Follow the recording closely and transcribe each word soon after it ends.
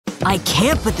I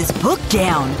can't put this book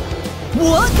down.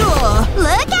 What the?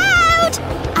 Look out!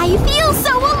 I feel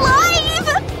so alive!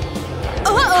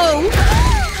 Uh-oh!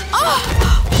 Oh,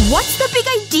 what's the big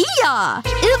idea?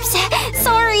 Oops.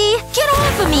 Sorry. Get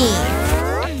off of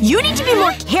me! You need to be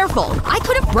more careful. I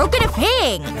could have broken a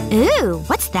thing. Ooh,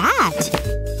 what's that?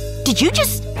 Did you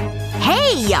just…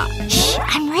 Hey! Shh,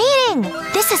 I'm reading.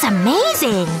 This is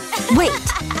amazing. Wait.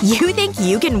 You think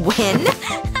you can win?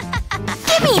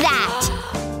 Give me that!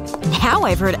 Now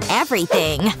I've heard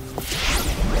everything.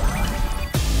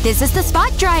 This is the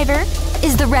spot driver.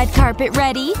 Is the red carpet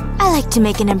ready? I like to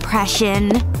make an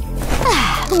impression.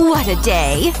 What a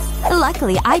day.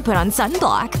 Luckily, I put on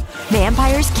sunblock.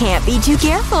 Vampires can't be too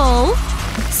careful.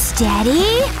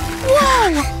 Steady?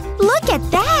 Whoa! Look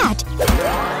at that!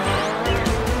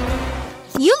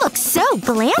 You look so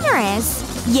glamorous.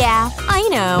 Yeah, I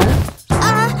know.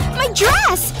 My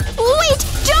dress! Wait,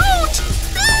 don't!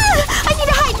 I need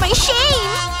to hide my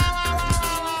shame!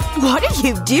 What are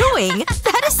you doing?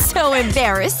 That is so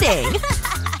embarrassing.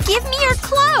 Give me your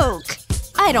cloak!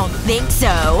 I don't think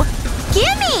so.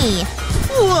 Gimme!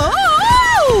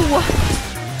 Whoa!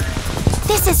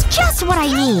 This is just what I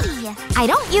need. I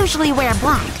don't usually wear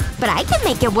black, but I can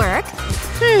make it work.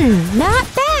 Not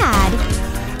bad.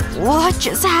 What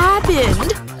just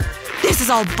happened? This is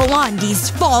all Blondie's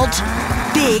fault.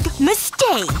 Big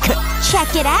mistake.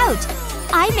 Check it out.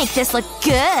 I make this look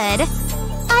good.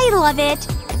 I love it.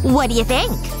 What do you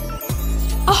think?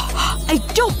 Oh, I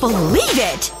don't believe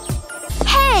it!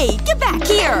 Hey! Get back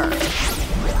here!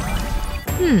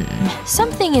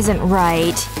 Something isn't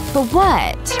right. But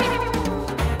what?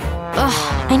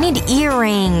 Ugh, I need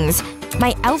earrings.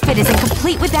 My outfit isn't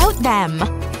complete without them.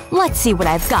 Let's see what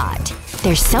I've got.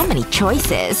 There's so many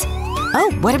choices.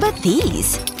 Oh, what about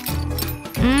these?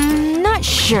 Not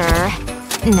sure.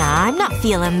 Nah, I'm not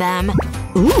feeling them.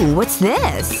 Ooh, what's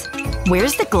this?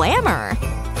 Where's the glamour?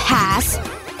 Pass.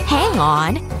 Hang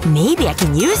on. Maybe I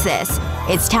can use this.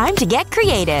 It's time to get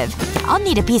creative. I'll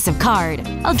need a piece of card.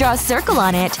 I'll draw a circle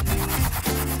on it.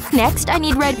 Next, I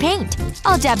need red paint.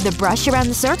 I'll dab the brush around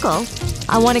the circle.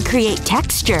 I want to create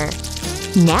texture.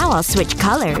 Now I'll switch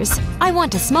colors. I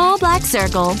want a small black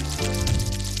circle.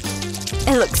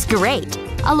 It looks great.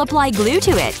 I'll apply glue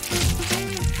to it.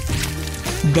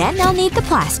 Then I'll need the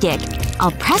plastic.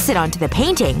 I'll press it onto the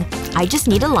painting. I just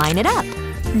need to line it up.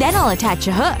 Then I'll attach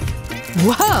a hook.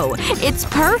 Whoa! It's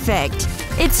perfect!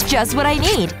 It's just what I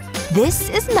need. This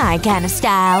is my kind of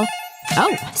style.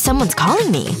 Oh, someone's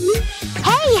calling me.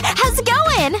 Hey! How's it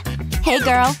going? Hey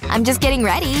girl, I'm just getting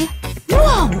ready.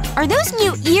 Whoa! Are those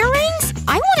new earrings?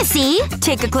 I wanna see.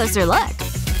 Take a closer look.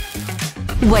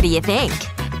 What do you think?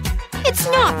 It's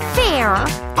not fair.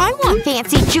 I want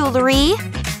fancy jewelry.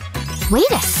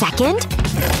 Wait a second.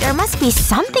 There must be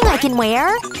something I can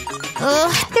wear.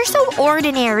 Ugh, they're so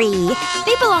ordinary.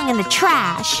 They belong in the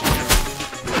trash.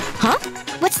 Huh?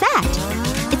 What's that?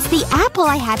 It's the apple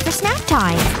I had for snack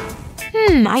time.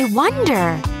 I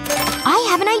wonder. I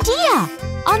have an idea.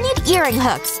 I'll need earring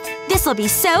hooks. This'll be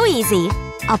so easy.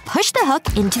 I'll push the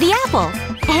hook into the apple.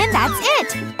 And that's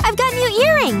it! I've got new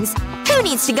earrings! Who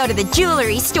needs to go to the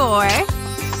jewelry store?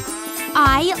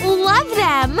 I love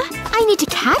them! I need to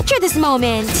capture this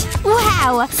moment.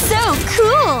 Wow, so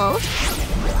cool!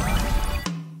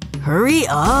 Hurry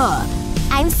up.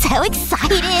 I'm so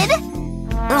excited!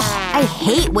 Ugh, I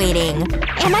hate waiting.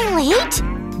 Am I late?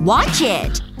 Watch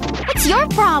it. What's your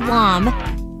problem?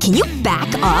 Can you back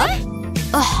up?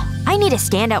 Ugh, I need to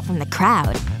stand out from the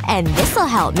crowd. And this'll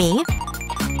help me.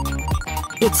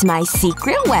 It's my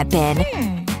secret weapon.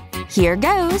 Here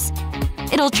goes.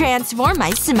 It'll transform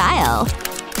my smile.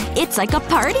 It's like a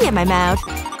party in my mouth.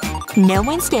 No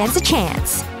one stands a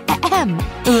chance. Ahem.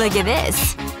 Look at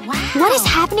this. Wow. What is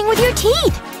happening with your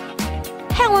teeth?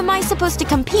 How am I supposed to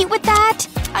compete with that?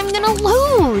 I'm gonna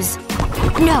lose.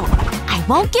 No. I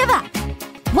won't give up.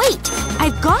 Wait.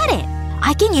 I've got it.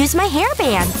 I can use my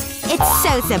hairbands. It's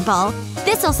so simple.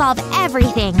 This'll solve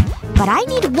everything. But I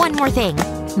need one more thing.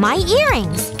 My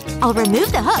earrings. I'll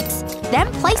remove the hooks,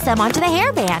 then place them onto the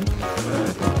hairband.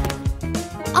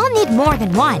 I'll need more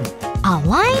than one. I'll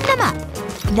line them up.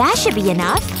 That should be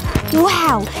enough.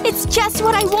 Wow! It's just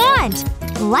what I want!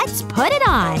 Let's put it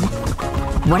on.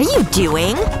 What are you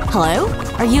doing? Hello?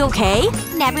 Are you okay?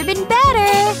 Never been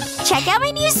better. Check out my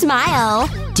new smile.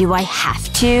 Do I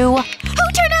have to?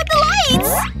 Who turned out the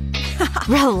lights?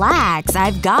 Relax.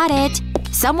 I've got it.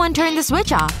 Someone turned the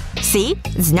switch off. See?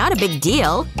 It's not a big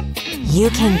deal. You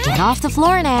can get off the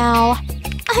floor now.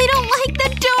 I don't like the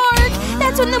dark!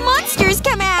 That's when the monsters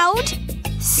come out!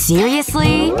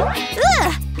 Seriously?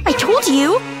 Ugh! I told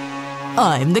you!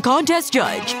 I'm the contest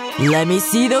judge. Let me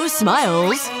see those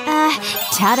smiles.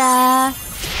 Ta-da!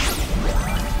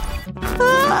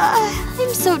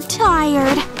 I'm so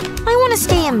tired. I want to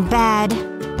stay in bed.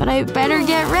 But I better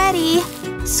get ready.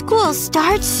 School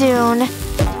starts soon.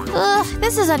 Ugh,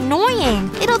 this is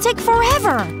annoying. It'll take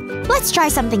forever. Let's try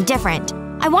something different.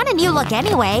 I want a new look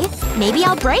anyway. Maybe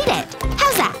I'll braid it.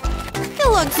 How's that? It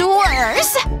looks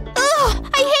worse. Ugh,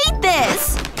 I hate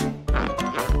this.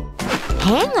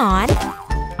 Hang on.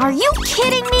 Are you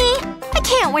kidding me? I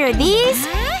can't wear these.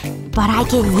 But I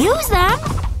can use them.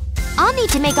 I'll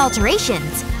need to make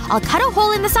alterations. I'll cut a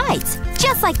hole in the sides.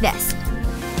 Just like this.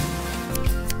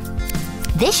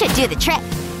 This should do the trick.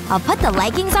 I'll put the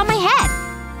leggings on my head.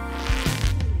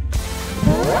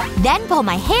 Then pull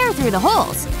my hair through the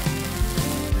holes.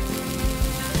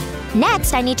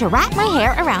 Next, I need to wrap my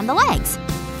hair around the legs.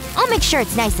 I'll make sure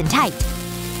it's nice and tight.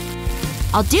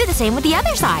 I'll do the same with the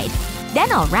other side. Then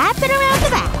I'll wrap it around the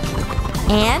back.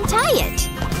 And tie it.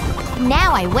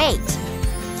 Now I wait.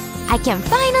 I can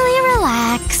finally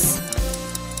relax.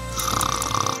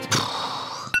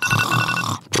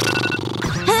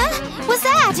 Huh? What's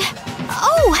that?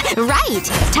 Oh, right!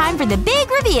 Time for the big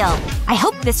reveal. I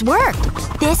hope this worked.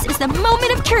 This is the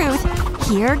moment of truth.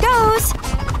 Here goes.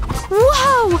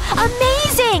 Whoa!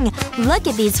 Amazing! Look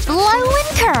at these flowing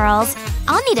curls.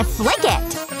 I'll need to flick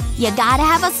it. You gotta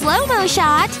have a slow-mo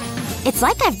shot. It's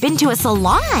like I've been to a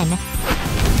salon.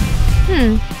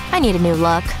 I need a new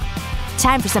look.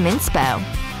 Time for some inspo.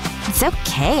 It's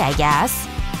okay, I guess.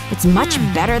 It's much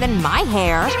better than my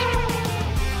hair.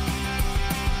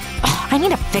 I need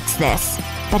to fix this.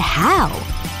 But how?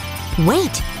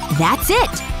 Wait. That's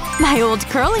it! My old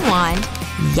curling wand.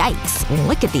 Yikes.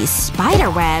 Look at these spider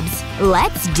webs.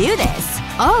 Let's do this.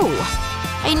 Oh!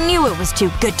 I knew it was too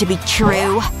good to be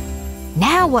true.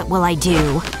 Now what will I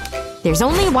do? There's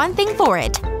only one thing for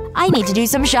it. I need to do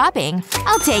some shopping.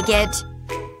 I'll take it.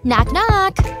 Knock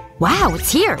knock. Wow,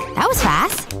 it's here. That was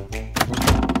fast.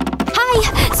 Hi!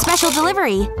 Special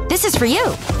delivery. This is for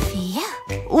you.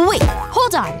 Wait,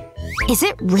 hold on. Is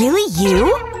it really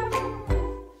you?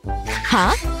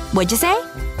 Huh? What'd you say?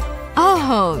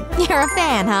 Oh, you're a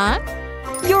fan, huh?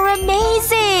 You're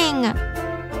amazing!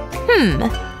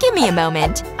 Give me a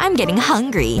moment. I'm getting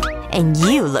hungry. And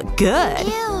you look good.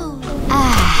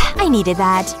 I needed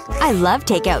that. I love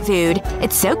takeout food.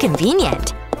 It's so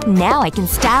convenient. Now I can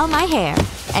style my hair.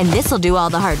 And this'll do all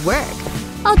the hard work.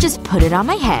 I'll just put it on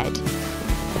my head.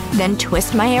 Then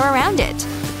twist my hair around it.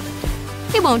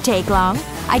 It won't take long.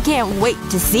 I can't wait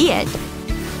to see it.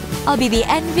 I'll be the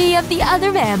envy of the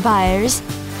other vampires.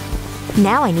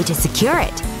 Now I need to secure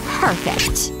it.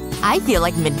 Perfect. I feel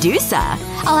like Medusa.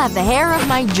 I'll have the hair of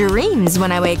my dreams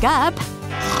when I wake up.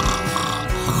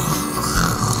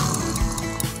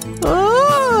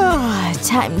 Oh,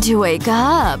 time to wake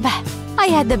up. I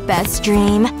had the best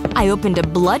dream. I opened a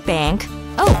blood bank.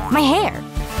 Oh, my hair.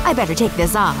 I better take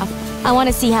this off. I want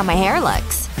to see how my hair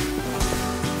looks.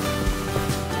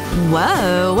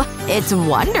 Whoa. It's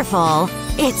wonderful.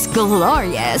 It's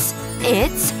glorious.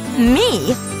 It's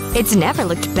me. It's never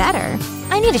looked better.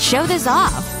 I need to show this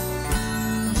off.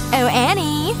 Oh,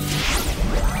 Annie.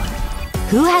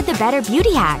 Who had the better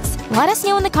beauty hacks? Let us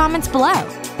know in the comments below.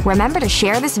 Remember to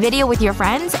share this video with your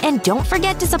friends, and don't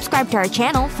forget to subscribe to our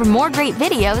channel for more great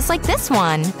videos like this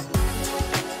one.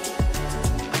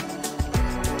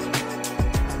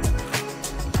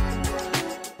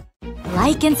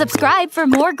 Like and subscribe for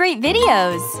more great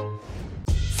videos!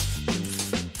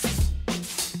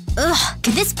 Ugh,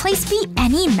 could this place be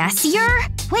any messier?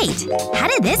 Wait, how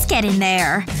did this get in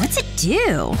there? What's it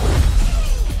do?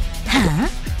 Huh?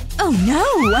 Oh no!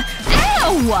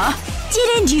 Ow!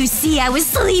 Didn't you see I was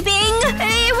sleeping?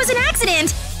 It was an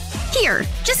accident! Here,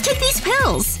 just take these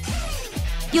pills.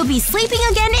 You'll be sleeping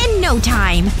again in no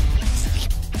time.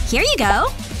 Here you go.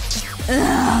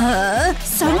 Ugh,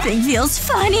 something feels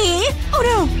funny. Oh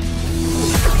no!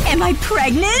 Am I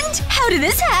pregnant? How did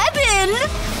this happen?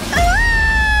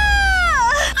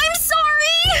 Ah! I'm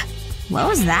sorry! What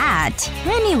was that?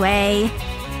 Anyway…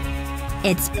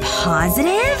 It's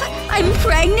positive? I'm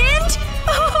pregnant?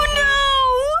 Oh no!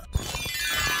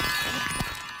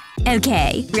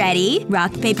 Okay, ready?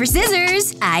 Rock, paper,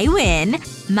 scissors. I win.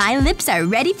 My lips are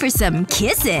ready for some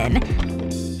kissing.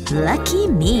 Lucky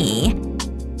me.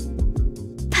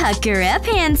 Pucker up,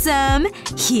 handsome.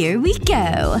 Here we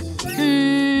go.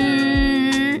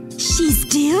 She's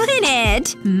doing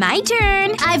it. My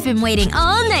turn. I've been waiting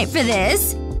all night for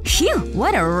this. Phew,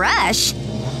 what a rush.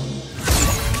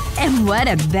 And what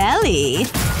a belly.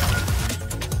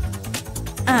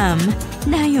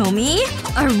 Naomi?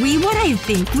 Are we what I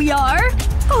think we are?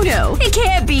 Oh no, it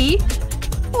can't be.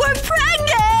 We're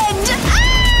pregnant!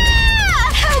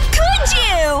 Ah! How could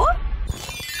you?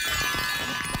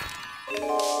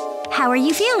 How are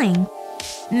you feeling?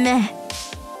 Meh.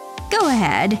 Go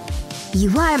ahead. You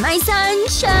are my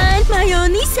sunshine, my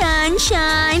only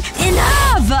sunshine.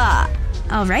 Enough!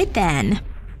 Alright then.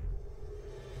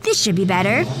 This should be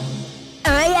better.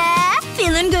 Oh yeah?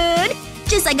 Feeling good?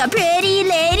 Just like a pretty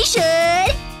lady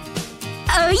should.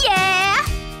 Oh yeah!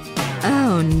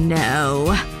 Oh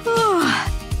no.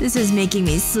 This is making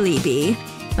me sleepy.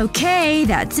 Okay,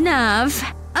 that's enough.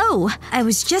 Oh, I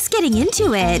was just getting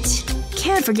into it.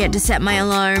 Can't forget to set my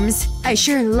alarms. I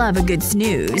sure love a good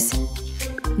snooze.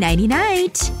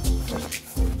 Nighty-night.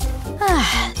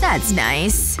 Ah, that's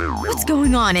nice. What's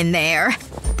going on in there?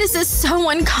 This is so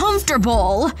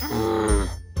uncomfortable.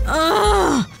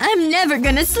 Ugh, I'm never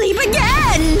gonna sleep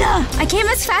again! I came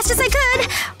as fast as I could.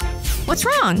 What's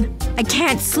wrong? I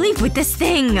can't sleep with this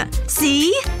thing.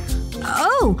 See?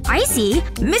 Oh, I see.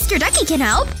 Mr. Ducky can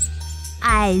help.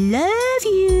 I love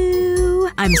you.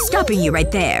 I'm stopping you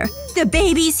right there. The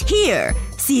baby's here.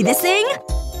 See this thing?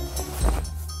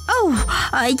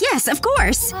 Oh, yes, of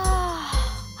course.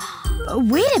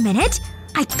 Wait a minute.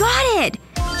 I got it!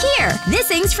 Here, this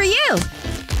thing's for you.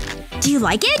 Do you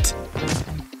like it?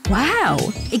 Wow.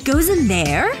 It goes in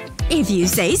there? If you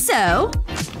say so.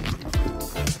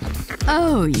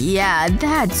 Oh yeah,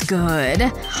 that's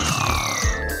good.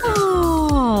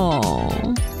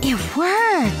 Oh. It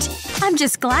worked. I'm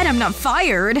just glad I'm not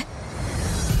fired.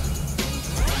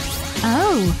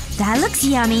 Oh, that looks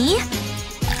yummy.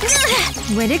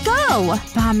 Where'd it go?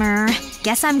 Bummer.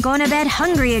 Guess I'm going to bed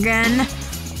hungry again.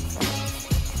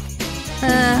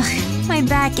 Ugh, my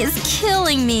back is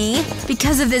killing me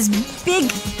because of this big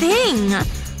thing.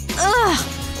 Ugh,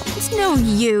 it's no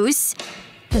use.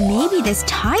 But maybe this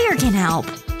tire can help.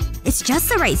 It's just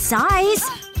the right size.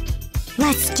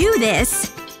 Let's do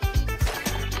this.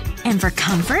 And for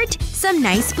comfort, some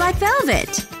nice black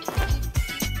velvet.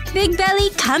 Big belly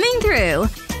coming through.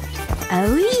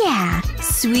 Oh yeah.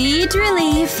 Sweet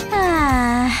relief.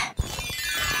 Ah.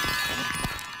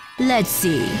 Let's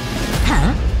see.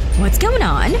 Huh? What's going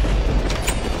on?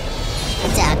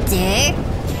 Doctor?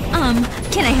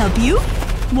 Can I help you?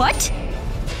 What?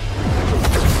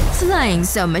 Flying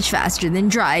so much faster than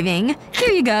driving. Here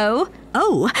you go.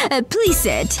 Oh, please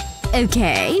sit.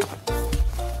 Okay.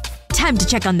 Time to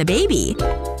check on the baby.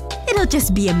 It'll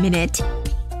just be a minute.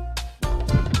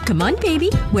 Come on, baby.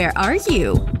 Where are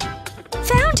you?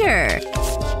 Found her!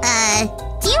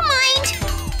 Do you mind?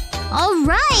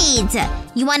 Alright!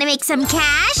 You wanna make some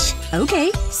cash?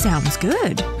 Okay, sounds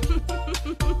good.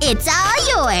 It's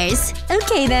all yours!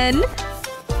 Okay then.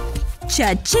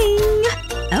 Cha-ching!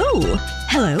 Oh,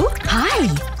 hello? Hi!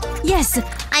 Yes.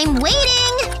 I'm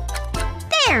waiting!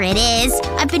 There it is!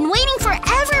 I've been waiting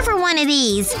forever for one of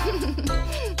these!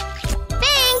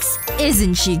 Thanks!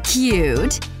 Isn't she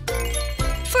cute?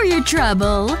 For your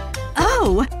trouble.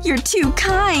 Oh, you're too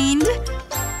kind.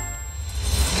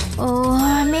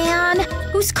 Oh, man.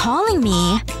 Who's calling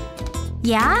me?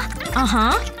 Yeah?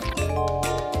 Uh-huh.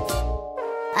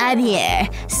 I'm here.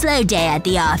 Slow day at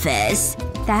the office.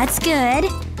 That's good.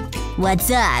 What's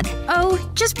up?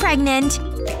 Oh, just pregnant.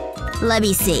 Let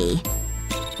me see.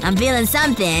 I'm feeling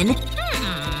something.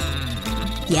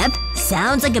 Yep,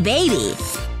 sounds like a baby.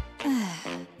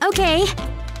 Okay.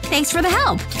 Thanks for the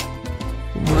help.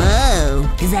 Whoa,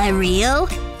 is that real?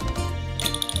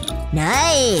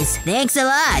 Nice, thanks a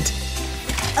lot.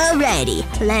 Alrighty,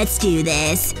 let's do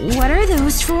this. What are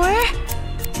those for?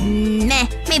 Meh,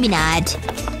 maybe not.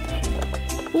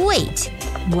 Wait,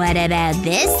 what about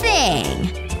this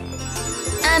thing?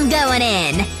 I'm going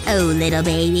in. Oh, little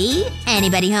baby.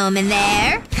 Anybody home in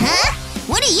there? Huh?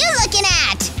 What are you looking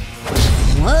at?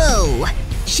 Whoa.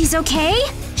 She's okay?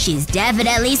 She's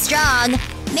definitely strong.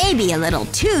 Maybe a little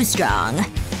too strong.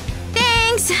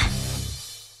 Thanks!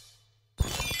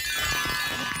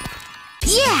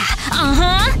 Yeah!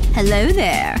 Uh-huh. Hello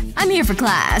there. I'm here for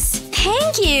class.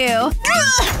 Thank you!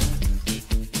 Ugh.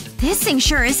 This thing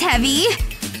sure is heavy.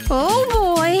 Oh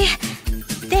boy.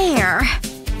 There.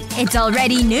 It's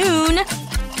already noon.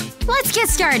 Let's get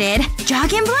started.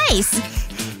 Jog in place.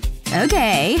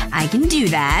 Okay, I can do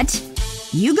that.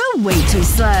 You go way too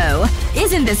slow.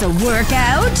 Isn't this a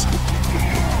workout?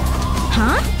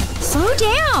 Huh? Slow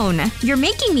down. You're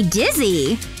making me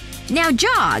dizzy. Now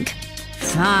jog.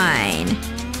 Fine.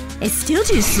 It's still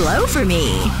too slow for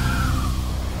me.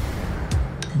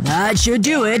 That should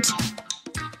do it.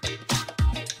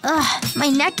 Ugh, my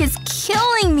neck is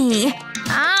killing me.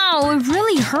 Ow, it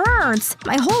really hurts.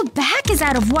 My whole back is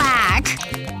out of whack.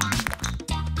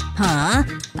 Huh?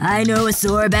 I know a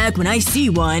sore back when I see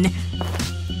one.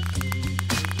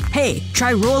 Hey,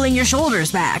 try rolling your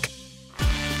shoulders back.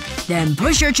 Then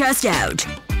push your chest out.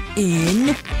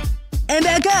 In. And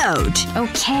back out.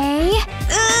 Okay.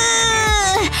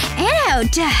 And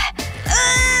out.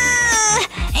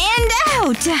 And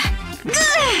out.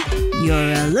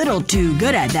 You're a little too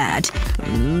good at that.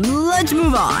 Let's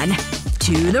move on.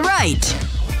 To the right.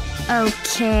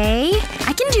 Okay.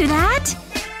 I can do that.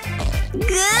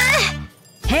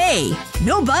 Hey,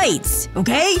 no bites,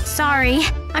 okay? Sorry.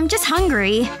 I'm just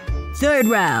hungry. Third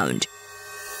round.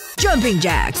 Jumping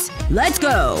jacks. Let's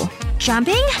go.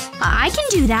 Jumping? I can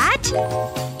do that.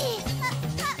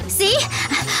 See?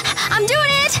 I'm doing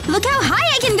it! Look how high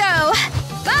I can go!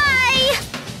 Bye!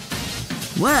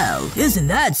 Well, isn't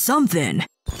that something?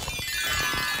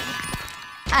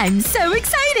 I'm so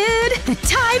excited! The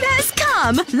time has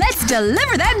come! Let's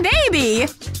deliver that baby!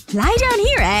 Lie down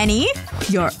here, Annie.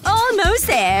 You're almost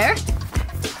there.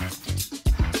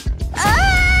 Ah!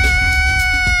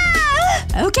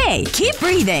 Okay, keep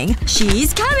breathing.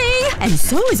 She's coming! And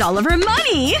so is all of her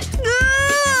money!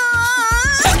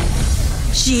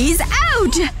 She's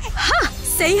out! Ha!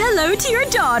 Say hello to your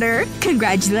daughter.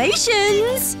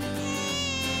 Congratulations!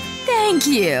 Thank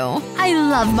you. I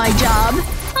love my job.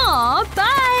 Aw,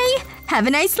 bye! Have a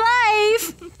nice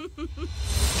life!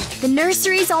 The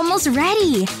nursery's almost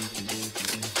ready.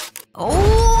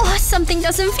 Oh, something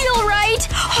doesn't feel right.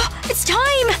 It's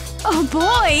time! Oh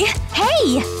boy.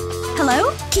 Hey!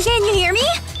 Hello? Can you hear me?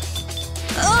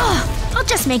 Ugh. I'll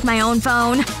just make my own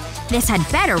phone. This had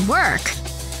better work.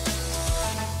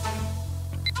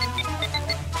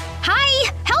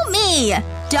 Hi! Help me!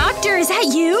 Doctor, is that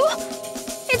you?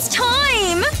 It's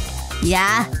time!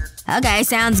 Yeah? Okay,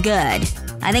 sounds good.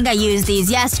 I think I used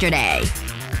these yesterday.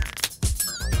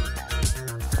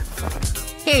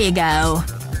 Here you go.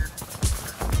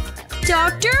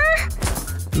 Doctor?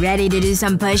 Ready to do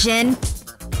some pushing?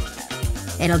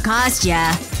 It'll cost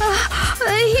ya.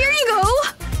 Here you go.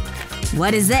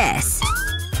 What is this?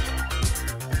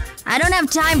 I don't have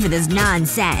time for this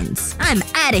nonsense. I'm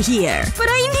outta here. But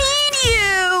I need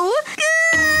you!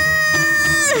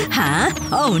 Huh?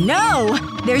 Oh no!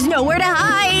 There's nowhere to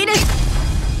hide!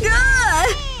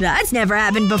 That's never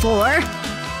happened before.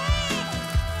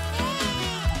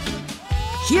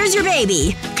 Here's your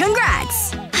baby.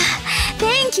 Congrats!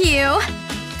 Thank you.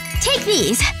 Take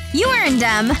these. You earned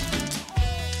them.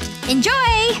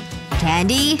 Enjoy!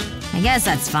 Candy? I guess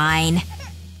that's fine.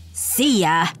 See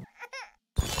ya.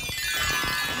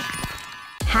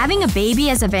 Having a baby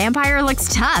as a vampire looks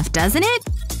tough, doesn't it?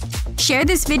 Share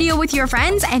this video with your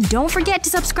friends and don't forget to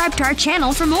subscribe to our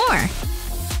channel for more.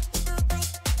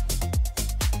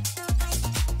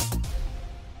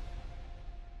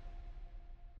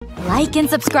 Like and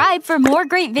subscribe for more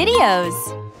great videos.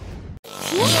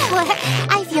 Phew,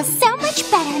 I feel so much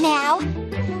better now.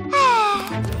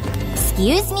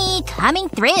 Excuse me, coming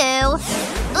through.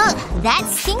 Ugh, that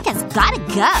sink has gotta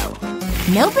go.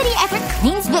 Nobody ever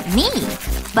cleans but me.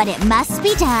 But it must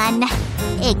be done.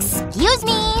 Excuse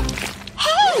me.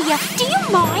 Hey, do you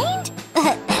mind?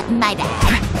 My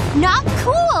bad. Not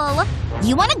cool.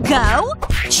 You wanna go?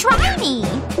 Try me.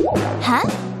 Huh?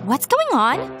 What's going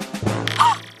on?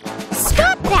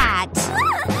 Stop that!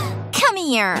 Come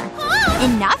here.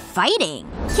 Enough fighting.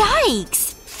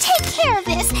 Yikes! Take care of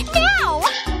this, now!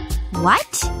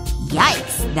 What?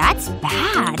 Yikes, that's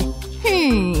bad.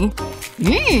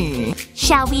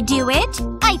 Shall we do it?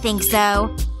 I think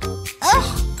so.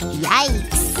 Ugh,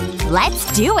 yikes. Let's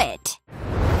do it.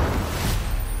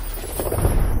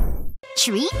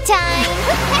 Treat time!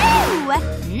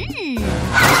 Woohoo!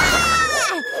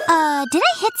 Did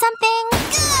I hit something?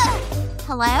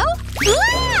 Hello?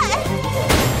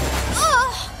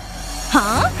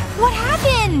 Huh? What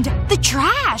happened? The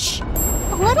trash!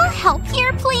 A little help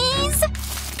here, please?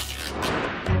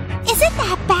 Is it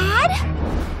that bad?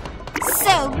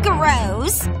 So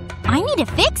gross. I need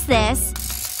to fix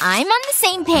this. I'm on the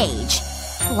same page.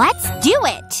 Let's do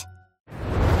it.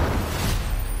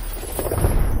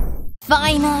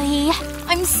 Finally!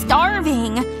 I'm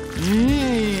starving.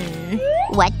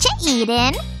 What you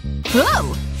eatin'?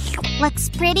 Whoa! Looks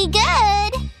pretty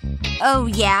good. Oh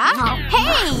yeah?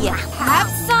 Hey! Have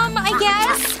some, I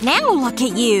guess? Now look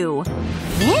at you.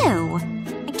 Ew.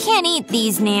 I can't eat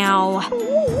these now.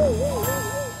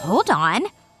 Hold on.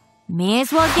 May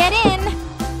as well get in.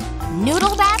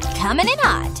 Noodle bath coming in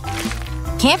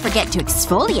hot. Can't forget to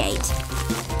exfoliate.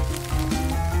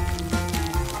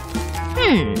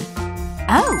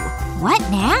 Oh, what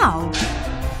now?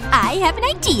 I have an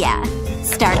idea.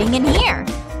 Starting in here.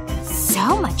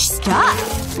 So much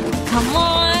stuff. Come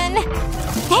on.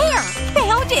 There!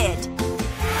 Found it!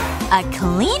 A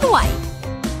clean wipe.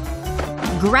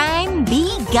 grime be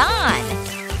gone.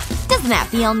 Doesn't that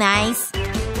feel nice?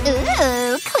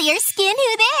 Ooh, clear skin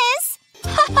who this?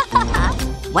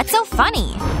 What's so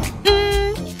funny?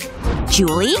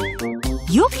 Julie?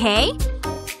 You okay?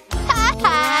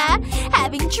 Haha.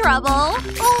 Having trouble.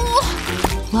 Ooh.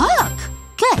 Look!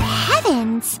 Good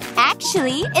heavens.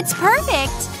 Actually, it's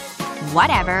perfect.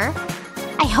 Whatever.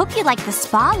 I hope you like the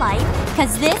spa life,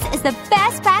 cause this is the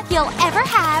best bath you'll ever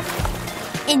have.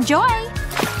 Enjoy!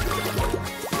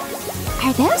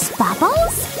 Are those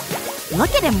bubbles? Look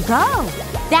at him go!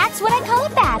 That's what I call a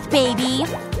bath, baby.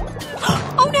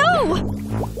 Oh no!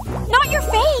 Not your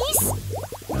face!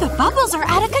 The bubbles are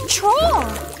out of control!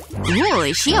 Ooh,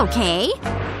 is she okay?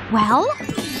 Well?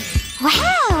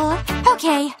 Wow!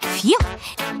 Okay. Phew.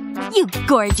 You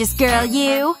gorgeous girl,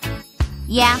 you.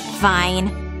 Yeah, fine.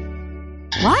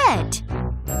 What?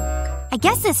 I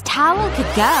guess this towel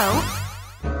could go.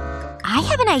 I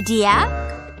have an idea.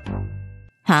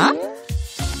 Huh?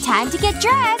 Time to get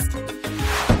dressed.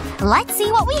 Let's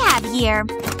see what we have here.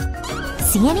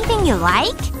 See anything you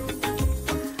like?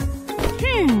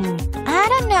 I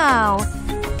don't know.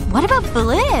 What about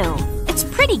blue? It's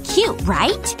pretty cute,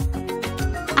 right?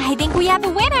 I think we have a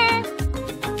winner.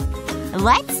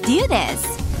 Let's do this.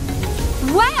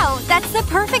 Wow, that's the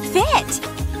perfect fit.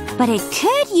 But it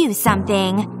could use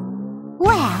something.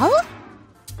 Well?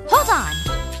 Hold on.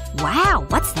 Wow,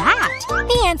 what's that?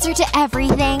 The answer to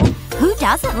everything. Who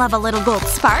doesn't love a little gold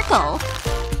sparkle?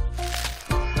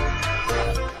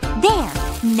 There.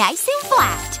 Nice and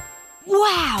flat.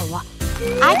 Wow.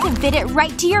 I can fit it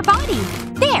right to your body.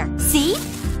 There, see?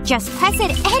 Just press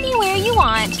it anywhere you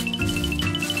want.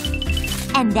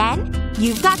 And then,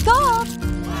 you've got gold.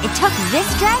 It took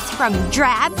this dress from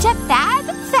drab to fab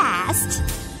fast.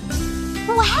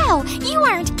 Wow, you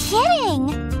aren't kidding.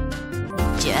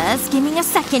 Just give me a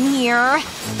second here.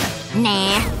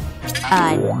 Nah.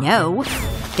 No.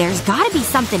 There's gotta be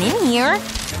something in here.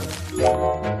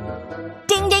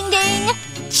 Ding ding ding!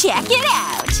 Check it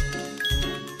out!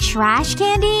 Trash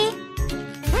candy?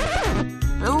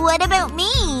 What about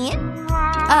me?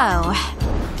 Oh.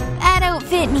 That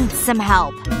outfit needs some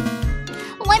help.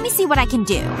 Let me see what I can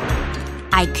do.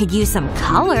 I could use some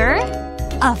color.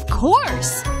 Of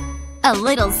course! A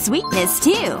little sweetness,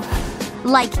 too.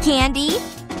 Like candy?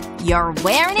 You're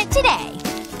wearing it today.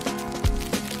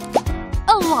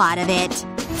 A lot of it.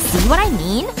 See what I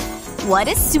mean? What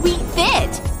a sweet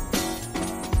fit.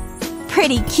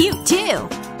 Pretty cute, too.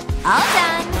 All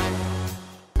done.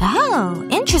 Oh,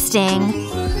 interesting.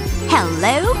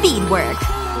 Hello, beadwork.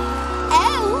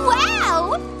 Oh,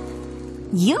 wow!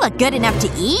 You look good enough to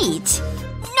eat.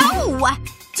 No!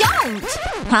 Don't!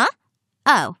 Huh?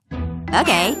 Oh.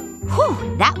 Okay.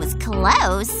 Whew, that was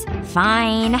close.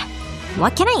 Fine.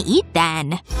 What can I eat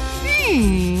then?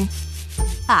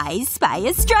 I spy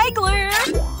a straggler.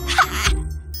 Ha!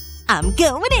 I'm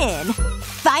going in.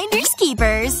 Finders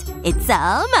keepers. It's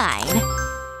all mine.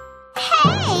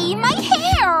 Hey, my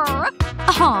hair!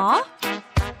 Aw.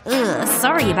 Ugh,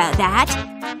 sorry about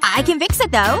that. I can fix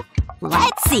it, though.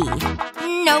 Let's see.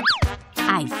 Nope.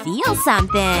 I feel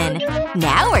something.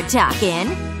 Now we're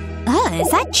talking. Ugh, is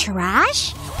that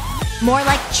trash? More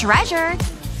like treasure.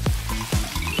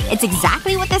 It's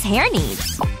exactly what this hair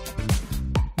needs.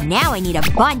 Now I need a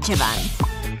bunch of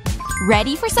them.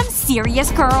 Ready for some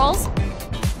serious curls?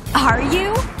 Are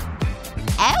you?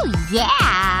 Oh,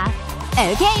 yeah!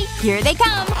 Okay, here they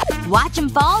come. Watch them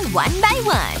fall one by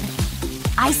one.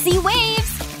 I see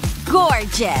waves.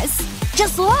 Gorgeous.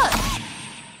 Just look.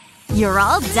 You're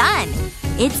all done.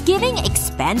 It's giving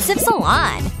expensive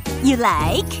salon. You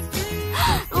like?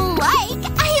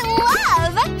 I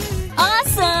love!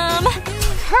 Awesome!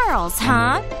 Curls,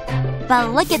 huh?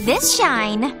 But look at this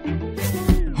shine.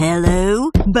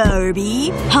 Hello,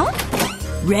 Barbie. Huh?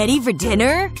 Ready for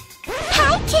dinner?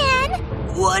 Hi, Ken!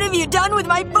 What have you done with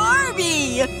my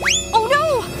Barbie? Oh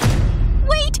no!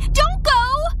 Wait, don't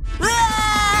go!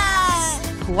 Ah!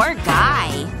 Poor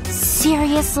guy.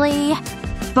 Seriously?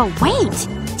 But wait,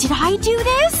 did I do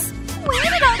this? Where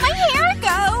did all my hair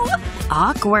go?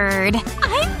 Awkward.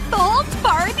 I'm bald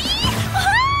Barbie?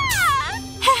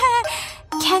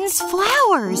 Ken's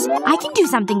flowers. I can do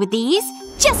something with these.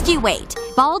 Just you wait.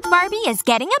 Bald Barbie is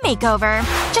getting a makeover.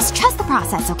 Just trust the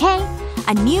process, okay?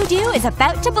 A new dew is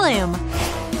about to bloom.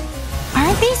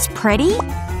 Aren't these pretty?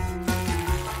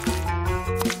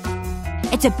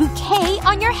 It's a bouquet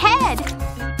on your head.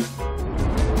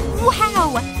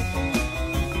 Wow!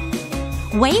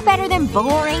 Way better than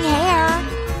boring hair.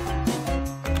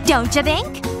 Don't you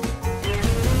think?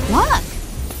 Look!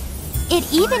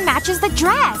 It even matches the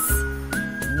dress.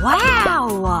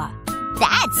 Wow!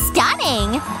 That's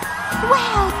stunning!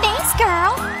 Wow, thanks,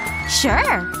 girl.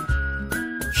 Sure.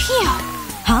 Phew.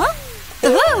 Huh?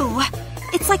 Ooh!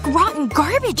 It's like rotten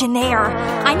garbage in there.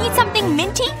 I need something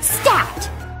minty stat.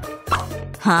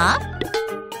 Huh?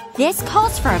 This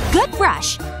calls for a good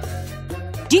brush.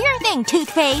 Do your thing,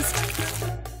 toothpaste.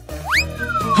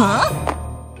 Huh?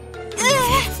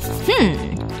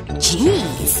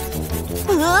 Jeez.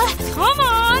 Come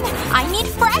on! I need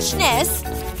freshness!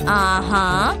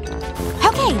 Uh-huh.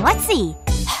 Okay, let's see.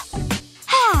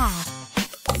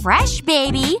 Fresh,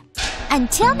 baby.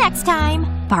 Until next time.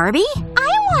 Barbie?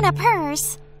 I want a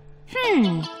purse.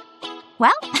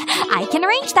 Well, I can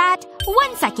arrange that.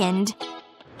 1 second.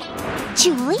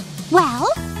 Julie? Well?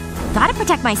 Gotta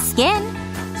protect my skin.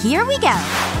 Here we go.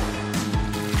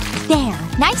 There.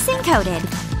 Nice and coated.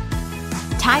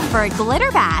 Time for a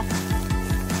glitter bath.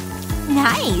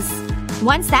 Nice.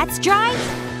 Once that's dry,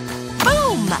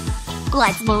 boom!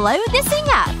 Let's blow this thing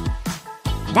up.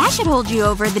 That should hold you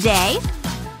over the day.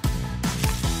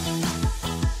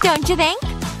 Don't you think?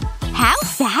 How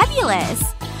fabulous!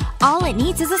 All it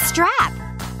needs is a strap.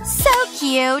 So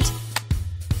cute.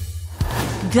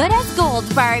 Good as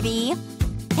gold, Barbie.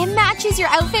 It matches your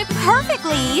outfit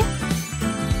perfectly.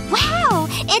 Wow!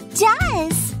 It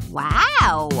does!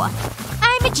 Wow.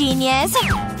 I'm a genius.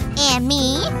 And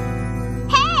me?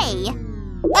 Hey!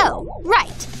 Oh,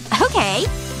 right. Okay.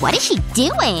 What is she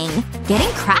doing?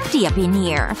 Getting crafty up in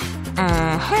here.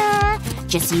 Uh-huh.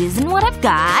 Just using what I've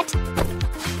got.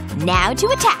 Now to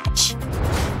attach.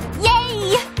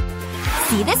 Yay!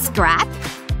 See this scrap?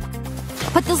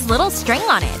 Put this little string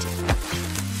on it.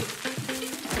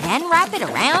 Then wrap it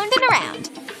around and around.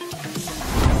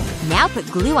 Now put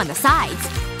glue on the sides.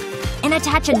 And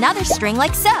attach another string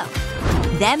like so.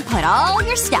 Then put all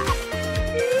your stuff.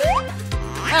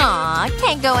 Aw,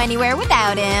 can't go anywhere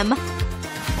without him.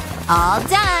 All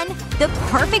done. The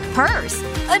perfect purse.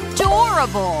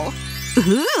 Adorable.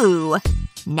 Ooh.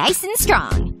 Nice and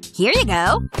strong. Here you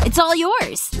go. It's all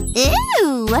yours.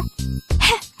 Ooh!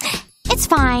 It's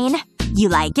fine. You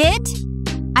like it?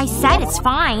 I said it's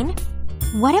fine.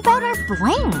 What about our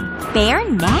bling? Bare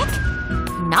neck?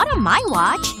 Not on my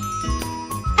watch.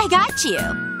 I got you.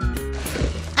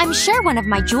 I'm sure one of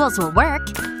my jewels will work.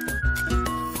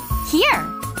 Here.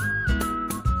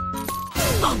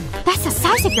 That's the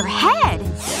size of your head.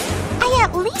 I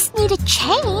at least need a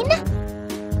chain.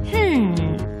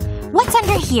 What's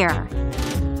under here?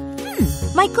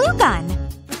 My glue gun.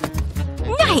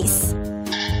 Nice.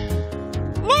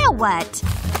 Now what?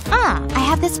 I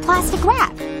have this plastic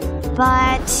wrap.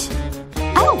 But…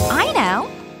 oh, I know.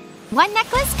 One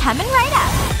necklace coming right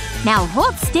up. Now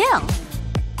hold still.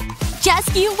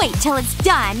 Just you wait till it's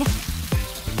done.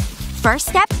 First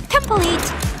step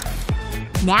complete.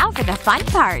 Now for the fun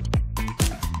part.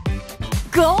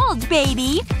 Gold,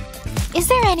 baby! Is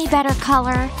there any better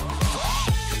color?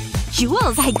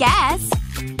 Jewels, I guess.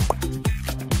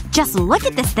 Just look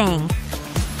at this thing.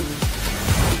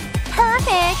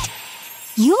 Perfect!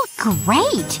 You look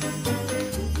great!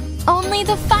 Only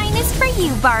the finest for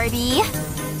you, Barbie.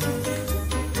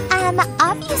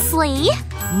 Obviously.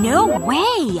 No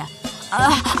way!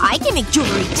 I can make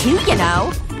jewelry too, you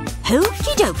know.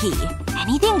 Okie dokie.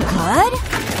 Anything good?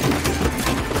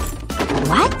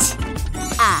 What?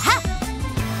 Aha!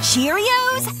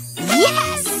 Cheerios?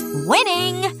 Yes!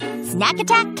 Winning! Snack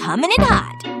attack coming in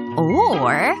hot.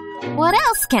 Or… what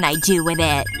else can I do with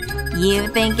it? You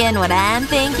thinking what I'm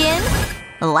thinking?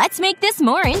 Let's make this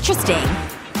more interesting.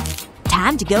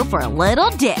 Time to go for a little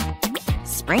dip.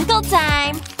 Sprinkle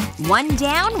time. One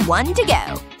down, one to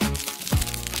go.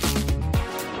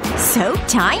 So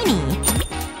tiny.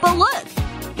 But look.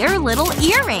 They're little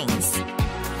earrings.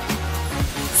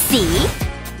 See?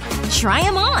 Try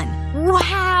them on.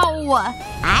 Wow!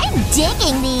 I'm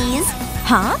digging these.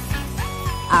 Huh?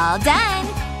 All done.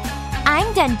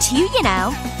 I'm done too, you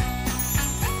know.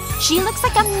 She looks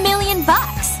like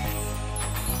 $1,000,000.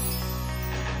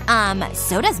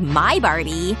 So does my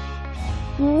Barbie.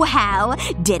 Wow.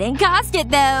 Didn't cost it,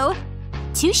 though.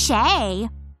 Touché.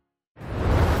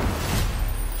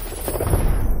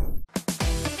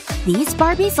 These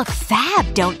Barbies look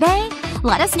fab, don't they?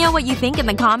 Let us know what you think in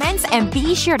the comments and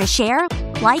be sure to share,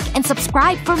 like, and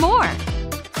subscribe for more.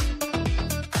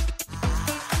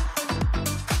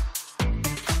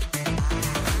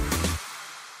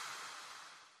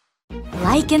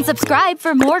 Like and subscribe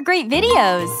for more great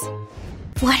videos.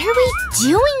 What are we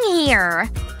doing here?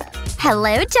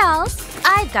 Hello, dolls.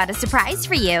 I've got a surprise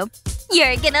for you.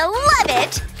 You're gonna love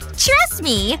it! Trust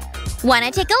me!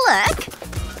 Wanna take a look?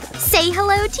 Say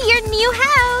hello to your new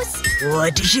house!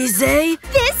 What did she say?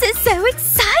 This is so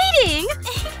exciting!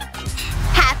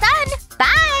 Have fun!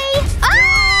 Bye!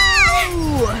 Ah!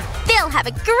 have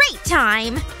a great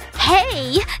time.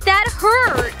 Hey, that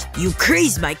hurt. You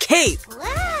crazed my cape.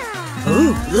 Wow.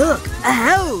 Ooh, look. A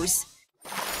house.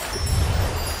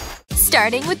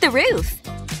 Starting with the roof.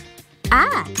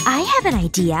 Ah, I have an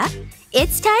idea.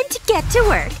 It's time to get to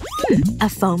work. A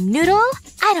foam noodle?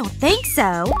 I don't think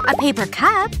so. A paper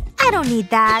cup? I don't need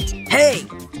that. Hey!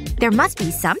 There must be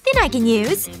something I can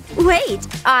use. Wait,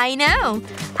 I know.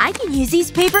 I can use these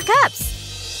paper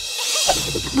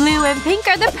cups. Blue and pink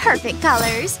are the perfect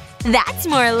colors. That's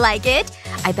more like it.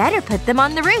 I better put them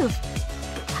on the roof.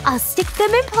 I'll stick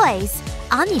them in place.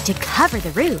 I'll need to cover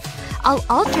the roof. I'll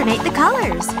alternate the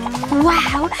colors.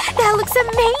 Wow, that looks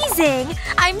amazing!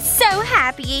 I'm so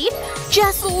happy!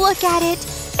 Just look at it.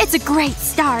 It's a great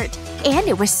start. And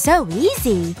it was so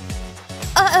easy.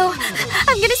 Uh-oh.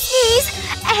 I'm gonna sneeze.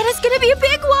 And it's gonna be a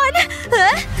big one!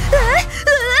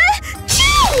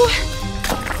 Achoo!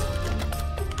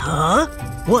 Huh?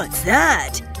 What's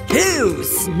that? Ew,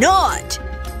 snot!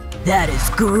 That is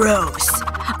gross.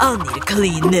 I'll need to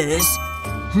clean this.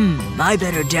 I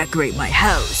better decorate my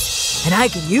house. And I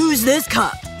can use this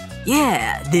cup.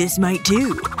 Yeah, this might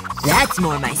too. That's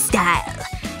more my style.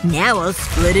 Now I'll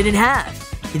split it in half.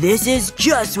 This is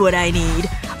just what I need.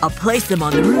 I'll place them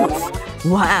on the roof.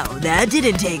 Wow, that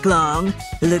didn't take long.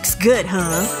 Looks good,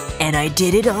 huh? And I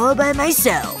did it all by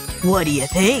myself. What do you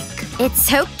think?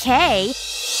 It's okay.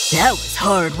 That was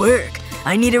hard work.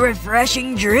 I need a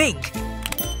refreshing drink.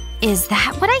 Is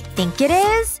that what I think it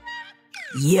is?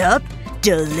 Yup.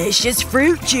 Delicious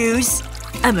fruit juice.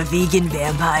 I'm a vegan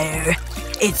vampire.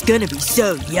 It's gonna be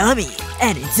so yummy.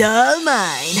 And it's all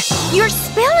mine. You're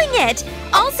spilling it!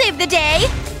 I'll save the day!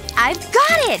 I've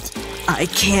got it! I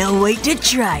can't wait to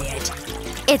try it.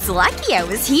 It's lucky I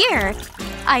was here.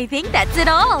 I think that's it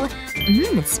all.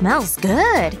 It smells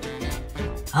good.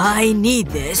 I need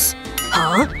this.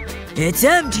 Huh? It's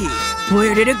empty.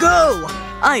 Where did it go?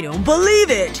 I don't believe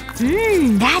it.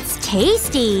 That's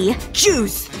tasty.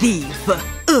 Juice thief.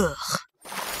 Ugh.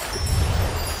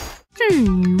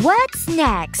 What's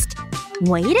next?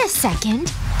 Wait a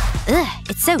second. Ugh,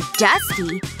 it's so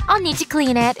dusty. I'll need to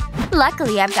clean it.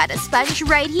 Luckily, I've got a sponge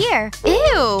right here.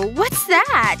 Ew, what's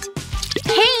that?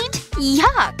 Paint?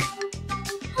 Yuck.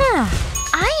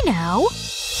 I know.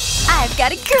 I've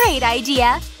got a great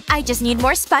idea. I just need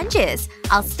more sponges.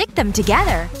 I'll stick them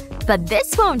together. But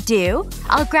this won't do.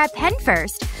 I'll grab pen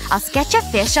first. I'll sketch a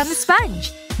fish on the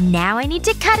sponge. Now I need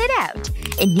to cut it out.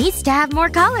 It needs to have more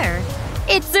color.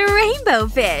 It's a rainbow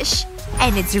fish.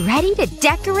 And it's ready to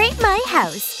decorate my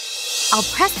house. I'll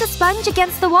press the sponge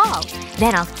against the wall.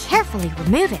 Then I'll carefully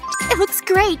remove it. It looks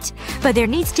great. But there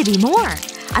needs to be more.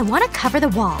 I want to cover the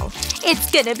wall.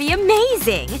 It's gonna be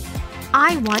amazing.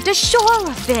 I want a shore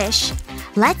of fish.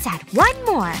 Let's add one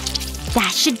more.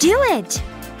 That should do it.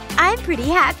 I'm pretty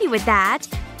happy with that.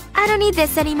 I don't need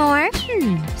this anymore.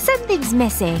 Something's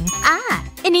missing. Ah,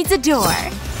 it needs a door.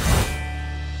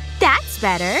 That's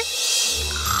better.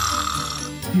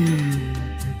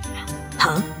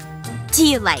 Huh? Do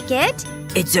you like it?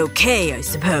 It's okay, I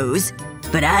suppose.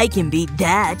 But I can beat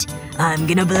that. I'm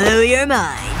gonna blow your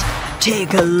mind.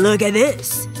 Take a look at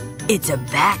this. It's a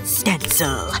bat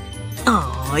stencil.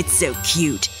 Oh, it's so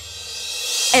cute.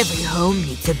 Every home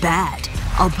needs a bat.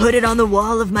 I'll put it on the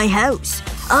wall of my house.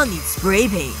 I'll need spray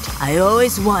paint. I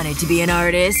always wanted to be an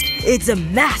artist. It's a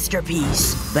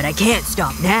masterpiece. But I can't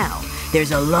stop now.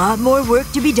 There's a lot more work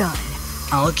to be done.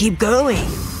 I'll keep going.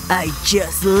 I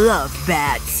just love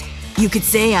bats. You could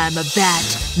say I'm a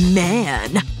bat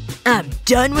man. I'm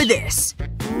done with this.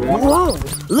 Whoa!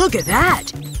 Look at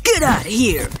that! Get out of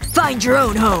here! Find your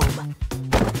own home!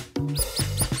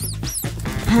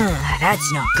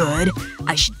 That's not good.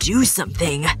 I should do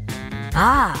something.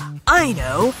 Ah, I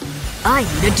know. I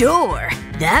need a door.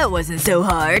 That wasn't so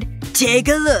hard. Take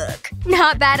a look.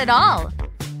 Not bad at all.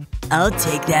 I'll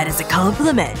take that as a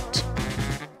compliment.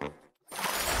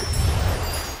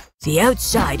 The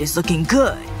outside is looking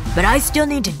good, but I still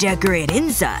need to decorate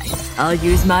inside. I'll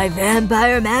use my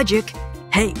vampire magic.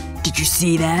 Hey, did you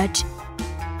see that?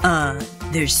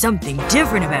 There's something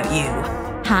different about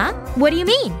you. Huh? What do you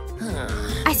mean?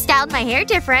 I styled my hair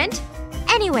different.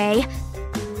 Anyway.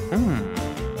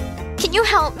 Can you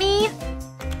help me?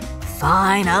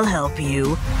 Fine, I'll help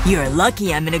you. You're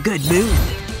lucky I'm in a good mood.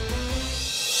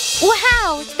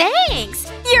 Wow,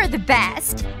 thanks! You're the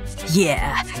best.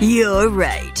 Yeah, you're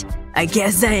right. I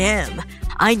guess I am.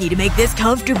 I need to make this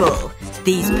comfortable.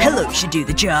 These pillows should do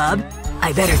the job.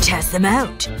 I better test them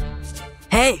out.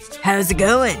 Hey, how's it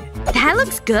going? That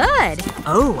looks good.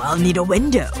 Oh, I'll need a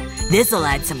window. This'll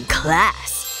add some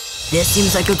class. This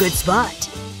seems like a good spot.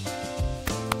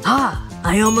 Ah,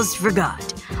 I almost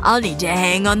forgot. I'll need to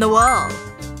hang on the wall.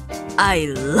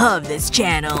 I love this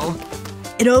channel.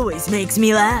 It always makes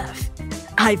me laugh.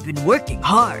 I've been working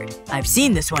hard. I've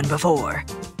seen this one before.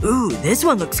 Ooh, this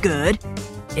one looks good.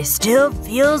 It still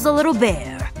feels a little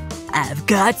bare. I've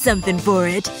got something for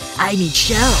it. I need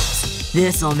shelves.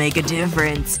 This'll make a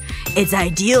difference. It's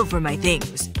ideal for my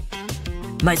things.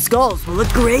 My skulls will look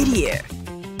great here.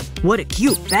 What a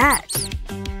cute bat.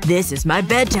 This is my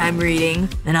bedtime reading.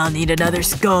 And I'll need another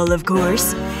skull, of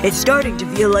course. It's starting to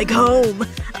feel like home.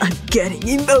 I'm getting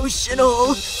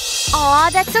emotional. Aw,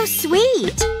 that's so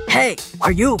sweet. Hey,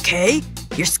 are you okay?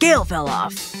 Your scale fell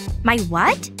off. My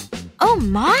what? Oh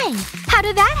my. How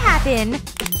did that happen?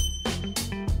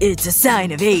 It's a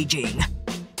sign of aging.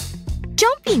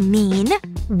 Don't be mean.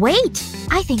 Wait.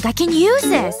 I think I can use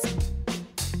this.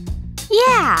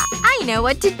 Yeah, I know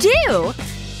what to do.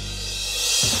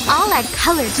 I'll add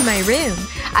color to my room.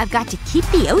 I've got to keep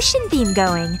the ocean theme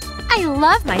going. I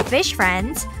love my fish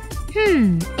friends.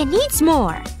 It needs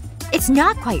more. It's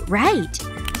not quite right.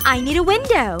 I need a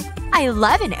window. I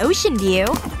love an ocean view.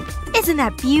 Isn't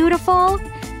that beautiful?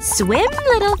 Swim,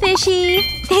 little fishy.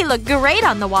 They look great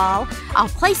on the wall. I'll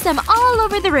place them all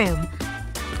over the room.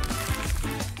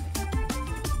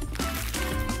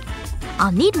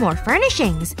 I'll need more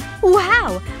furnishings.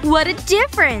 Wow, what a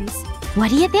difference! What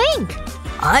do you think?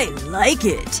 I like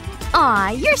it.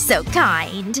 Aw, you're so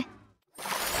kind.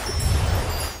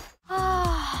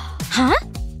 Huh?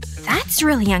 That's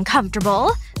really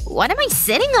uncomfortable. What am I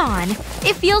sitting on?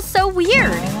 It feels so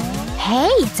weird. Hey,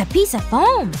 it's a piece of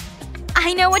foam.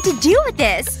 I know what to do with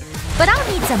this. But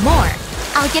I'll need some more.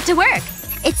 I'll get to work.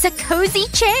 It's a cozy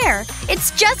chair.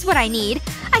 It's just what I need.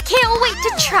 I can't wait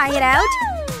to try it out.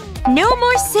 No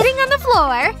more sitting on the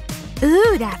floor.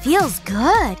 Ooh, that feels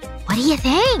good. What do you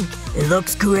think? It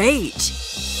looks great.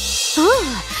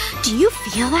 Ooh, do you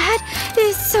feel that?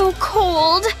 It's so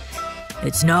cold.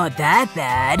 It's not that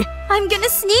bad. I'm gonna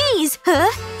sneeze.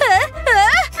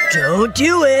 Don't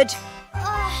do it.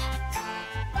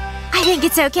 I think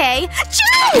it's okay.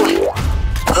 Achoo!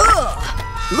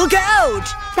 Ugh! Look out!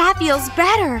 That feels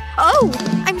better. Oh,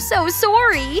 I'm so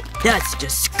sorry. That's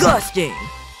disgusting.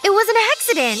 It was an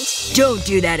accident. Don't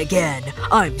do that again.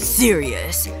 I'm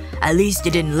serious. At least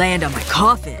it didn't land on my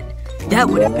coffin. That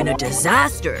would have been a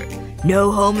disaster.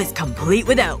 No home is complete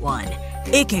without one.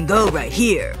 It can go right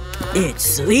here. It's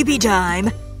sleepy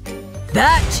time.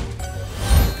 That!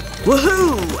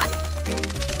 Woohoo!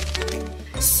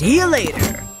 See you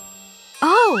later.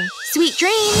 Oh, sweet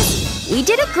dreams. We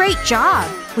did a great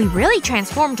job. We really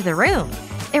transformed the room.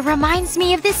 It reminds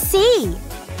me of the sea.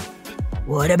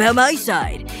 What about my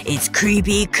side? It's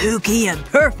creepy, kooky, and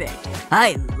perfect.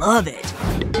 I love it.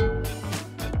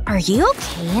 Are you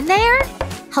okay in there?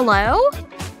 Hello?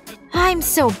 I'm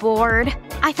so bored.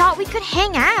 I thought we could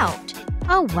hang out.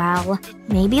 Oh well.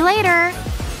 Maybe later.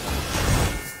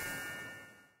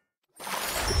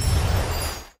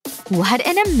 What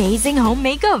an amazing home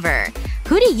makeover!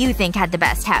 Who do you think had the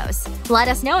best house? Let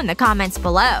us know in the comments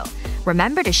below.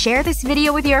 Remember to share this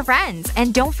video with your friends,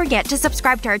 and don't forget to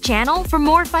subscribe to our channel for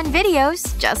more fun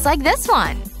videos just like this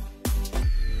one.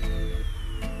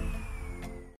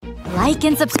 Like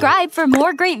and subscribe for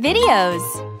more great videos.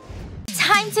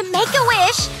 Time to make a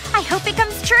wish! I hope it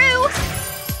comes true!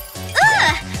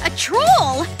 Ugh! A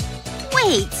troll!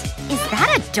 Wait, is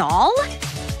that a doll?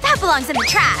 That belongs in the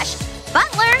trash.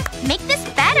 Butler, make this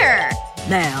better!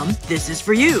 Ma'am, this is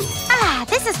for you. Ah,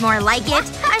 this is more like it.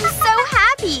 I'm so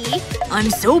happy. I'm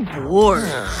so bored.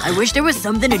 I wish there was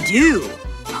something to do.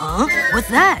 Huh? What's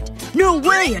that? No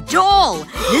way, a doll!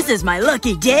 This is my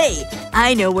lucky day.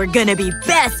 I know we're gonna be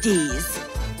besties.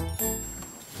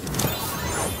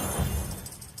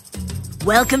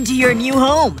 Welcome to your new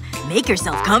home. Make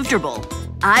yourself comfortable.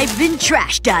 I've been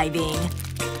trash diving.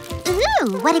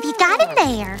 Ooh, what have you got in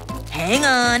there? Hang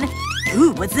on.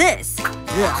 Ooh, what's this?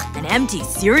 Ugh, an empty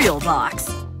cereal box.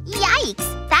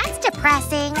 Yikes, that's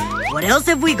depressing. What else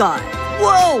have we got?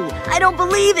 Whoa! I don't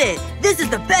believe it! This is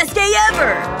the best day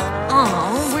ever!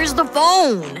 Oh, where's the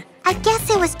phone? I guess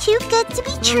it was too good to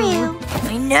be true.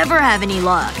 I never have any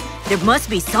luck. There must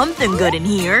be something good in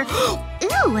here.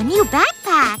 Ooh, a new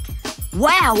backpack.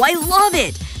 Wow, I love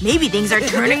it! Maybe things are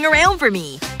turning around for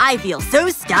me. I feel so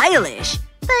stylish.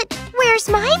 But where's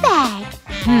my bag?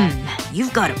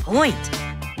 You've got a point.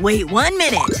 Wait 1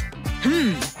 minute.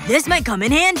 This might come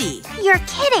in handy. You're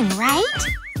kidding, right?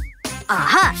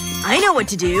 Aha! I know what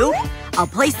to do. I'll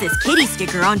place this kitty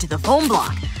sticker onto the foam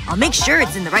block. I'll make sure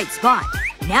it's in the right spot.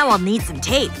 Now I'll need some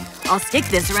tape. I'll stick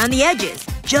this around the edges.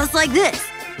 Just like this.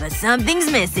 But something's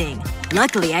missing.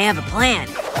 Luckily, I have a plan.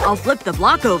 I'll flip the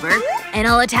block over, and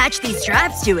I'll attach these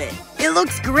straps to it. It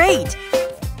looks great!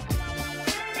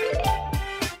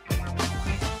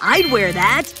 I'd wear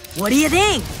that. What do you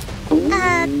think?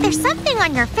 There's something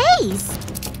on your face.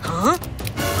 Huh?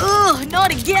 Ugh, not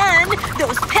again!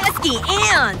 Those pesky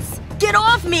ants! Get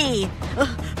off me!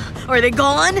 Are they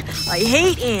gone? I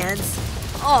hate ants.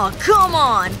 Oh, come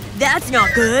on! That's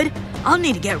not good. I'll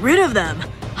need to get rid of them.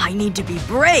 I need to be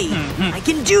brave. I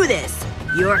can do this.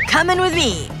 You're coming with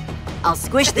me. I'll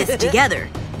squish this together.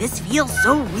 This feels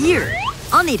so weird.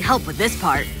 I'll need help with this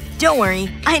part. Don't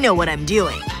worry. I know what I'm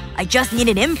doing. I just need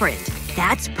an imprint.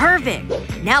 That's perfect.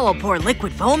 Now I'll pour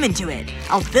liquid foam into it.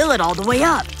 I'll fill it all the way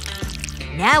up.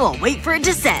 Now I'll wait for it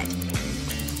to set.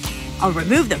 I'll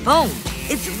remove the foam.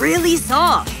 It's really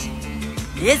soft.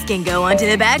 This can go onto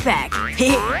the backpack.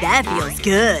 That feels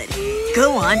good.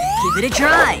 Go on, give it a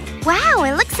try. Wow,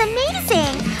 it looks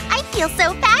amazing! I feel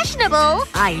so fashionable!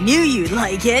 I knew you'd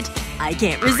like it. I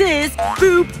can't resist.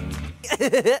 Boop.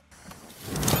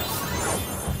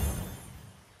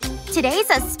 Today's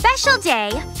a special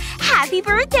day! Happy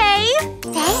birthday!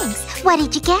 Thanks. What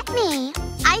did you get me?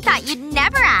 I thought you'd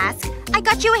never ask. I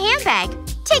got you a handbag.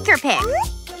 Take your pick.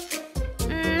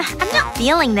 I'm not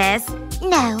feeling this.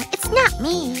 No, it's not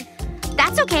me.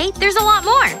 That's okay. There's a lot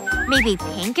more. Maybe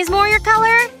pink is more your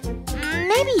color?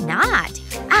 Maybe not.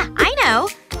 I know.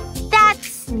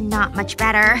 That's not much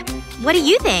better. What do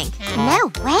you think?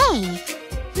 No way.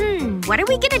 What are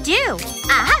we gonna do?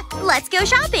 Let's go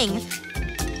shopping.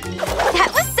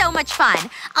 That was so much fun.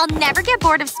 I'll never get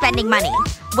bored of spending money.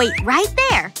 Wait right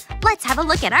there. Let's have a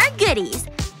look at our goodies.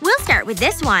 We'll start with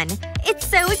this one. It's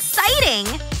so exciting!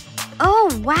 Oh,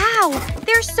 wow.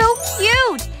 They're so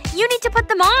cute! You need to put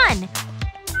them on.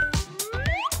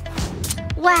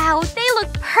 Wow, they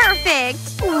look perfect!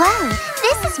 Whoa,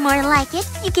 this is more like it.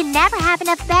 You can never have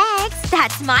enough bags.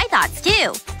 That's my thoughts,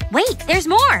 too. Wait, there's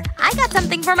more. I got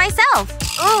something for myself.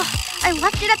 Ugh, I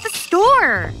left it at the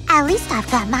store. At least I've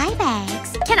got my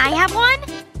bags. Can I have one?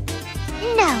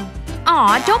 No.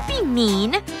 Aw, don't be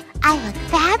mean. I look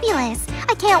fabulous.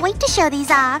 I can't wait to show these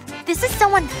off. This is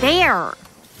so unfair.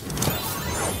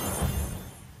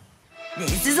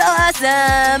 This is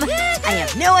awesome! I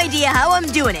have no idea how I'm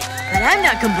doing it, but I'm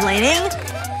not complaining.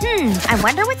 I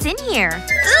wonder what's in here.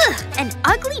 Ugh, an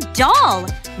ugly doll.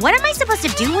 What am I supposed to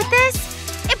do with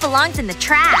this? It belongs in the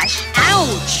trash.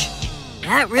 Ouch!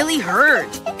 That really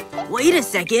hurt. Wait a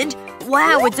second.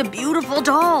 Wow, it's a beautiful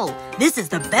doll. This is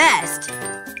the best.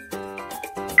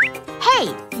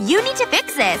 Hey, you need to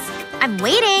fix this. I'm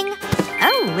waiting.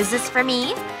 Oh, is this for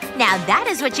me? Now that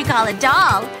is what you call a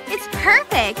doll. It's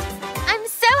perfect. I'm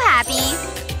so happy.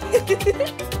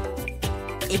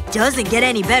 It doesn't get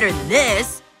any better than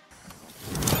this.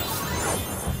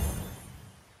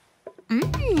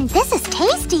 This is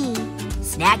tasty.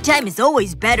 Snack time is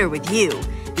always better with you.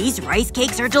 These rice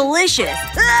cakes are delicious.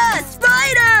 Ah!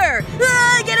 Spider!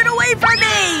 Ah! Get it away from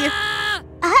me!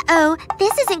 Uh-oh.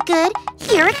 This isn't good.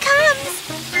 Here it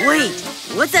comes. Wait.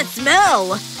 What's that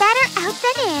smell? Better out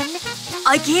than in.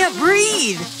 I can't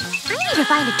breathe! I need to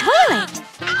find a toilet.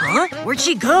 Huh? Where'd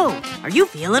she go? Are you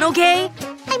feeling okay?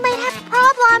 I might have a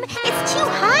problem. It's too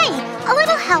high. A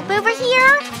little help over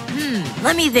here?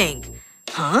 Let me think.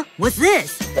 Huh? What's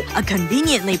this? A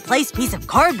conveniently placed piece of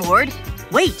cardboard?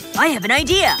 Wait, I have an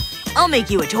idea. I'll make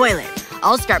you a toilet.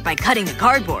 I'll start by cutting the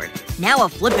cardboard. Now I'll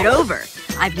flip it over.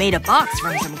 I've made a box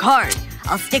from some card.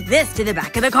 I'll stick this to the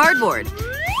back of the cardboard.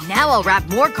 Now I'll wrap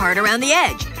more card around the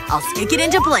edge. I'll stick it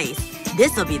into place.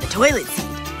 This'll be the toilet seat.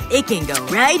 It can go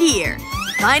right here.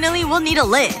 Finally, we'll need a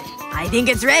lid. I think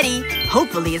it's ready.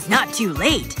 Hopefully it's not too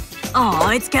late. Aw,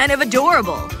 it's kind of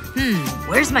adorable.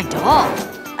 Where's my doll?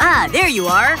 Ah, there you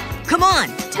are. Come on.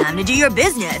 Time to do your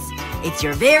business. It's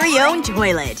your very own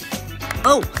toilet.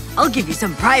 Oh, I'll give you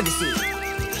some privacy.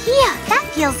 Phew, that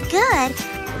feels good.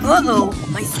 Uh-oh.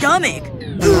 My stomach.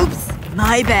 Oops.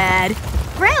 My bad.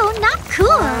 Bro, not cool.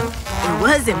 It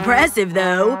was impressive,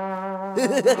 though.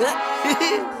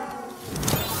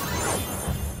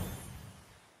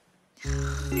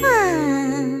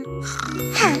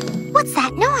 What's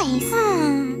that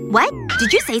noise? What?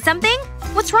 Did you say something?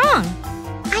 What's wrong?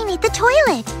 I need the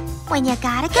toilet. When you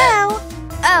gotta go.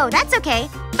 Oh, that's okay.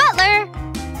 Butler!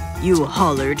 You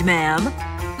hollered, ma'am.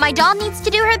 My doll needs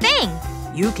to do her thing.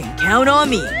 You can count on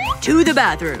me. To the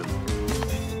bathroom.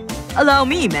 Allow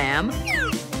me, ma'am.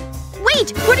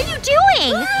 Wait! What are you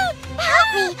doing?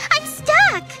 Help me! I'm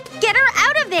stuck! Get her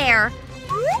out of there!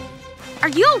 Are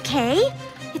you okay?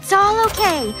 It's all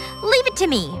okay. Leave it to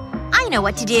me. I know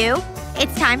what to do.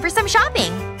 It's time for some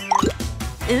shopping.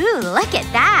 Ooh, look at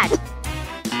that.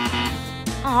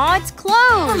 Aw, it's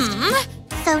closed.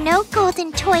 So no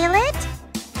golden toilet?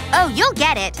 Oh, you'll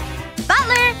get it.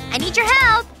 Butler, I need your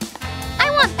help.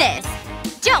 I want this.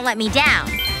 Don't let me down.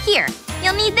 Here,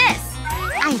 You'll need this.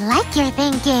 I like your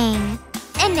thinking.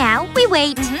 And now, we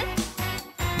wait.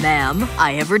 Ma'am,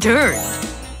 I have returned.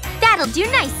 That'll do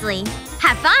nicely.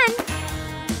 Have fun.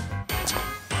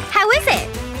 How is it?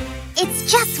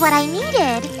 It's just what I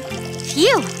needed.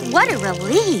 Phew, what a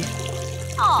relief.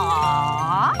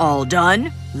 Aww. All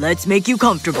done? Let's make you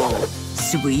comfortable.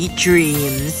 Sweet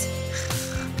dreams.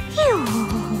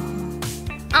 Phew.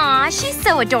 Aw, she's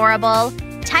so adorable.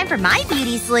 Time for my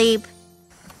beauty sleep.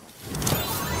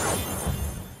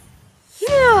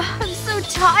 Phew, I'm so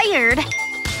tired.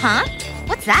 Huh?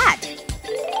 What's that?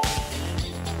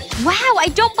 Wow, I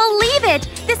don't believe it!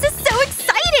 This is so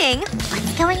exciting!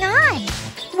 What's going on?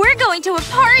 We're going to a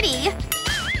party!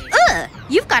 Ugh!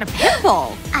 You've got a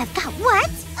pimple! I've got what?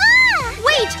 Ah!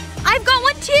 Wait! I've got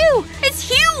one too! It's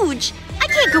huge! I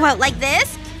can't go out like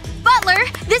this! Butler,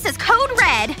 this is code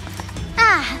red!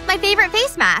 Ah, my favorite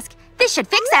face mask. This should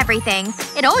fix everything.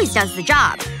 It always does the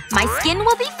job. My skin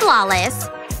will be flawless.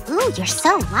 Ooh, you're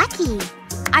so lucky.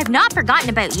 I've not forgotten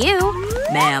about you.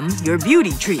 Ma'am, your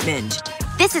beauty treatment.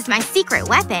 This is my secret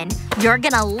weapon. You're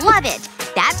gonna love it.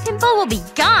 That pimple will be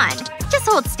gone. Just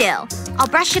hold still. I'll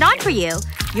brush it on for you.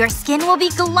 Your skin will be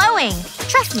glowing.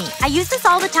 Trust me, I use this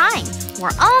all the time.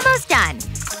 We're almost done.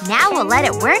 Now we'll let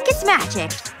it work its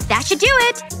magic. That should do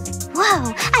it.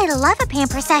 Whoa, I love a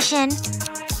pamper session.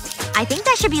 I think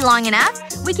that should be long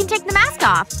enough. We can take the mask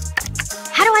off.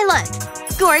 How do I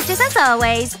look? Gorgeous as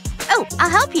always. Oh, I'll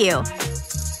help you.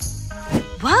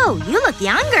 Whoa, you look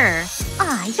younger.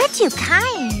 Aw, you're too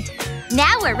kind.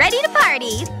 Now we're ready to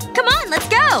party. Come on, let's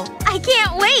go. I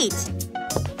can't wait.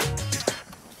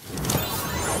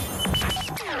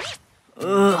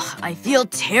 Ugh, I feel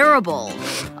terrible.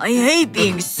 I hate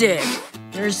being sick.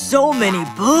 There's so many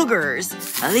boogers.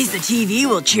 At least the TV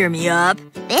will cheer me up.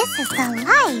 This is the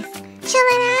life.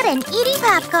 Chilling out and eating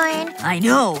popcorn. I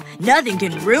know. Nothing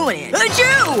can ruin it.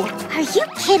 Achoo! Are you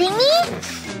kidding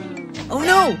me? Oh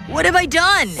no! What have I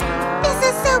done? This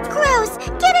is so gross.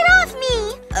 Get it off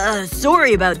me!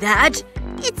 Sorry about that.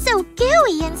 It's so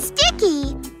gooey and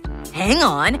sticky. Hang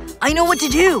on. I know what to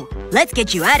do. Let's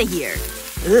get you out of here.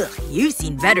 Ugh, you've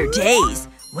seen better days.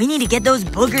 We need to get those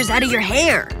boogers out of your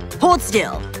hair. Hold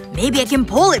still. Maybe I can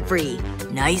pull it free.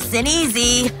 Nice and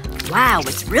easy. Wow,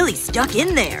 it's really stuck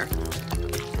in there.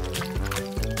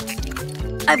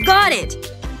 I've got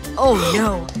it! Oh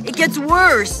no. It gets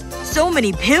worse. So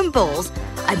many pimples.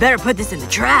 I better put this in the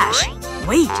trash.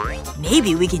 Wait.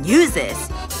 Maybe we can use this.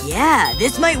 Yeah,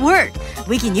 this might work.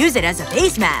 We can use it as a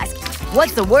face mask.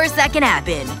 What's the worst that can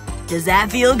happen? Does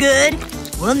that feel good?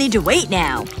 We'll need to wait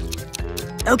now.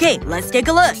 Okay, let's take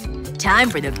a look. Time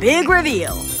for the big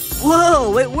reveal.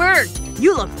 Whoa, it worked!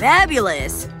 You look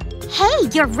fabulous! Hey,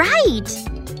 you're right.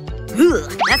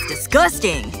 Ugh, that's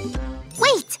disgusting.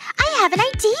 Wait, I have an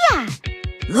idea.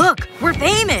 Look, we're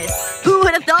famous! Who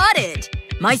would have thought it?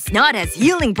 My snot has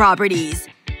healing properties.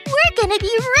 We're gonna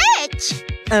be rich!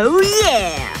 Oh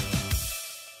yeah!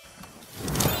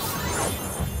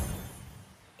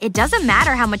 It doesn't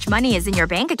matter how much money is in your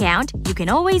bank account. You can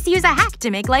always use a hack to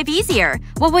make life easier.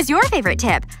 What was your favorite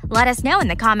tip? Let us know in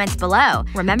the comments below.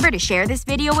 Remember to share this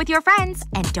video with your friends.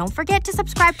 And don't forget to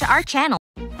subscribe to our channel.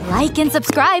 Like and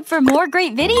subscribe for more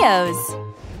great videos.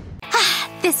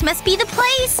 This must be the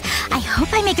place. I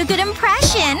hope I make a good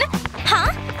impression.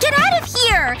 Huh? Get out of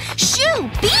here! Shoo!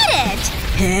 Beat it!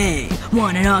 Hey,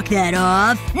 wanna knock that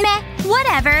off? Meh.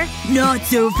 Whatever. Not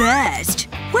so fast.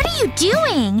 What are you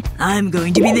doing? I'm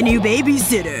going to be the new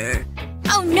babysitter.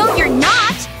 Oh no, you're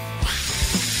not!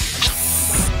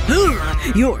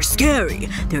 You're scary.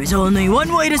 There's only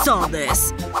one way to solve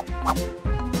this.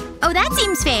 Oh, that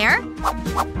seems fair.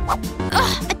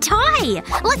 Ugh, a tie!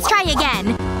 Let's try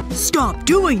again. Stop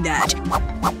doing that.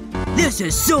 This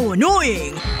is so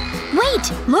annoying.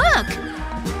 Wait, look!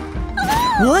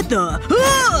 What the?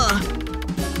 Ah!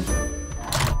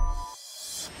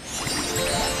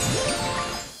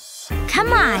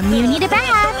 Come on, you need a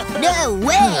bath. No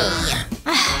way!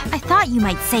 I thought you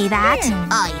might say that.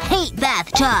 I hate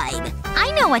bath time.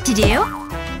 I know what to do.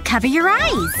 Cover your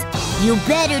eyes. You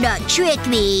better not trick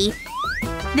me.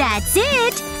 That's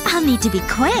it! I'll need to be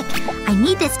quick. I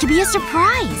need this to be a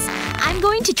surprise. I'm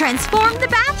going to transform the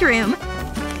bathroom.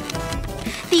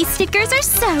 These stickers are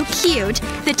so cute.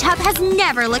 The tub has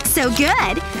never looked so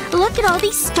good. Look at all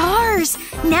these stars.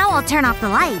 Now I'll turn off the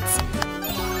lights.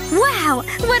 Wow!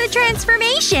 What a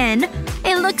transformation!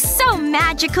 It looks so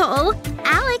magical.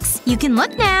 Alex, you can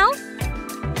look now.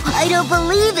 I don't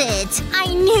believe it! I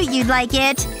knew you'd like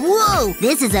it. Whoa!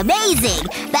 This is amazing!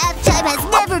 Bath time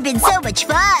has never been so much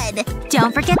fun!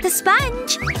 Don't forget the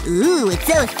sponge. Ooh, it's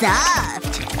so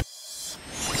soft.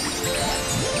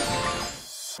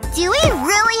 Do we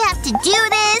really have to do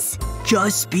this?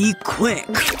 Just be quick.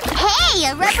 Hey,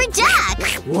 a rubber duck!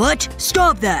 What?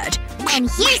 Stop that! And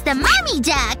here's the mommy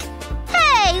duck!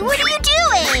 Hey, what are you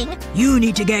doing? You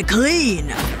need to get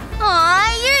clean.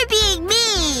 Aw, you're being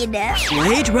mean.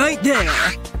 Wait right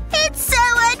there. It's so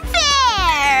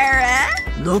unfair!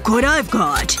 Look what I've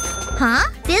got. Huh?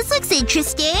 This looks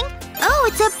interesting. Oh,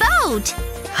 it's a boat!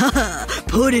 Haha,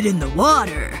 put it in the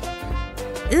water.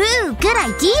 Ooh, good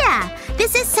idea!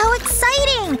 This is so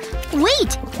exciting!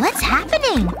 Wait, what's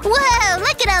happening? Whoa,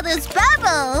 look at all those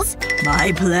bubbles!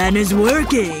 My plan is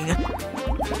working.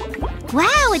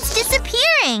 Wow, it's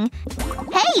disappearing!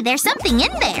 Hey, there's something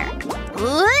in there.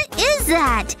 What is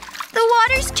that? The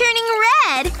water's turning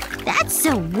red! That's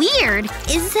so weird.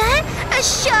 Is that a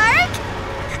shark?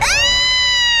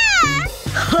 Ah!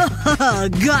 Haha,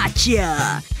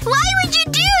 gotcha! Why would you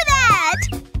do that?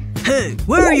 Hey,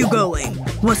 where are you going?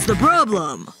 What's the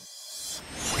problem?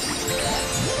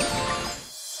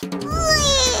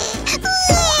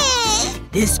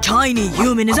 This tiny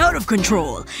human is out of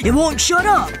control. It won't shut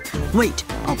up. Wait,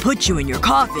 I'll put you in your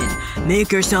coffin.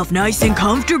 Make yourself nice and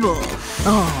comfortable.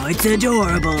 Oh, it's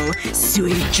adorable.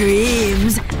 Sweet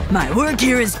dreams. My work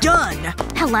here is done.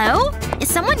 Hello? Is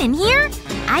someone in here?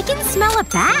 I can smell a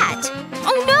bat.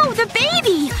 Oh no, the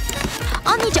baby!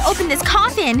 I'll need to open this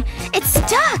coffin. It's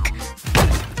stuck.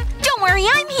 Don't worry,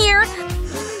 I'm here.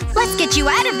 Let's get you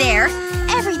out of there.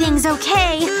 Everything's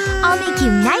okay. I'll make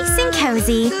you nice and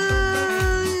cozy.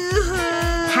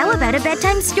 How about a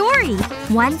bedtime story?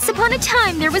 Once upon a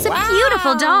time, there was a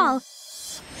beautiful doll.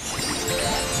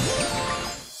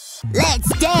 Let's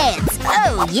dance!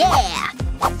 Oh yeah!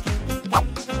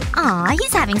 Aw,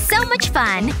 he's having so much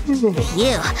fun.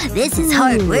 Phew, this is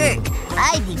hard work.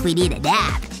 I think we need a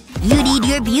nap. You need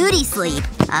your beauty sleep.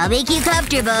 I'll make you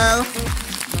comfortable.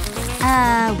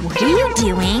 What are you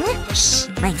doing? Shh,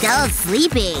 my doll's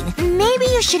sleeping. Maybe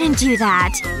you shouldn't do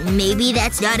that. Maybe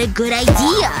that's not a good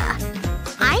idea.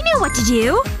 I know what to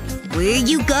do. Where are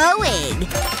you going?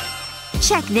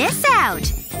 Check this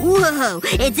out. Whoa,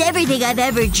 it's everything I've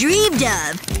ever dreamed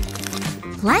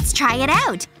of. Let's try it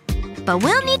out. But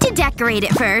we'll need to decorate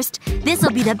it first.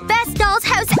 This'll be the best doll's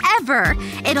house ever!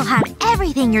 It'll have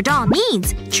everything your doll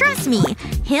needs. Trust me.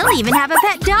 He'll even have a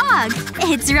pet dog.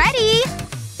 It's ready!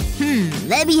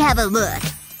 Let me have a look.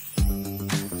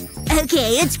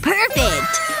 Okay, it's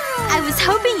perfect! I was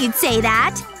hoping you'd say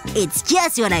that. It's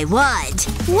just what I want.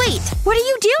 Wait, what are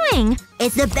you doing?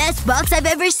 It's the best box I've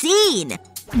ever seen!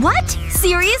 What?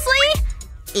 Seriously?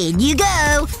 In you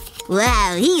go!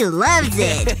 Wow, he loves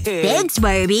it! Thanks,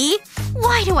 Barbie!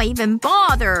 Why do I even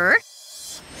bother?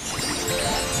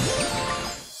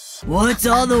 What's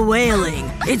all the wailing?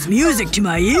 It's music to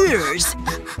my ears.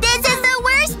 This is the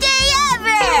worst day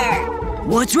ever!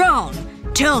 What's wrong?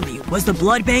 Tell me, was the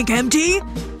blood bank empty?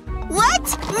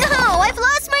 What? No, I've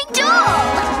lost my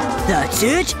doll! That's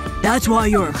it? That's why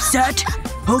you're upset?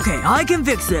 Okay, I can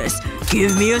fix this.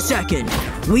 Give me a second.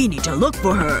 We need to look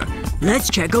for her. Let's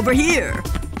check over here.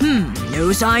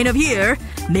 No sign of here.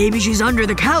 Maybe she's under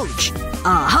the couch.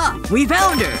 Aha! We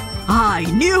found her! I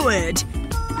knew it!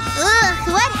 Ugh,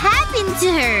 what happened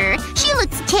to her? She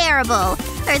looks terrible.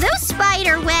 Are those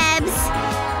spider webs?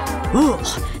 Ugh,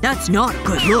 that's not a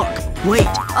good look. Wait,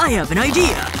 I have an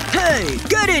idea. Hey,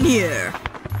 get in here!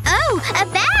 Oh, a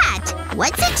bat!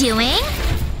 What's it doing?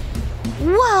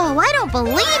 Whoa, I don't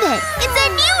believe it! It's a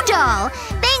new doll!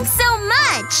 Thanks so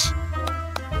much!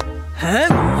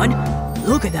 Hang on.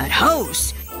 Look at that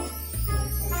house.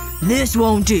 This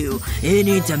won't do. It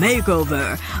needs a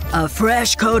makeover. A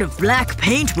fresh coat of black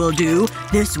paint will do.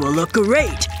 This will look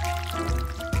great.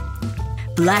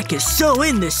 Black is so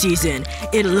in this season.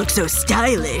 It'll look so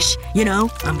stylish. You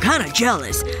know, I'm kinda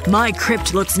jealous. My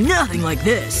crypt looks nothing like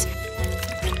this.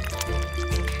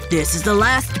 This is the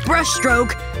last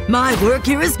brushstroke. My work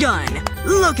here is done.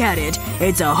 Look at it.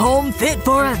 It's a home fit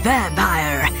for a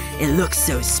vampire. It looks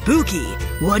so spooky.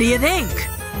 What do you think?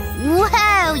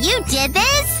 Whoa, you did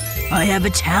this? I have a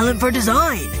talent for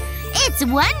design. It's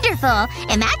wonderful!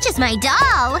 It matches my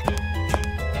doll!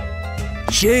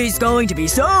 She's going to be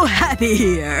so happy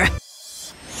here.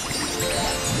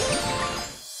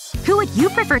 Who would you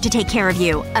prefer to take care of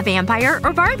you? A vampire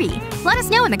or Barbie? Let us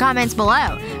know in the comments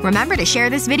below. Remember to share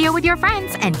this video with your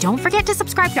friends, and don't forget to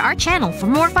subscribe to our channel for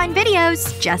more fun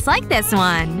videos just like this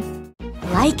one.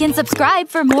 Like and subscribe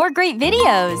for more great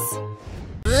videos.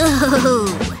 Ooh.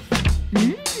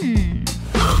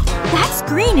 That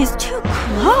screen is too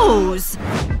close.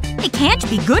 It can't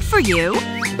be good for you.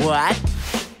 What?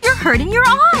 You're hurting your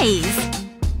eyes.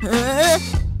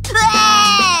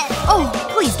 Oh,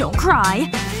 please don't cry.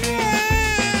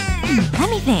 Let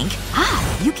me think.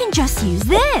 You can just use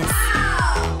this.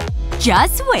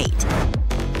 Just wait.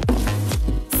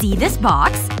 See this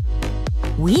box?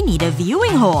 We need a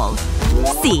viewing hole.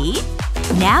 See?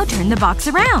 Now turn the box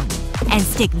around. And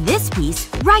stick this piece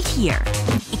right here.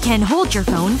 It can hold your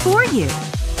phone for you.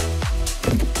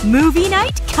 Movie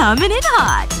night coming in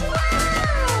hot.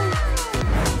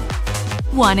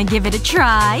 Wanna give it a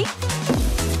try?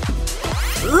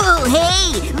 Ooh,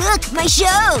 hey! Look! My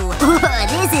show!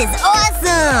 This is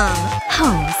awesome!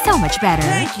 Oh, so much better.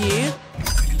 Thank you.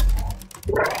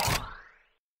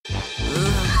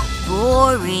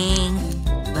 Boring.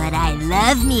 But I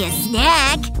love me a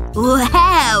snack.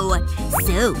 Wow!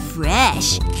 So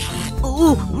fresh.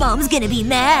 Ooh, Mom's gonna be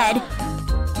mad.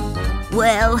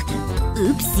 Well,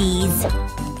 oopsies.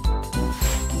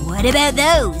 What about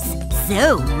those?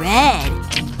 So red.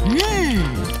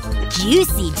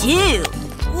 Juicy too.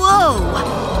 Whoa!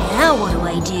 Now what do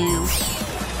I do?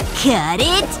 Cut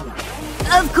it?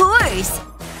 Of course!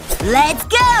 Let's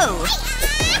go!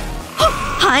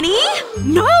 Honey?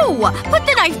 No! Put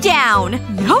the knife down!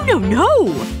 No, no,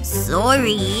 no!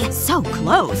 Sorry. So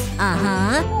close.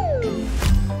 Uh-huh.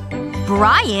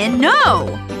 Brian,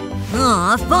 no!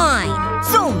 Aw, fine.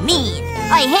 So mean.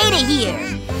 I hate it here.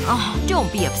 Oh,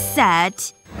 don't be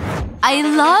upset. I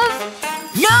love…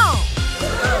 No!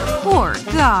 Poor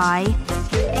guy.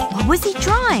 What was he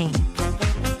drawing?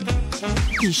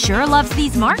 He sure loves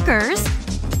these markers.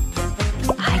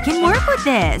 I can work with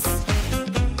this.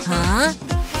 Huh?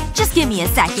 Just give me a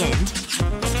second.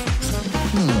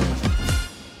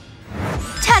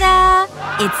 Ta-da!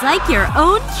 It's like your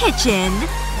own kitchen.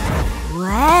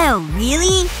 Wow,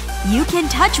 really? You can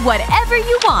touch whatever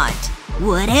you want.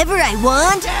 Whatever I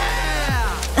want?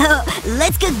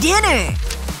 Let's cook dinner.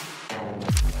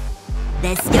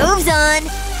 The stove's on.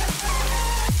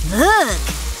 Look!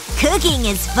 Cooking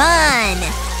is fun.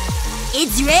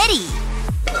 It's ready.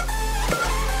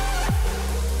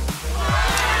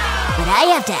 But I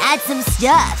have to add some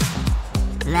stuff.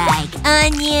 Like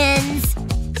onions.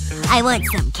 I want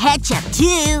some ketchup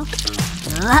too.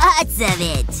 Lots of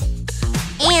it.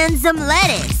 And some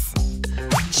lettuce.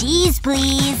 Cheese,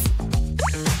 please.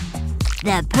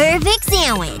 The perfect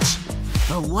sandwich.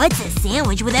 But what's a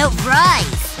sandwich without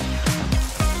fries?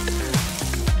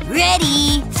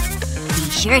 Ready! Be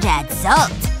sure to add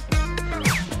salt.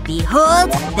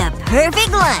 Behold, the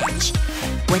perfect lunch.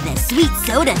 With a sweet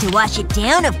soda to wash it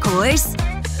down, of course.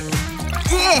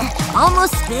 Ugh,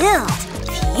 almost spilled.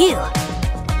 Phew.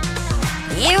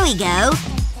 There we go.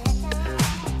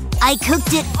 I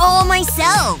cooked it all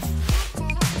myself.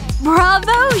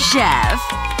 Bravo, chef!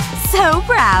 So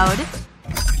proud.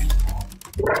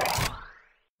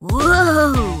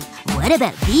 Whoa! What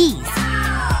about these?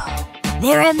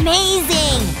 They're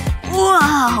amazing!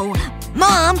 Whoa!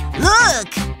 Mom, look!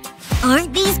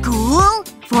 Aren't these cool?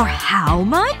 For how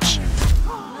much?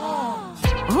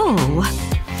 Oh.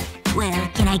 Well,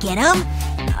 can I get them?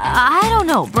 I don't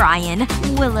know, Brian.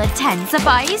 Will a 10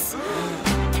 suffice?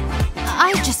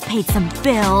 I just paid some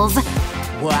bills.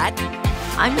 What?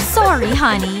 I'm sorry,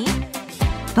 honey.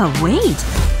 But wait.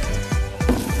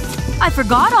 I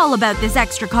forgot all about this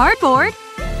extra cardboard.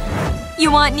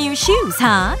 You want new shoes,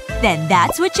 huh? Then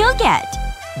that's what you'll get.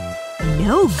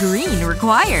 No green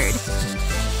required.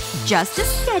 Just a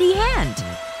steady hand.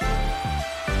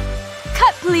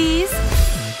 Cut, please.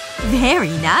 Very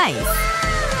nice.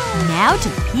 Now to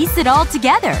piece it all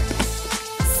together.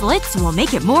 Slits will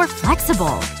make it more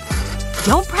flexible.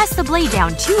 Don't press the blade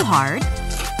down too hard.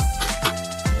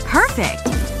 Perfect.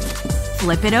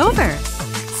 Flip it over.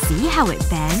 See how it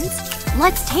bends?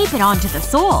 Let's tape it onto the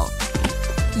sole.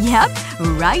 Yep,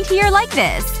 right here like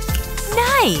this.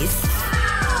 Nice!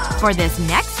 For this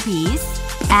next piece,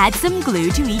 add some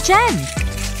glue to each end.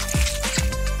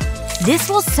 This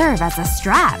will serve as a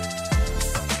strap.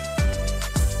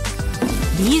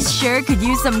 These sure could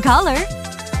use some color.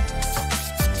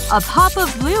 A pop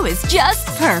of blue is just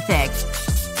perfect.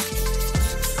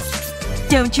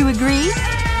 Don't you agree?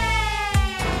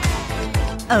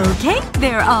 Okay,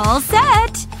 they're all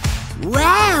set.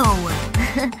 Wow!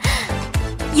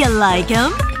 You like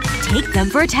them? Take them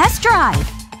for a test drive.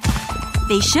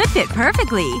 They should fit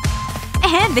perfectly.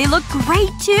 And they look great,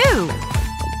 too.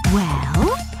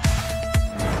 Well?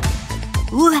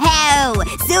 Wow!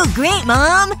 So great,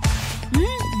 Mom!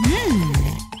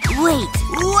 Mm-hmm. Wait.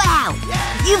 Wow!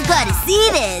 You've gotta see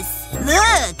this!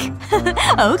 Look!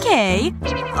 Okay.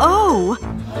 Oh.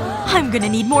 I'm gonna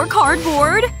need more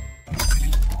cardboard.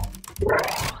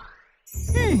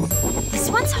 This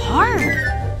one's hard.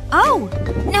 Oh.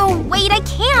 No, wait, I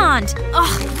can't.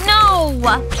 Ugh, no!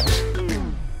 What?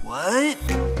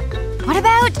 What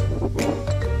about…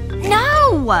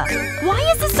 No!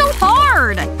 Why is this so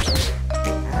hard?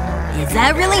 Is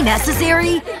that really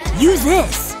necessary? Use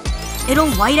this. It'll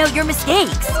white out your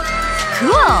mistakes.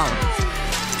 Cool.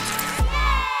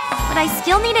 But I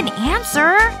still need an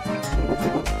answer.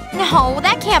 No,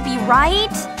 that can't be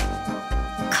right.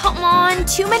 Come on,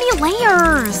 too many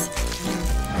layers.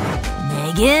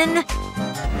 Megan?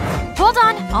 Hold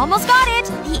on, almost got it.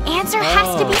 The answer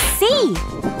has to be C.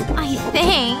 I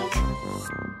think.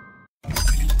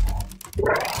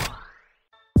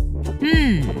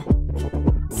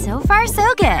 So far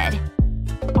so good.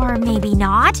 Or maybe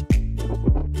not.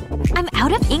 I'm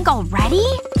out of ink already?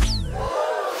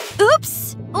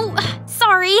 Oops! Oh,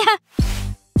 sorry.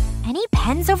 Any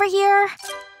pens over here?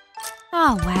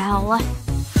 Oh well.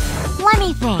 Let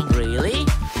me think. Really?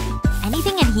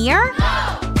 Anything in here?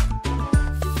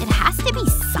 It has to be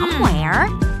somewhere.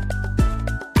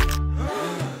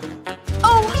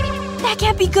 Oh! That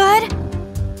can't be good!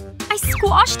 I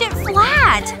squashed it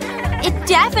flat! It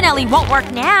definitely won't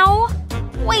work now!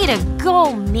 Way to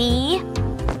go, me.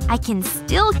 I can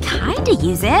still kinda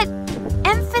use it.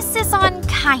 Emphasis on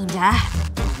kinda.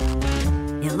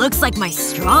 It looks like my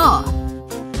straw.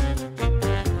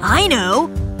 I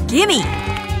know. Gimme.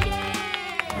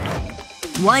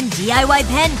 One DIY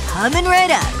pen coming right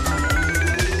up.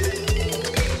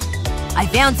 I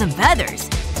found some feathers.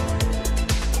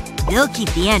 They'll keep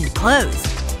the end closed.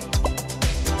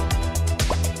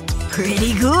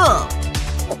 Pretty cool.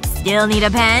 Still need a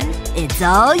pen? It's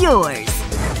all yours.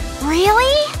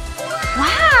 Really?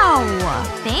 Wow!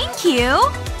 Thank you!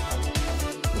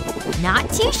 Not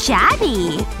too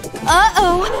shabby.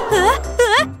 Uh-oh.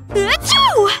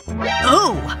 Achoo!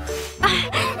 Oh!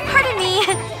 Pardon me.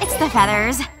 It's the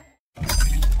feathers.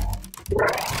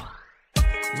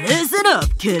 Listen up,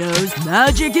 kiddos.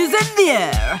 Magic is in the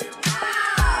air.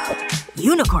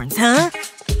 Unicorns, huh?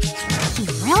 He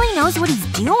really knows what he's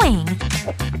doing.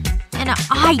 And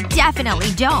I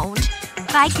definitely don't.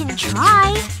 But I can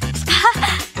try.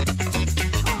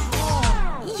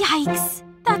 Yikes.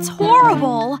 That's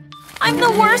horrible. I'm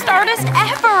the worst artist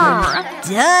ever!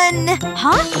 Done!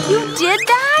 Huh? You did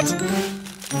that?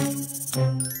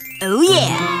 Oh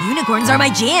yeah! Unicorns are my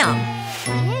jam!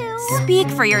 Speak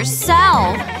for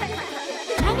yourself.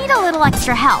 I need a little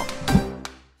extra help.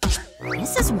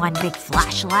 This is one big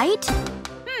flashlight.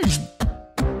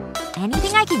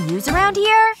 Anything I can use around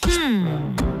here?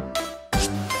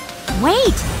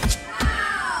 Wait!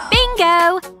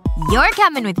 Bingo! You're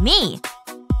coming with me.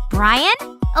 Brian?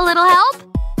 A little help?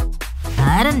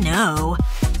 I don't know.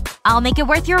 I'll make it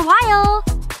worth your while.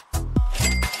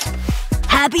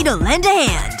 Happy to lend a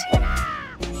hand.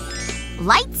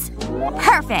 Lights?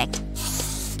 Perfect.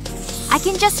 I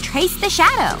can just trace the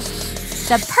shadow.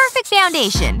 The perfect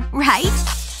foundation, right?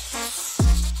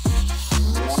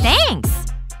 Thanks!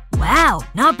 Wow,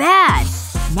 not bad.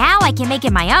 Now I can make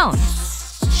it my own.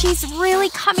 She's really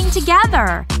coming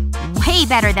together. Way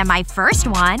better than my first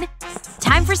one.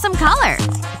 Time for some color.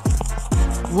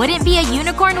 Wouldn't be a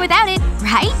unicorn without it,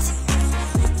 right?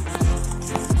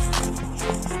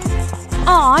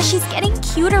 Aw, she's getting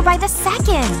cuter by the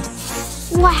second.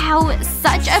 Wow,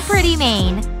 such a pretty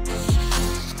mane.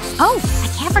 Oh, I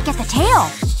can't forget the tail.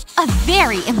 A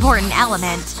very important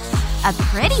element. A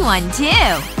pretty one,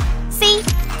 too. See?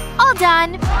 All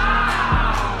done.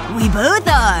 We both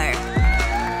are.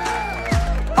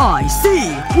 I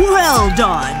see. Well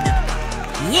done.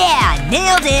 Yeah,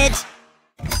 nailed it.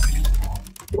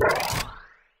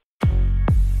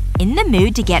 In the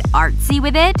mood to get artsy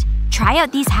with it? Try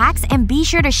out these hacks and be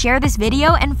sure to share this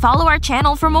video and follow our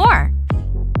channel for more.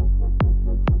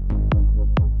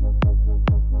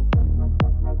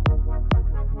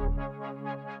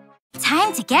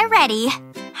 Time to get ready.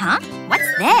 Huh?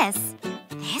 What's this?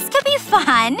 This could be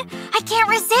fun. I can't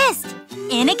resist.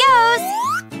 In it goes.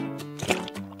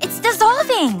 It's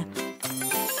dissolving.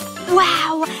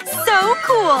 Wow, so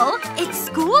cool. It's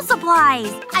school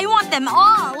supplies. I want them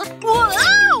all.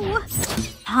 Whoa!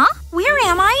 Huh? Where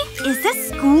am I? Is this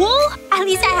school? At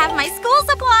least I have my school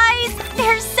supplies.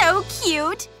 They're so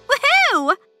cute.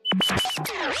 Woohoo!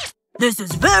 This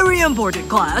is very important,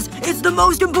 class. It's the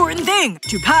most important thing.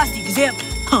 To pass the exam.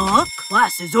 Huh?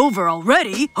 Class is over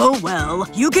already? Oh well.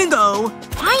 You can go.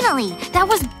 Finally! That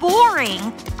was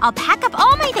boring. I'll pack up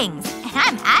all my things. And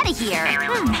I'm out of here.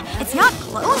 It's not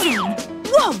closing.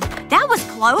 Whoa! That was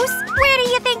close. Where do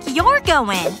you think you're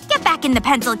going? Get back in the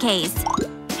pencil case.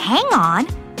 Hang on.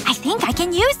 I think I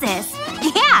can use this.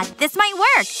 Yeah, this might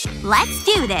work. Let's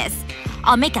do this.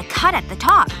 I'll make a cut at the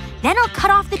top. Then I'll cut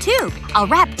off the tube. I'll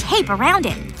wrap tape around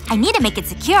it. I need to make it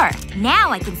secure.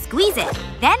 Now I can squeeze it.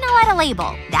 Then I'll add a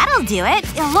label. That'll do it.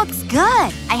 It looks good.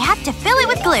 I have to fill it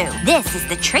with glue. This is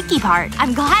the tricky part.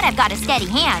 I'm glad I've got a steady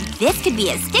hand. This could be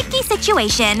a sticky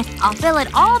situation. I'll fill it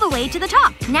all the way to the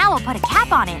top. Now I'll put a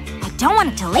cap on it. I don't want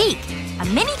it to leak. A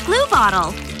mini glue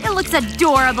bottle. It looks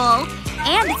adorable.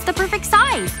 And it's the perfect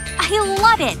size. I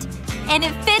love it. And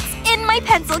it fits in my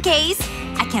pencil case.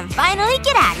 I can finally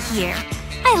get out of here.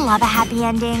 I love a happy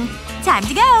ending. Time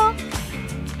to go.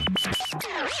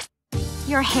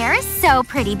 Your hair is so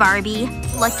pretty, Barbie.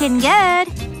 Looking good.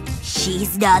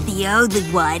 She's not the only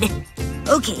one.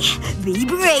 Okay, be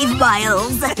brave,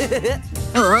 Miles.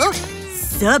 Oh?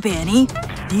 Sup, Annie?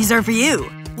 These are for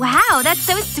you. Wow, that's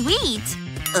so sweet.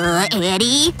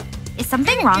 Annie? Is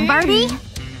something wrong, Barbie?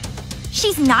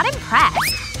 She's not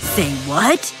impressed. Say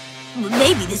what?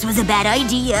 Maybe this was a bad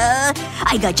idea.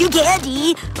 I got you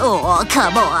candy. Oh,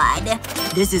 come on.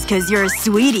 This is 'cause you're a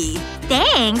sweetie.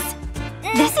 Thanks.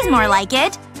 This is more like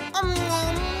it.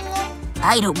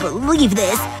 I don't believe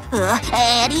this.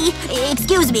 Annie,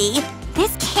 excuse me.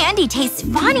 This candy tastes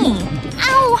funny.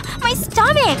 Ow! My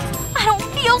stomach! I don't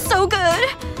feel so good.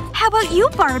 How about you,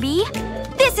 Barbie?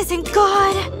 This isn't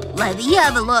good. Let me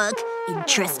have a look.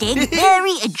 Interesting.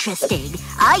 Very interesting.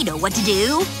 I know what to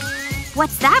do.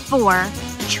 What's that for?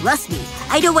 Trust me,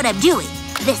 I know what I'm doing.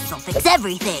 This'll fix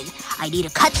everything. I need to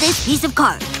cut this piece of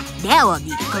card. Now I'll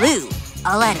need glue.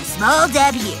 I'll add a small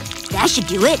dab here. That should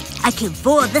do it. I can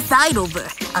fold the side over.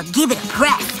 I'll give it a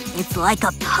press. It's like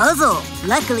a puzzle.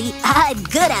 Luckily, I'm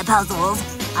good at puzzles.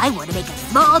 I want to make a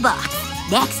small box.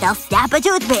 Next, I'll snap a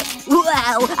toothpick.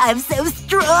 Wow, I'm so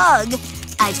strong!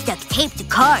 I've stuck tape to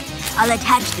card. I'll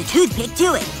attach the toothpick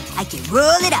to it. I can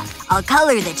roll it up. I'll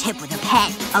color the tip with a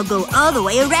pen. I'll go all the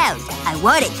way around. I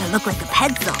want it to look like a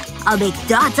pencil. I'll make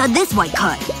dots on this white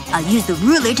card. I'll use the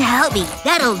ruler to help me.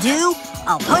 That'll do.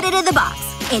 I'll put it in the box.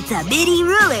 It's a mini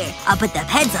ruler. I'll put the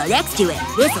pencil next to it.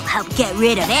 This'll help get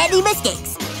rid of any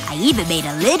mistakes. I even made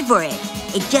a lid for it.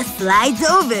 It just slides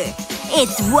over.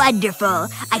 It's wonderful.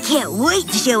 I can't wait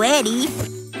to show Annie.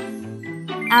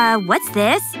 What's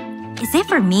this? Is it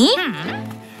for me?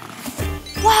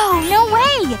 Whoa, no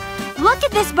way! Look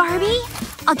at this, Barbie!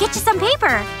 I'll get you some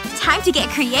paper. Time to get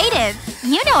creative.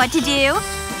 You know what to do.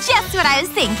 Just what I was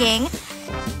thinking.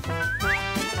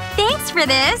 Thanks for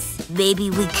this.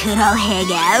 Maybe we could all hang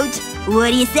out?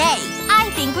 What do you say? I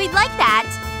think we'd like that.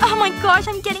 Oh my gosh,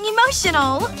 I'm getting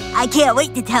emotional. I can't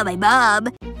wait to tell my mom.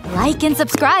 Like and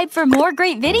subscribe for more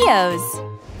great videos.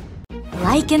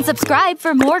 Like and subscribe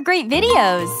for more great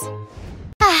videos.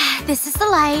 This is the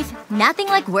life. Nothing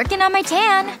like working on my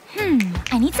tan.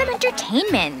 I need some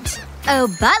entertainment. Oh,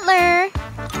 butler.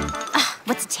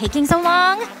 What's taking so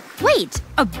long? Wait,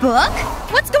 a book?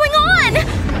 What's going on?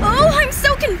 Oh, I'm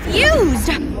so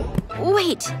confused.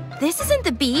 Wait, this isn't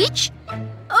the beach?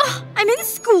 Oh, I'm in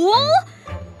school?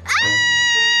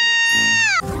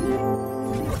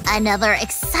 Another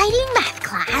exciting math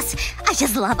class. I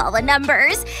just love all the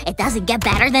numbers. It doesn't get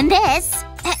better than this.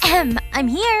 I'm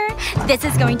here. This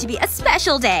is going to be a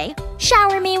special day.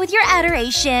 Shower me with your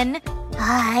adoration.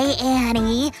 Hi,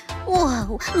 Annie.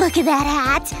 Whoa, look at that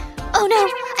hat. Oh no,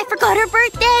 I forgot her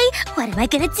birthday. What am I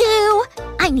gonna do?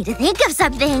 I need to think of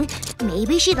something.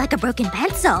 Maybe she'd like a broken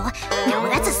pencil. No,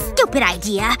 that's a stupid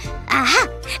idea. Aha!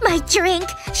 My drink.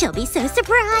 She'll be so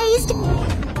surprised.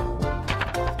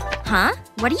 Huh?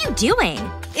 What are you doing?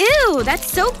 Ew,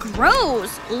 that's so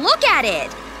gross. Look at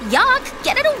it. Yuck,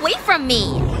 get it away from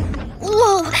me.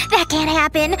 Whoa, that can't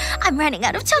happen. I'm running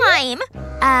out of time.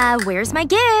 Where's my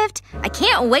gift? I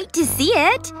can't wait to see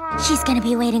it. She's gonna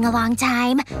be waiting a long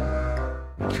time.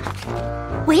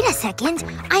 Wait a second.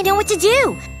 I know what to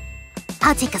do.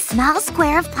 I'll take a small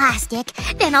square of plastic,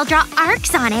 then I'll draw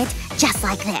arcs on it, just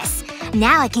like this.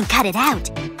 Now I can cut it out.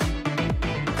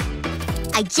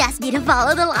 I just need to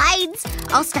follow the lines.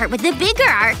 I'll start with the bigger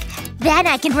arc. Then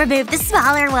I can remove the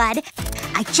smaller one.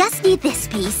 I just need this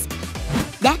piece.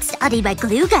 Next, I'll need my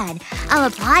glue gun. I'll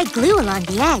apply glue along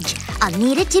the edge. I'll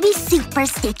need it to be super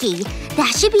sticky.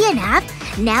 That should be enough.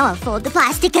 Now I'll fold the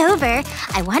plastic over.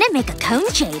 I want to make a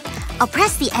cone shape. I'll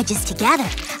press the edges together.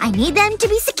 I need them to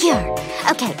be secure.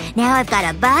 Okay, now I've got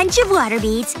a bunch of water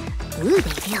beads. Ooh, they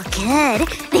feel good.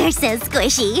 They're so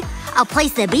squishy. I'll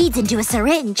place the beads into a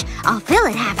syringe. I'll fill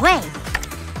it halfway.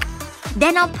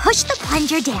 Then I'll push the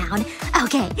plunger down.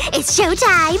 Okay, it's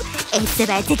showtime! It's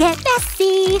about to get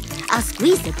messy! I'll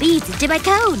squeeze the beads into my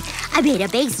cone. I made a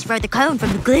base for the cone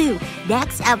from the glue.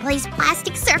 Next, I'll place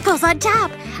plastic circles on top.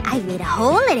 I made a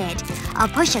hole in it. I'll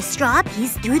push a straw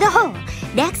piece through the hole.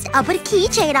 Next, I'll put a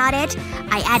keychain on it.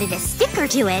 I added a stick sticker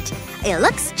to it. It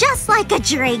looks just like a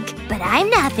drink. But I'm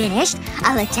not finished.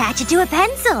 I'll attach it to a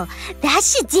pencil. That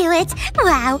should do it.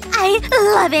 Wow, I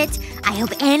love it. I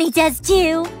hope Annie does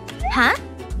too. Huh?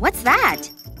 What's that?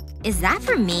 Is that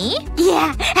for me?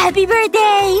 Yeah, happy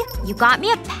birthday! You got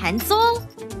me a pencil?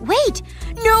 Wait!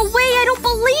 No way! I don't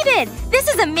believe it! This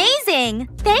is amazing!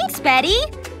 Thanks, Betty!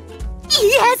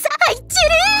 Yes, I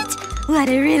did it! What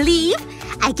a relief.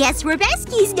 I guess we're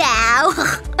besties now.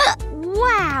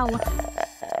 Wow.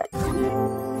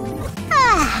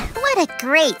 What a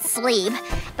great sleep.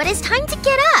 But it's time to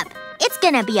get up. It's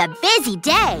gonna be a busy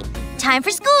day. Time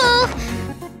for school.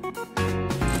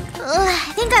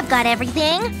 I think I've got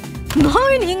everything.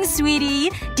 Morning,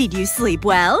 sweetie! Did you sleep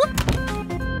well?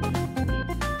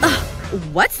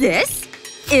 What's this?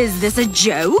 Is this a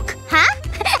joke? Huh?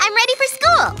 I'm ready for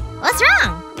school. What's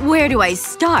wrong? Where do I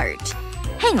start?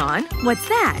 Hang on. What's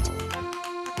that?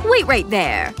 Wait right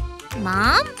there.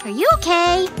 Mom? Are you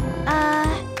okay?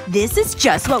 This is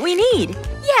just what we need.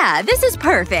 Yeah, this is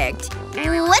perfect.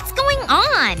 What's going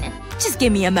on? Just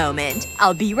give me a moment.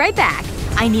 I'll be right back.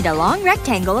 I need a long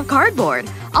rectangle of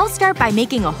cardboard. I'll start by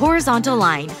making a horizontal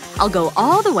line. I'll go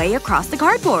all the way across the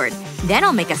cardboard. Then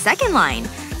I'll make a second line.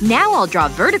 Now I'll draw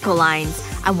vertical lines.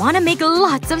 I want to make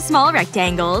lots of small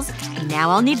rectangles. Now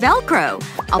I'll need Velcro.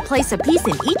 I'll place a piece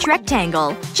in each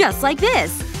rectangle. Just like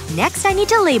this. Next I need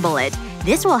to label it.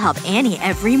 This will help Annie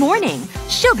every morning.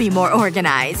 She'll be more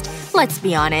organized. Let's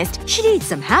be honest, she needs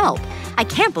some help. I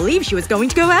can't believe she was going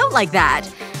to go out like that.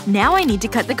 Now I need to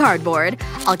cut the cardboard.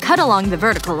 I'll cut along the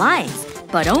vertical lines.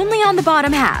 But only on the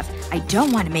bottom half. I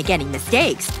don't want to make any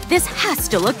mistakes. This has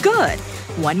to look good.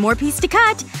 One more piece to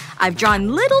cut. I've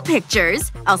drawn little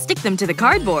pictures. I'll stick them to the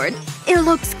cardboard. It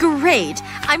looks great.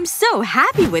 I'm so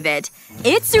happy with it.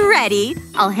 It's ready.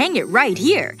 I'll hang it right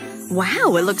here.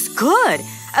 Wow, it looks good.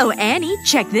 Oh, Annie,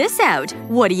 check this out.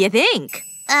 What do you think?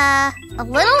 A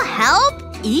little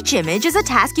help? Each image is a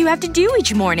task you have to do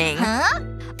each morning. Huh?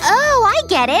 Oh, I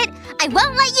get it. I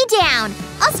won't let you down.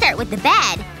 I'll start with the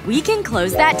bed. We can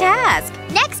close that task.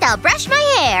 Next, I'll brush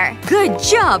my hair. Good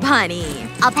job, honey.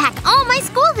 I'll pack all my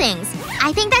school things.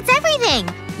 I think that's everything.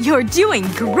 You're doing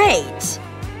great.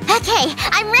 Okay,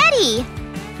 I'm ready.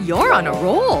 You're on a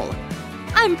roll.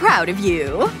 I'm proud of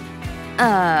you.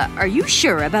 Are you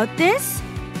sure about this?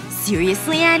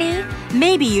 Seriously, Annie?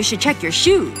 Maybe you should check your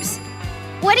shoes.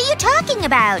 What are you talking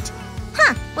about?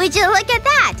 Huh, would you look at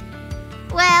that?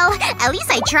 Well, at least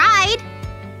I tried.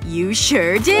 You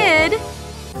sure did.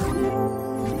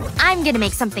 I'm gonna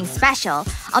make something special.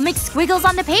 I'll make squiggles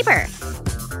on the paper.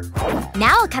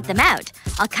 Now I'll cut them out.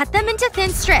 I'll cut them into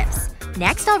thin strips.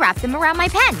 Next I'll wrap them around my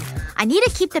pen. I need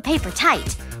to keep the paper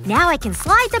tight. Now I can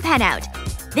slide the pen out.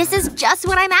 This is just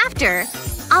what I'm after.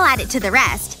 I'll add it to the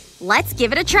rest. Let's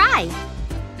give it a try.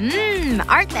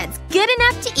 Art that's good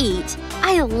enough to eat.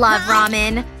 I love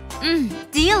ramen.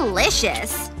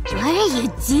 Delicious. What are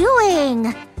you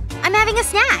doing? I'm having a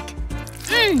snack.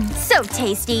 So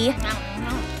tasty.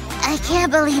 I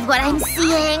can't believe what I'm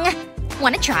seeing.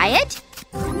 Wanna try it?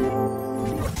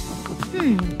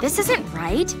 This isn't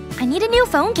right. I need a new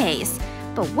phone case.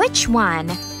 But which one?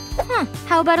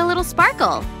 How about a little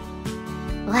sparkle?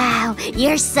 Wow,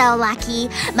 you're so lucky.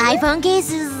 My phone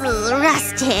case is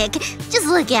rustic. Just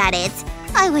look at it.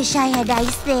 I wish I had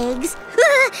nice things.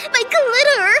 My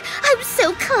glitter! I'm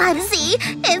so clumsy.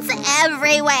 It's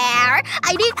everywhere.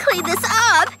 I need to clean this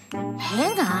up.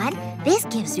 Hang on. This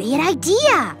gives me an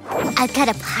idea. I've cut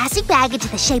a plastic bag into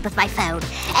the shape of my phone.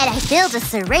 And I filled a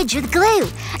syringe with glue.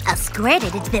 I'll squirt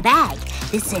it into the bag.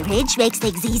 The syringe makes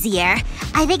things easier.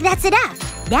 I think that's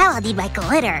enough. Now I'll need my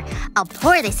glitter. I'll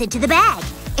pour this into the bag.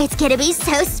 It's gonna be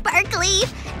so sparkly.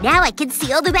 Now I can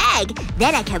seal the bag.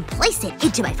 Then I can place it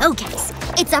into my phone case.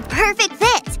 It's a perfect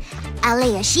fit. I'll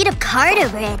lay a sheet of card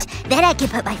over it. Then I can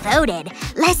put my phone in.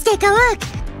 Let's take a look.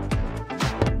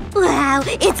 Wow,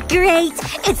 it's great.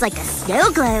 It's like a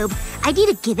snow globe. I need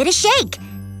to give it a shake.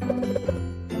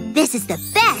 This is the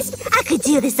best. I could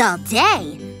do this all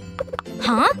day.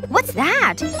 Huh? What's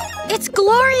that? It's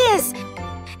glorious!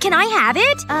 Can I have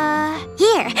it?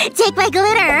 Here, take my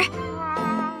glitter.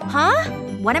 Huh?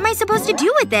 What am I supposed to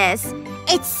do with this?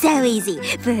 It's so easy.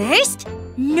 First…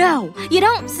 No! You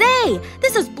don't say!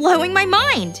 This is blowing my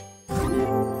mind!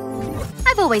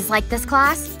 I've always liked this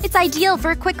class. It's ideal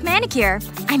for a quick manicure.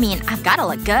 I mean, I've gotta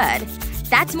look good.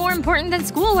 That's more important than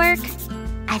schoolwork.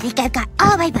 I think I've got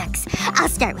all my books. I'll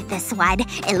start with this one.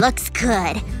 It looks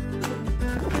good.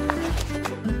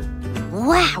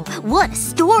 Wow, what a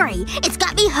story! It's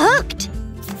got me hooked!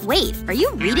 Wait, are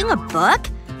you reading a book?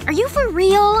 Are you for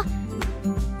real?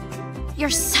 You're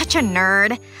such a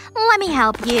nerd. Let me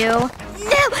help you.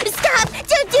 No! Stop!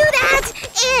 Don't do that!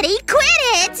 Annie, quit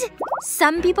it!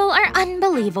 Some people are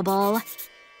unbelievable.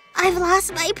 I've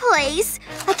lost my place.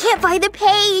 I can't find the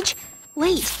page.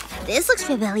 Wait, this looks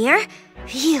familiar.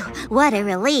 Phew, what a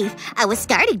relief. I was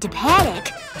starting to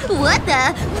panic. What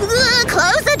the… Ugh,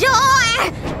 close the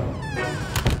door!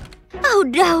 Oh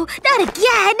no, not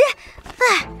again!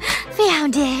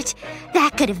 Found it.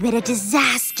 That could have been a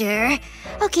disaster.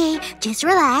 Okay, just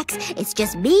relax. It's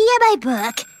just me and my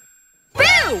book.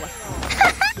 Boo!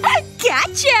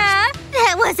 Gotcha!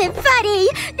 That wasn't funny.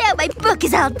 Now my book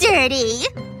is all dirty.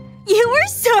 You were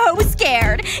so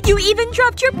scared. You even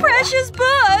dropped your precious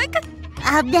book.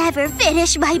 I'll never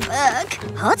finish my book.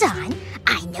 Hold on.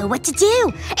 I know what to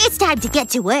do. It's time to get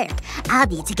to work. I'll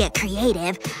need to get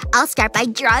creative. I'll start by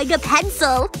drawing a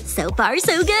pencil. So far,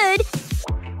 so good.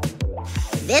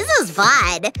 This is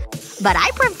fun. But I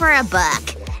prefer a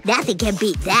book. Nothing can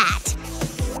beat that.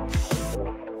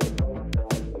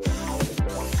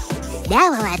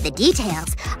 Now I'll add the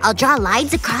details. I'll draw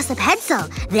lines across the pencil.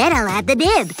 Then I'll add the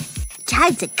nib.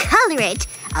 Time to color it.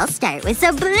 I'll start with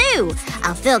some blue.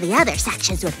 I'll fill the other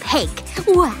sections with pink.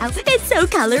 Wow, it's so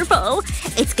colorful.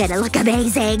 It's gonna look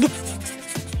amazing.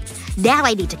 Now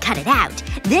I need to cut it out.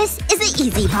 This is the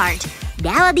easy part.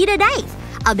 Now I'll need a knife.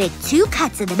 I'll make 2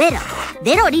 cuts in the middle.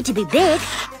 They don't need to be big.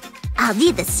 I'll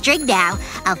need the string now.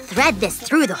 I'll thread this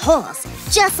through the holes.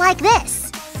 Just like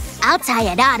this. I'll tie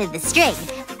a knot in the string.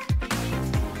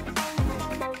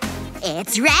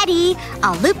 It's ready!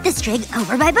 I'll loop the string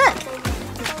over my book.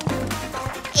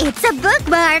 It's a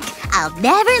bookmark! I'll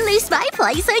never lose my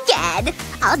place again!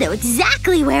 I'll know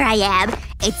exactly where I am.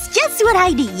 It's just what I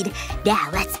need. Now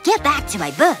let's get back to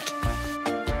my book.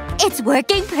 It's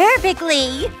working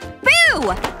perfectly!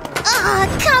 Boo!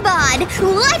 Oh, come on!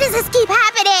 Why does this keep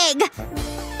happening?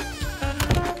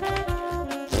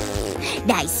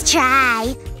 Nice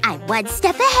try. I'm one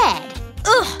step ahead.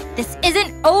 Ugh, this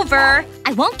isn't over.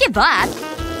 I won't give up.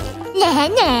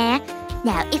 Nah.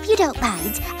 Now, if you don't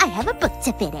mind, I have a book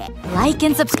to fit it. Like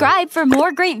and subscribe for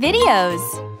more great videos.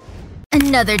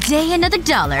 Another day, another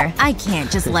dollar. I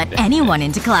can't just let anyone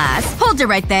into class. Hold it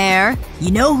right there.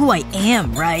 You know who I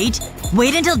am, right?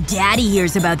 Wait until Daddy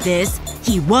hears about this.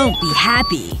 He won't be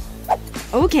happy.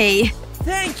 Okay.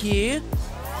 Thank you.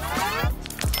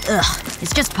 Ugh,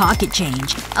 it's just pocket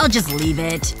change. I'll just leave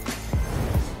it.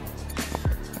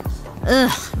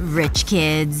 Ugh, rich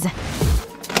kids.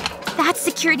 That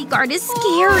security guard is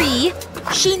scary.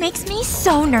 She makes me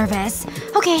so nervous.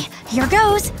 Okay, here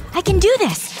goes. I can do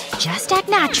this. Just act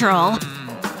natural.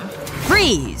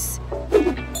 Freeze!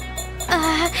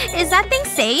 Is that thing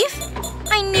safe?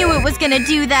 I knew it was gonna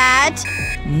do that.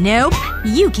 Nope.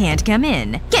 You can't come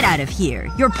in. Get out of here.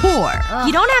 You're poor.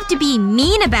 You don't have to be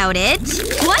mean about it.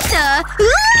 What the…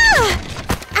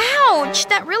 Ouch!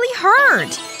 That really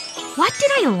hurt. What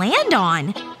did I land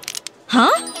on?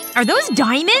 Huh? Are those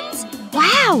diamonds?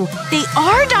 Wow! They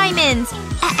are diamonds!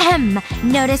 Ahem.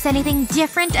 Notice anything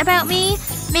different about me?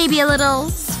 Maybe a little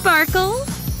sparkle?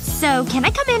 So, can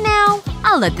I come in now?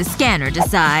 I'll let the scanner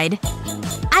decide.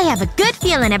 I have a good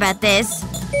feeling about this.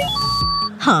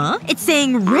 Huh? It's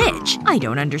saying rich. I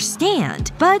don't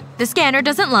understand. But the scanner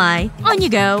doesn't lie. On you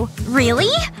go.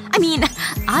 Really? I mean,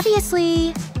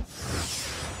 obviously…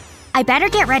 I better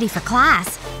get ready for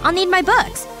class. I'll need my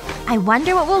books. I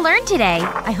wonder what we'll learn today.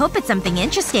 I hope it's something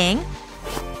interesting.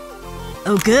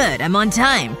 Oh good, I'm on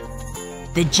time.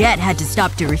 The jet had to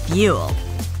stop to refuel.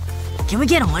 Can we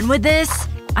get on with this?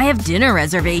 I have dinner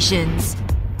reservations.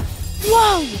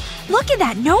 Whoa! Look at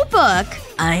that notebook!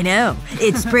 I know.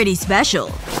 It's pretty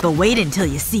special. But wait until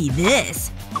you see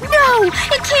this. No!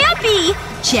 It can't be!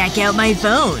 Check out my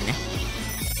phone.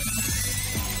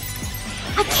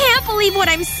 I can't believe what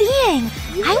I'm seeing!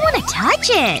 I want to touch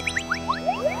it!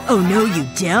 Oh no you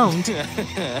don't.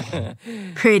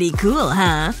 Pretty cool,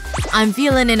 huh? I'm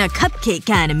feeling in a cupcake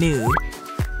kind of mood.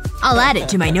 I'll add it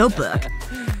to my notebook.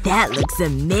 That looks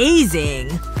amazing.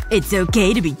 It's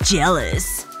okay to be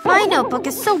jealous. My notebook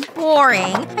is so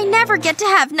boring. I never get to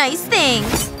have nice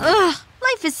things. Ugh.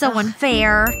 Life is so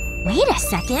unfair. Wait a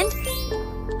second.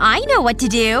 I know what to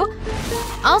do.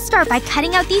 I'll start by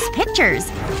cutting out these pictures.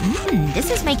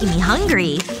 This is making me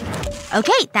hungry.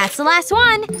 Okay, that's the last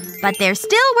one. But there's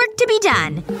still work to be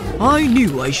done. I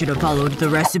knew I should have followed the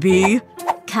recipe.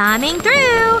 Coming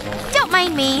through! Don't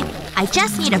mind me. I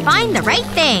just need to find the right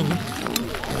thing.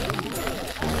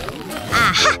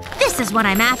 Aha! This is what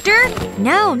I'm after.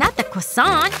 No, not the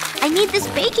croissant. I need this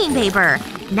baking paper.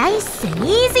 Nice and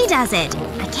easy does it.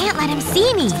 I can't let him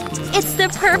see me. It's the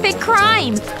perfect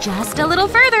crime. Just a little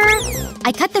further.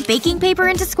 I cut the baking paper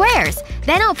into squares.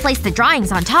 Then I'll place the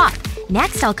drawings on top.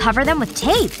 Next, I'll cover them with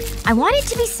tape. I want it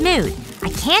to be smooth. I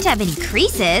can't have any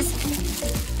creases.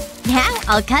 Now,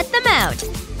 I'll cut them out.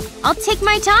 I'll take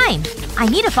my time. I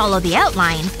need to follow the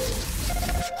outline.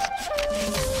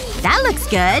 That looks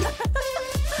good.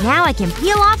 Now I can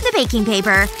peel off the baking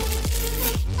paper.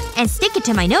 And stick it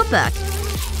to my notebook.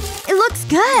 It looks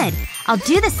good. I'll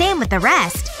do the same with the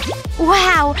rest.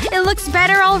 Wow, it looks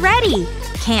better already.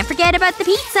 Can't forget about the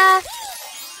pizza.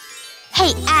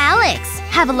 Hey, Alex!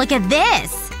 Have a look at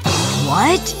this!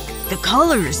 What? The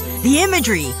colors. The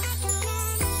imagery.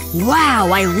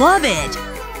 Wow, I love it!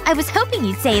 I was hoping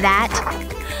you'd say that.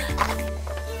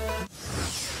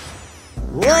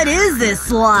 What is this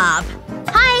slop?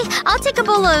 Hi, I'll take a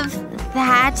bowl of…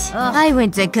 that. I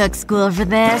went to cook school for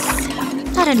this.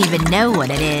 I don't even know what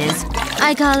it is.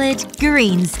 I call it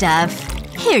green stuff.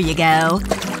 Here you go.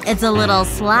 It's a little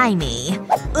slimy.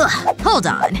 Ugh, hold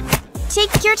on.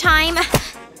 Take your time.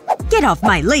 Get off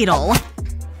my ladle!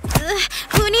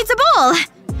 Who needs a bowl?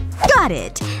 Got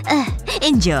it.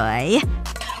 Enjoy.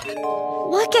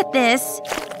 Look at this.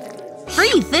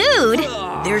 Free food?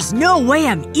 There's no way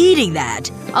I'm eating that.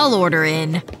 I'll order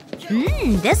in.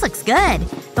 This looks good.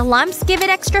 The lumps give it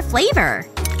extra flavor.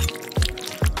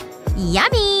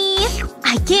 Yummy!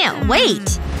 I can't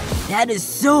wait. That is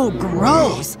so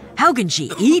gross. How can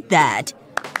she eat that?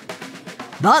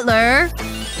 Butler?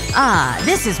 Ah,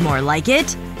 this is more like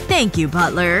it. Thank you,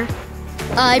 Butler.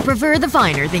 I prefer the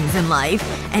finer things in life,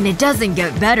 and it doesn't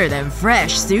get better than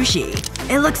fresh sushi.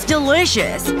 It looks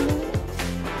delicious.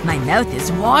 My mouth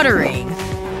is watering.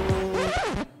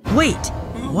 Wait.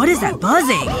 What is that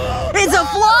buzzing? It's a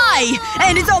fly!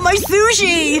 And it's on my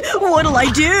sushi! What'll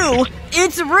I do?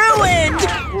 It's ruined!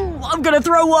 I'm gonna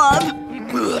throw up.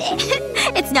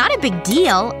 It's not a big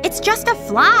deal. It's just a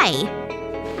fly.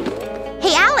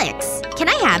 Hey, Alex. Can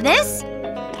I have this?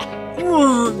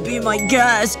 Be my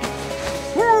guest.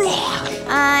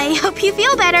 I hope you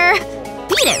feel better.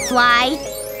 Beat it, fly.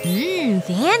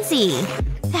 Fancy.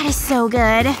 That is so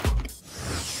good.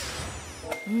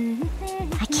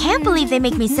 I can't believe they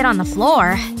make me sit on the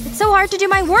floor. It's so hard to do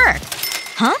my work.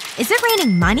 Huh? Is it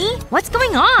raining money? What's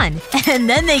going on? And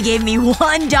then they gave me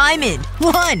 1 diamond.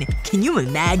 1! Can you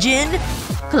imagine?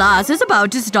 Class is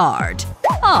about to start.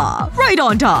 Ah, right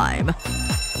on time.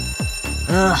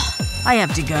 Ugh. I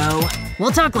have to go.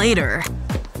 We'll talk later.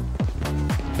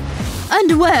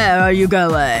 And where are you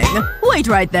going? Wait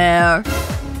right there.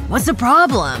 What's the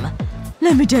problem?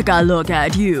 Let me take a look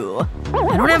at you.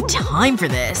 I don't have time for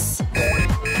this.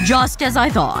 Just as I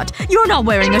thought. You're not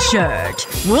wearing a shirt.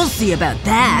 We'll see about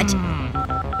that.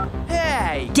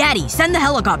 Hey! Daddy, send the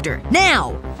helicopter.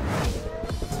 Now!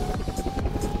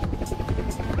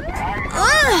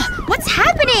 Ugh! What's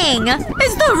happening?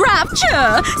 It's the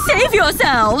rapture! Save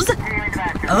yourselves!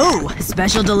 Oh,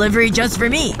 special delivery just for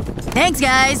me. Thanks,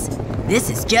 guys. This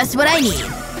is just what I need.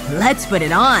 Let's put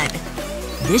it on.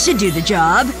 This should do the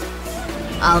job.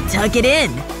 I'll tuck it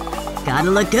in.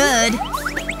 Gotta look good.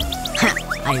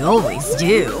 I always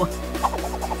do.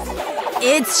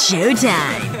 It's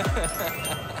showtime.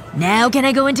 Now can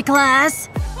I go into class?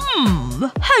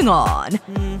 Hang on.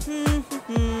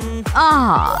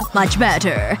 Ah, much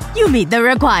better. You meet the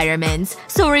requirements.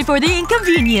 Sorry for the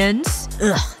inconvenience.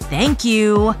 Ugh, thank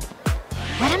you.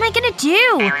 What am I gonna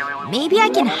do? Maybe I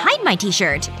can hide my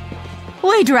t-shirt.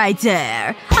 Wait right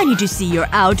there. I need to see your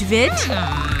outfit.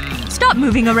 Stop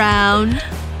moving around.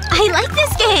 I like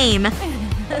this game!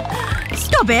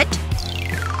 Stop it.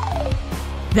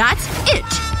 That's it.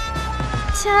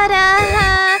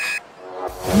 Ta-da!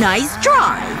 Nice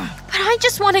try. But I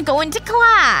just want to go into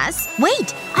class.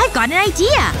 Wait! I've got an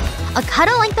idea! I'll cut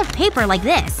a length of paper like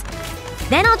this.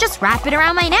 Then I'll just wrap it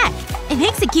around my neck. It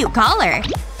makes a cute collar.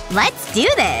 Let's do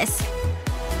this.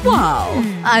 Wow.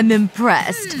 I'm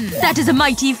impressed. That is a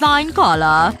mighty fine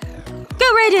collar.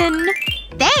 Go right in.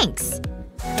 Thanks!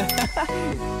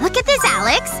 Look at this,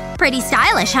 Alex. Pretty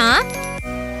stylish, huh?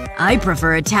 I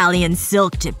prefer Italian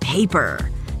silk to paper.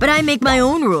 But I make my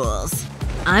own rules.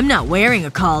 I'm not wearing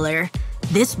a collar.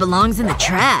 This belongs in the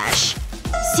trash.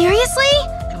 Seriously?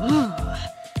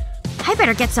 I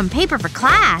better get some paper for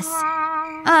class.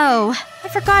 Oh, I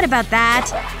forgot about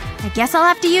that. I guess I'll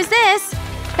have to use this.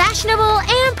 Fashionable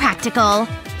and practical.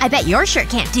 I bet your shirt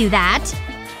can't do that.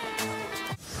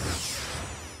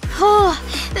 Oh,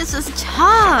 this is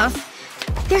tough.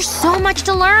 There's so much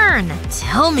to learn.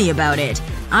 Tell me about it.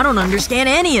 I don't understand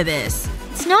any of this.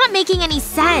 It's not making any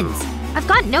sense. I've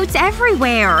got notes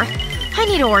everywhere. I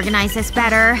need to organize this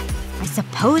better. I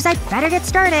suppose I'd better get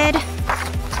started.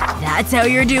 That's how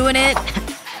you're doing it?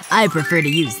 I prefer to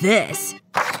use this.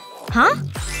 Huh?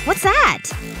 What's that?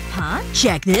 Huh?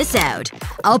 Check this out.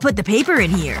 I'll put the paper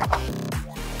in here.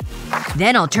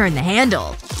 Then I'll turn the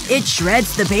handle. It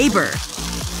shreds the paper.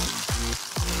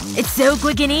 It's so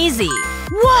quick and easy.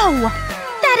 Whoa!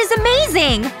 That is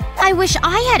amazing! I wish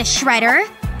I had a shredder.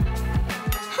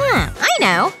 I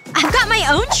know. I've got my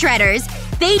own shredders.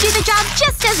 They do the job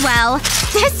just as well.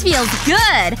 This feels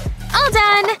good. All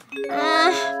done.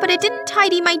 But it didn't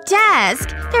tidy my desk.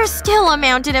 There's still a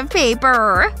mountain of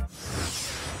paper.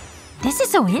 This is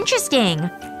so interesting.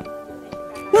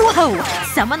 Whoa!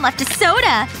 Someone left a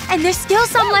soda! And there's still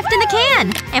some left in the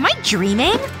can! Am I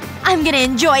dreaming? I'm gonna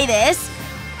enjoy this.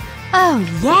 Oh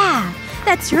yeah.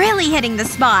 That's really hitting the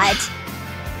spot.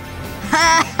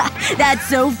 That's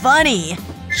so funny.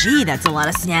 Gee, that's a lot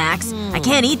of snacks. I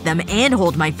can't eat them and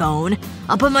hold my phone.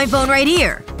 I'll put my phone right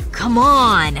here. Come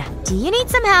on. Do you need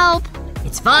some help?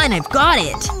 It's fine, I've got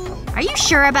it. Are you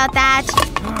sure about that?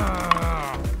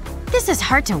 This is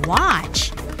hard to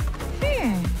watch.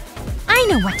 I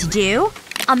know what to do.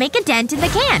 I'll make a dent in the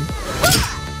can.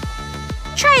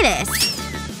 Try this.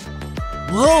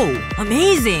 Whoa.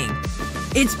 Amazing.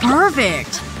 It's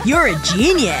perfect. You're a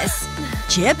genius.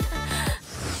 Chip?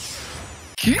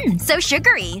 So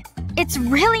sugary. It's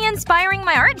really inspiring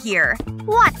my art here.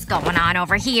 What's going on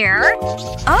over here?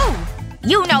 Oh!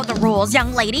 You know the rules,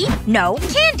 young lady. No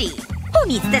candy. Who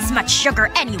needs this much sugar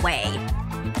anyway?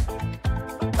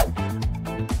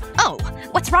 Oh,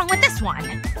 what's wrong with this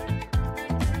one?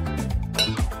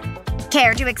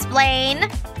 Care to explain?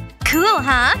 Cool,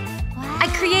 huh? I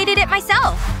created it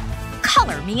myself.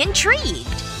 Color me intrigued.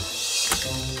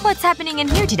 What's happening in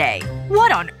here today?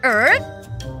 What on earth?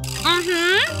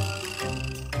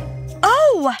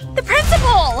 Oh! The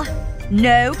principal!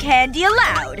 No candy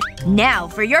allowed. Now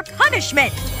for your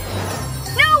punishment.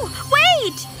 No!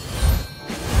 Wait!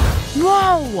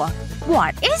 Whoa!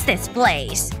 What is this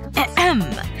place? Ahem.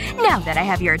 Now that I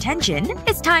have your attention,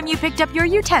 it's time you picked up your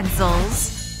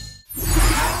utensils.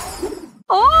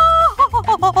 Oh!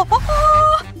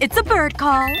 It's a bird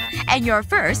call. And your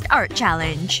first art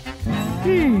challenge.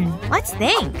 Let's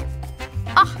think.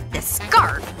 Oh, this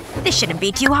scarf. This shouldn't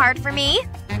be too hard for me.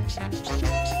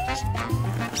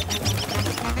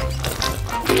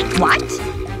 What?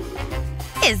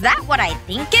 Is that what I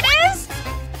think it is?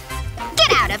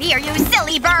 Get out of here, you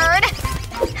silly bird!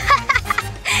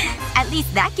 At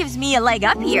least that gives me a leg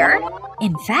up here.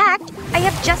 In fact, I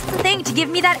have just the thing to give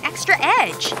me that extra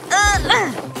edge.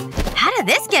 Ugh. How did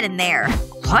this get in there?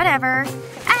 Whatever.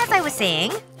 As I was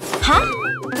saying… Huh?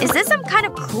 Is this some kind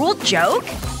of cruel joke?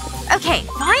 Okay,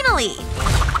 finally!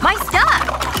 My stuff!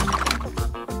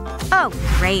 Oh,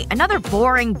 great. Another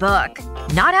boring book.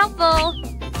 Not helpful.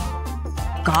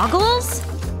 Goggles?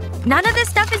 None of this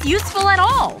stuff is useful at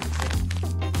all.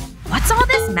 What's all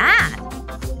this math?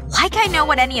 Like I know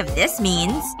what any of this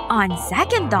means. On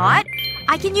second thought,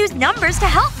 I can use numbers to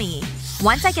help me.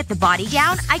 Once I get the body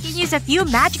down, I can use a few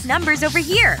magic numbers over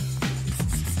here.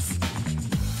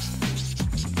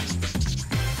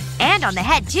 And on the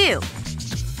head, too.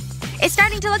 It's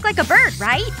starting to look like a bird,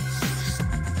 right?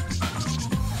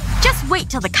 Just wait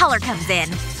till the color comes in.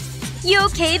 You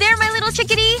okay there, my little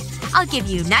chickadee? I'll give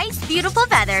you nice, beautiful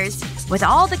feathers. With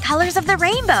all the colors of the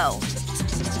rainbow.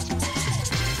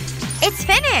 It's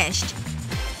finished!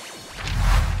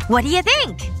 What do you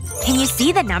think? Can you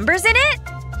see the numbers in it?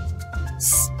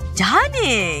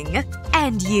 Stunning!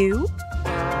 And you?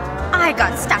 I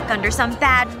got stuck under some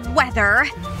bad weather.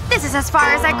 This is as far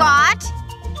as I got.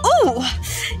 Ooh!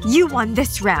 You won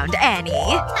this round, Annie.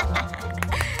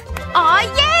 Aw,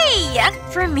 yay!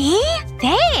 For me?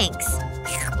 Thanks.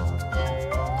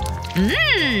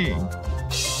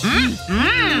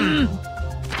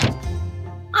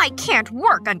 I can't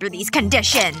work under these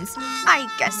conditions. I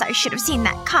guess I should have seen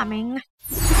that coming.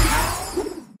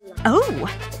 Oh!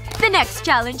 The next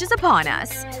challenge is upon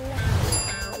us.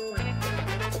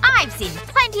 I've seen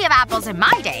plenty of apples in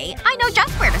my day. I know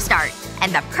just where to start.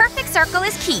 And the perfect circle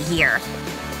is key here.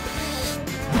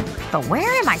 But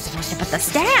where am I supposed to put the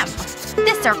stamp?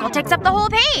 This circle takes up the whole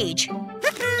page.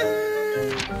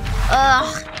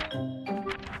 Ugh.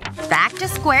 Back to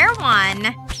square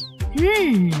one.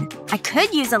 I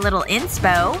could use a little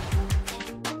inspo.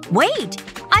 Wait!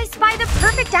 I spy the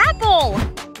perfect apple!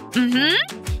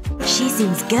 She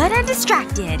seems good and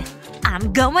distracted.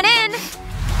 I'm going in.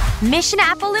 Mission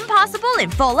Apple Impossible in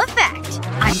full effect.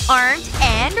 I'm armed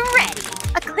and ready.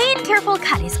 A clean, careful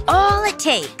cut is all it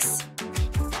takes.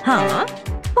 Huh?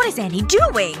 What is Annie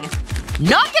doing?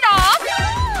 Knock it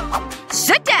off!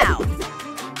 Sit down!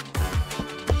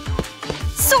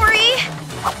 Sorry.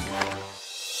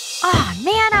 Ah,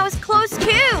 man, I was close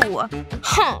too.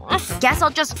 Huh. Guess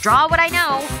I'll just draw what I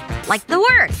know. Like the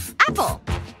word. Apple.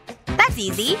 That's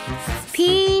easy.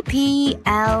 P-P-L-E.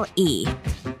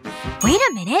 Wait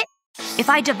a minute. If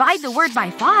I divide the word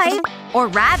by 5, or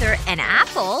rather, an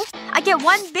apple, I get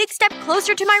one big step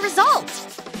closer to my result.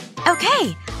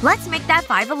 Okay, let's make that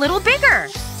 5 a little bigger.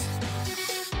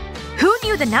 Who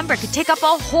knew the number could take up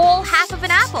a whole half of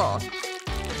an apple?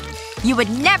 You would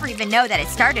never even know that it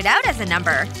started out as a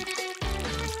number.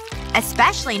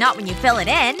 Especially not when you fill it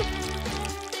in.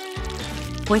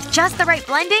 With just the right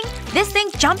blending, this thing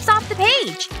jumps off the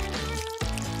page.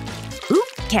 Oop,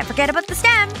 can't forget about the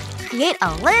stem. Create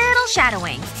a little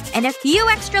shadowing. And a few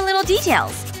extra little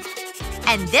details.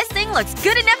 And this thing looks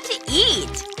good enough to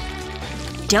eat!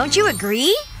 Don't you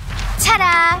agree?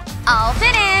 Ta-da! All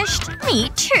finished! Me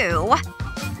too!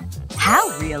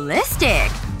 How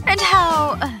realistic! And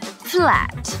how…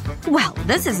 flat. Well,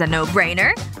 this is a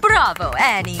no-brainer. Bravo,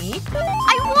 Annie!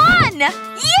 I won!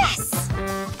 Yes!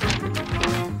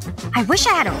 I wish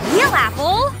I had a real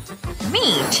apple.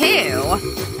 Me too.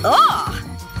 Ugh!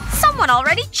 Someone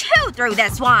already chewed through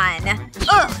this one.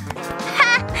 Ugh.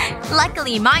 Ha!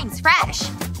 Luckily mine's fresh.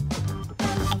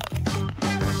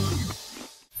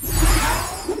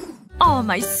 Oh,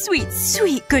 my sweet,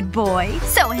 sweet good boy.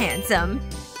 So handsome.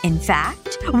 In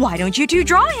fact, why don't you two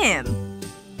draw him?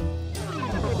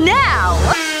 Now!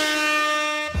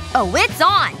 Oh, it's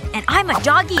on! And I'm a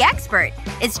doggy expert.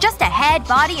 It's just a head,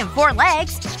 body, and 4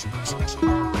 legs.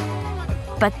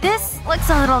 But this looks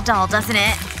a little dull, doesn't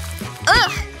it?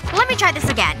 Ugh! Let me try this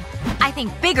again. I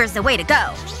think bigger's the way to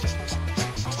go.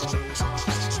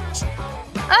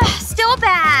 Ugh, still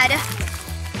bad.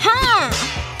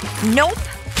 Nope.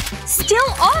 Still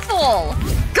awful.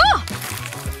 Gah!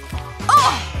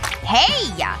 Oh!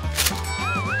 Hey!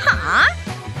 Huh?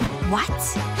 What?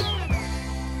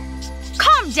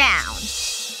 Calm down.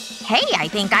 Hey, I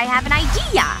think I have an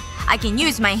idea. I can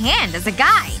use my hand as a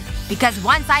guide. Because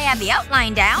once I have the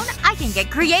outline down, I can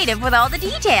get creative with all the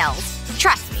details.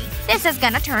 Trust me, this is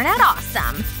gonna turn out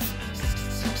awesome.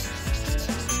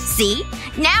 See?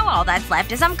 Now all that's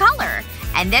left is some color.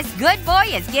 And this good boy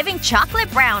is giving chocolate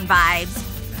brown vibes.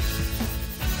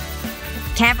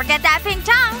 Can't forget that pink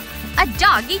tongue. A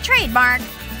doggy trademark.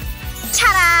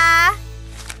 Ta-da!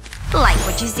 Like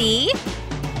what you see?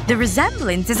 The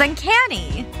resemblance is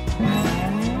uncanny.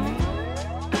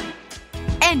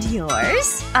 And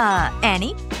yours?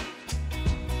 Annie?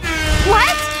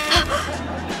 What?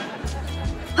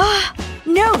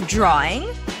 No drawing?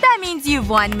 That means you've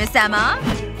won, Miss Emma.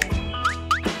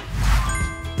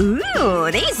 Ooh,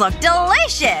 these look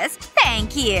delicious!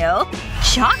 Thank you!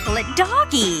 Chocolate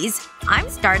doggies! I'm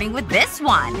starting with this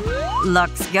one.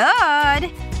 Looks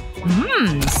good.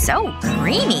 Mmm, so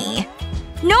creamy.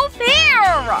 No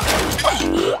fair!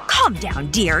 Calm down,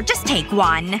 dear. Just take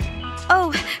one.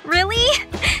 Oh, really?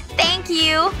 Thank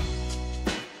you.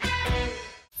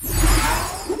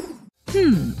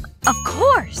 Of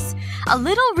course. A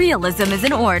little realism is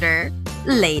in order.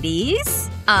 Ladies?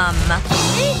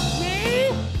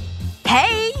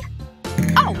 Hey!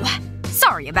 Oh!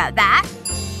 Sorry about that.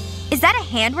 Is that a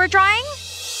hand we're drawing?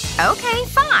 Okay,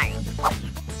 fine.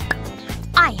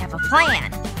 I have a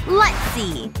plan. Let's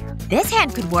see. This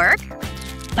hand could work.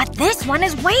 But this one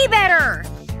is way better!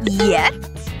 Yep.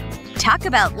 Talk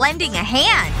about lending a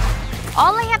hand.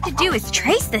 All I have to do is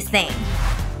trace this thing.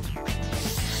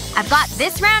 I've got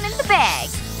this round in the bag.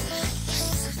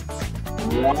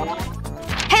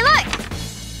 Hey, look!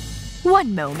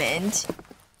 One moment.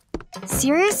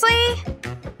 Seriously?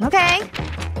 Okay.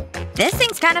 This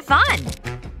thing's kinda fun.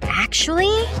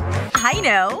 Actually, I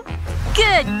know.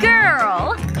 Good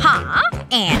girl! Huh?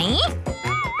 Annie?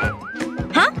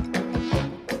 Huh?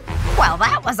 Well,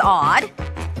 that was odd.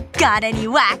 Got any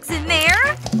wax in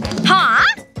there? Huh?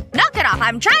 Knock it off,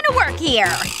 I'm trying to work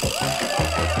here!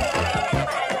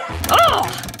 Ugh!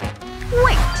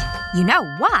 Wait. You know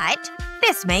what?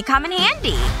 This may come in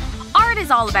handy. Art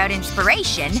is all about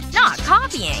inspiration, not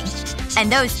copying. And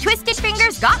those twisted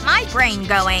fingers got my brain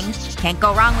going. Can't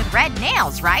go wrong with red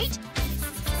nails, right?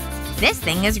 This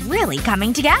thing is really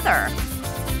coming together.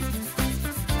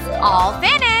 All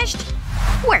finished!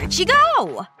 Where'd she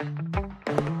go?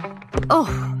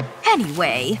 Oh,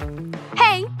 anyway.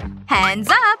 Hey, hands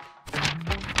up.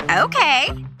 Okay.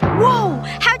 Whoa!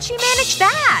 How'd she manage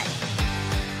that?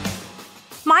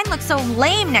 Mine looks so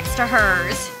lame next to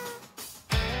hers.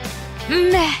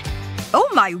 Meh. Oh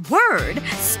my word!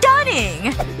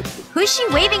 Stunning! Who's she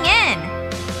waving in?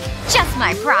 Just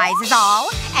my prize is all.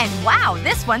 And wow,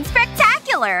 this one's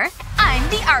spectacular! I'm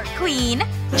the art queen.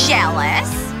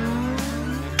 Jealous?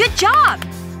 Good job!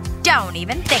 Don't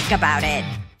even think about it.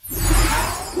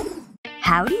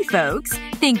 Howdy, folks.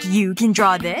 Think you can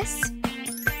draw this?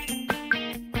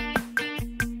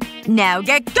 Now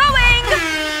get going!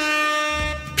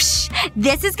 Psh,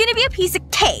 this is gonna be a piece of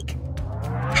cake.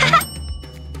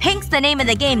 Pink's the name of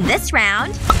the game this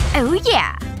round. Oh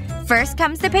yeah. First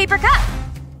comes the paper cup.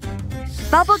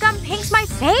 Bubblegum Pink's my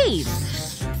fave.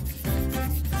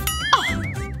 Oh,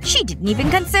 she didn't even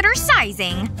consider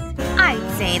sizing.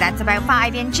 I'd say that's about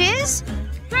 5 inches.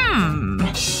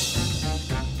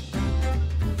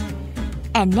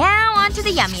 And now onto the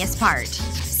yummiest part.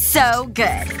 So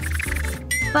good.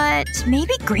 But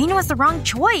maybe green was the wrong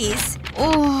choice.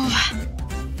 Oh.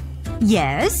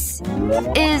 Yes?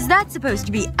 Is that supposed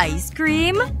to be ice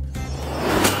cream?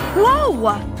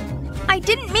 Whoa! I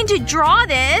didn't mean to draw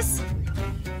this.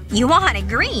 You wanted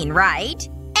green, right?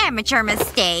 Amateur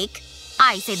mistake.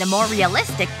 I say the more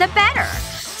realistic, the better.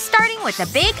 Starting with the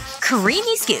big,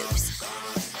 creamy scoops.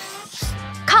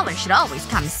 Color should always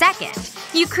come second.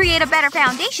 You create a better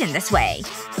foundation this way.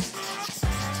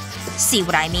 See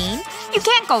what I mean? You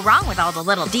can't go wrong with all the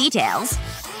little details.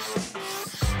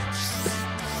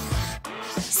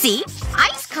 See?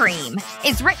 Ice cream!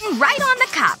 It's written right on the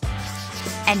cup.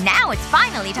 And now it's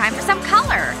finally time for some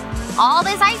color. All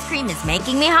this ice cream is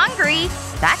making me hungry.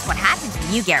 That's what happens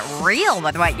when you get real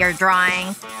with what you're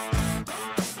drawing.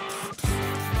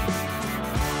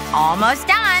 Almost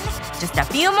done. Just a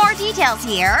few more details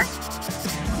here.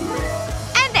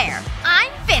 And there.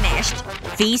 I'm finished.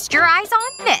 Feast your eyes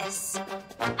on this.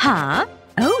 Huh?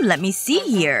 Oh, let me see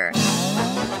here.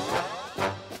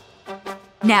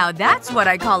 Now that's what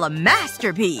I call a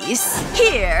masterpiece.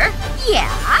 Here.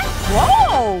 Yeah?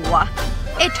 Whoa!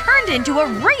 It turned into a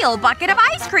real bucket of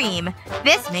ice cream.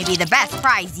 This may be the best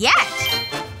prize yet.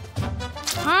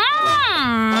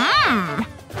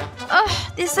 Ugh,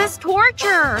 this is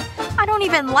torture. I don't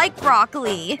even like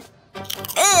broccoli.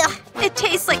 Ugh, it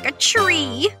tastes like a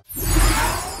tree.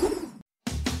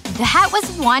 That was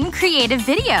one creative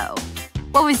video.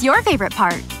 What was your favorite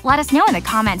part? Let us know in the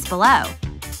comments below.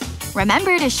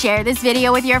 Remember to share this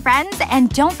video with your friends and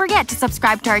don't forget to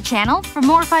subscribe to our channel for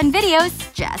more fun videos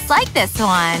just like this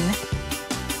one.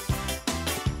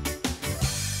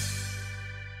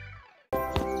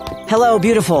 Hello,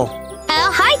 beautiful.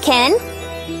 Oh, hi, Ken.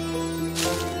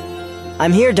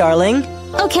 I'm here, darling.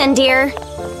 Oh, Ken, dear.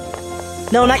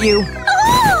 No, not you.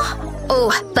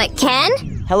 Oh, but Ken?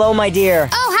 Hello, my dear.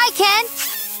 Oh, hi, Ken.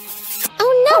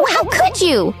 Oh no, how could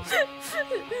you?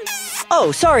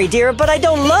 Oh, sorry, dear, but I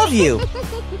don't love you.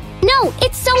 No,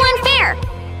 it's so unfair.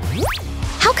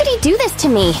 How could he do this to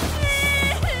me?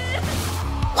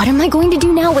 What am I going to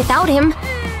do now without him?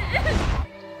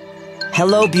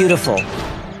 Hello, beautiful.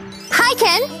 Hi,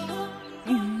 Ken.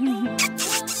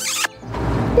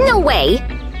 No way.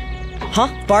 Huh?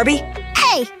 Barbie?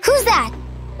 Hey, who's that?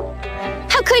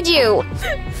 How could you?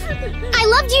 I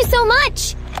loved you so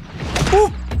much.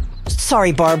 Ooh.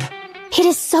 Sorry, Barb. It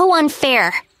is so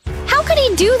unfair. How could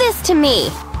he do this to me?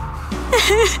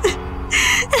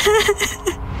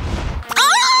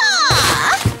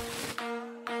 Ah!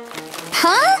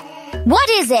 Huh? What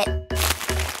is it?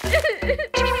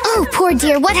 Oh, poor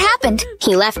dear, what happened?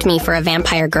 He left me for a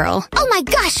vampire girl. Oh my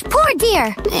gosh, poor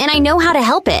dear! And I know how to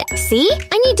help it. See?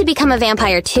 I need to become a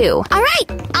vampire too.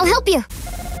 Alright, I'll help you.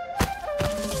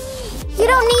 You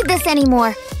don't need this anymore.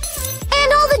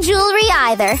 And all the jewelry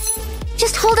either.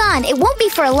 Just hold on, it won't be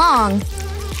for long.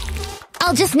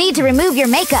 I'll just need to remove your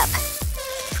makeup.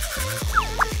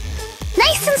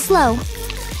 Nice and slow.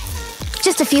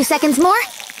 Just a few seconds more.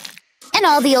 And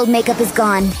all the old makeup is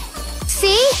gone.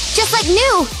 See? Just like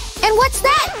new. And what's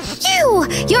that? Ew!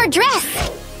 Your dress!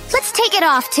 Let's take it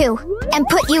off, too. And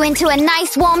put you into a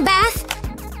nice warm bath.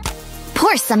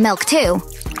 Pour some milk, too.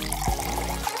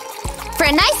 For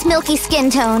a nice milky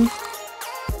skin tone.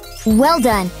 Well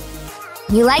done.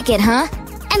 You like it, huh?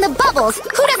 And the bubbles!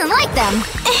 Who doesn't like them?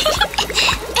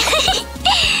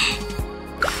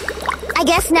 I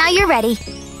guess now you're ready.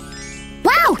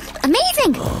 Wow!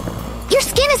 Amazing! Your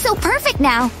skin is so perfect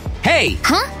now. Hey!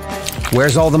 Huh?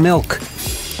 Where's all the milk?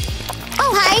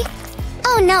 Oh, hi.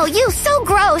 Oh no, you so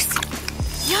gross.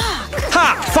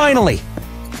 Ha! Finally!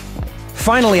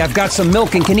 Finally, I've got some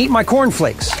milk and can eat my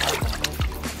cornflakes.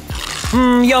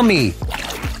 Mmm, yummy.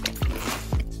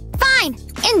 Fine.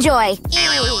 Enjoy.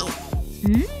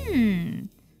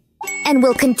 And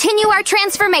we'll continue our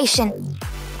transformation.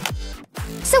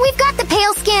 So we've got the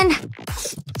pale skin.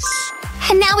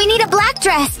 And now we need a black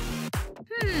dress.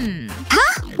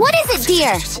 Huh? What is it,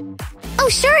 dear? Oh,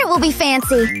 sure it will be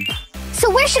fancy. So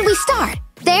where should we start?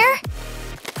 There?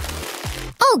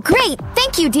 Oh, great.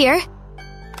 Thank you, dear.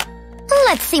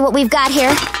 Let's see what we've got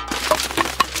here.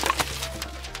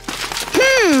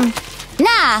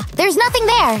 Yeah, there's nothing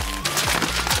there.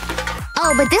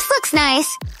 Oh, but this looks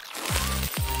nice.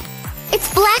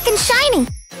 It's black and shiny.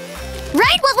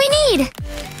 Right what we need.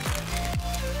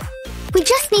 We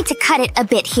just need to cut it a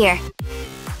bit here.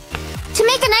 To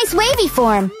make a nice wavy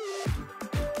form.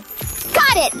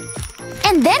 Got it!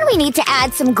 And then we need to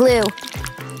add some glue.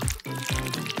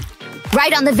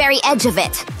 Right on the very edge of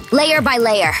it, layer by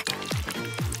layer.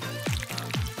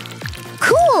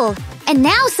 Cool! And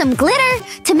now some glitter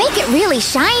to make it really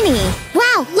shiny.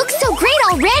 Wow, looks so great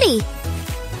already!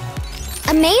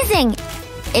 Amazing!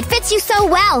 It fits you so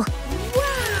well.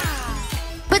 Wow!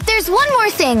 But there's one more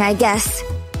thing, I guess.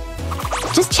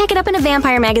 Just check it up in a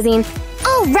vampire magazine.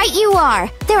 Oh, right you are!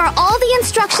 There are all the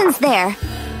instructions there.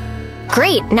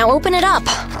 Great, now open it up.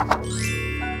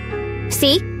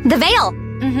 See? The veil!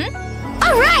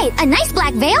 Alright, a nice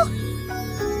black veil.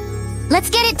 Let's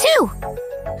get it too.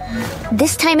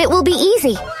 This time it will be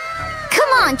easy. Come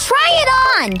on, try it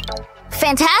on!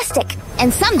 Fantastic!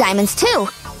 And some diamonds too.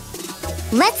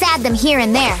 Let's add them here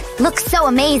and there. Looks so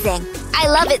amazing. I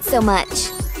love it so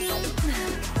much.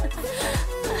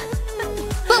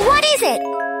 But what is it?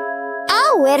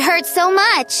 Oh, it hurts so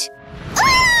much.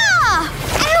 Ah!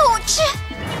 Ouch!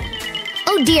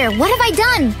 Oh dear, what have I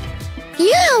done?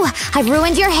 I've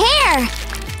ruined your hair!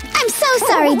 I'm so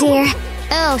sorry, dear.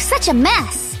 Oh, such a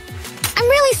mess. I'm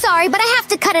really sorry, but I have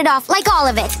to cut it off, like all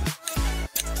of it.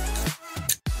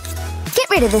 Get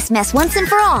rid of this mess once and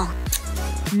for all.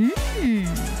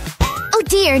 Oh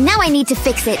dear, now I need to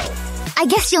fix it. I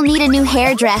guess you'll need a new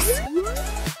hairdress.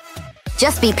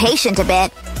 Just be patient a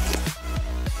bit.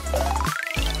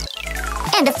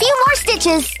 And a few more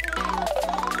stitches.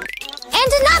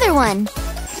 And another one.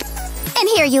 And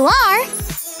here you are.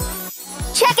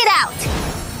 Check it out.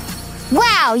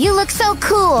 Wow, you look so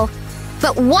cool.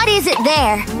 But what is it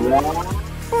there?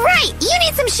 Right, you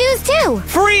need some shoes too.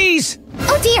 Freeze!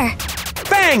 Oh dear.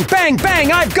 Bang, bang,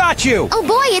 bang, I've got you! Oh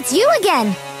boy, it's you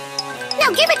again. Now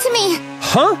give it to me.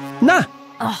 Huh? Nah.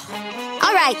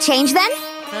 All right, change then.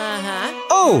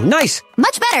 Oh, nice!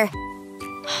 Much better.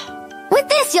 With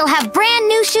this, you'll have brand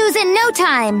new shoes in no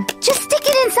time. Just stick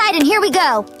it inside and here we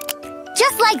go.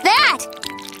 Just like that.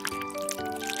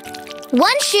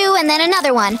 One shoe and then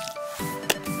another one.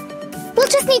 We'll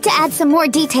just need to add some more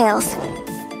details.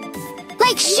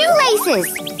 Like shoelaces.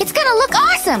 It's gonna look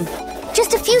awesome.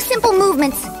 Just a few simple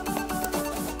movements.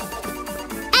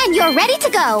 And you're ready to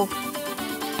go.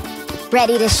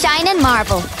 Ready to shine and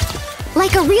marvel.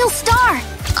 Like a real star.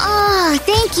 Oh,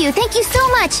 thank you. Thank you so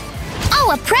much.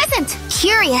 Oh, a present.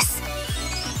 Curious.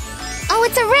 Oh,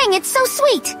 it's a ring. It's so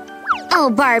sweet. Oh,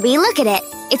 Barbie, look at it.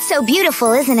 It's so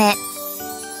beautiful, isn't it?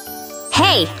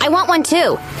 Hey, I want one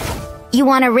too. You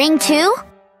want a ring too?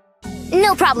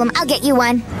 No problem. I'll get you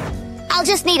one. I'll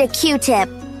just need a Q-tip.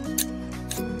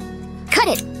 Cut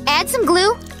it. Add some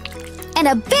glue. And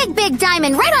a big, big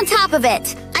diamond right on top of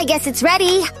it. I guess it's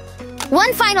ready.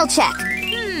 One final check.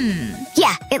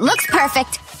 Yeah, it looks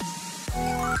perfect.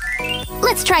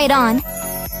 Let's try it on.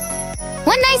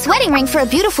 One nice wedding ring for a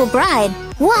beautiful bride.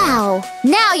 Wow,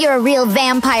 now you're a real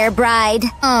vampire bride.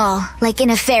 Oh, like in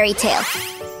a fairy tale.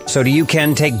 So do you,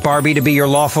 Ken, take Barbie to be your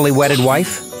lawfully wedded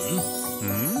wife?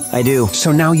 I do.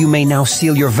 So now you may now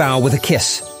seal your vow with a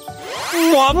kiss.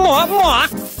 Mwah, mwah, mwah.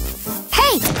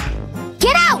 Hey!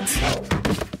 Get out!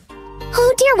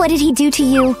 Oh dear, what did he do to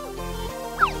you?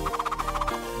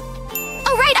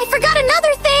 Oh right, I forgot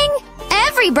another thing!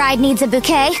 Every bride needs a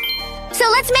bouquet. So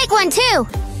let's make one too.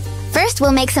 First,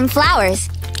 we'll make some flowers.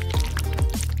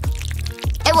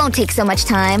 It won't take so much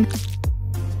time.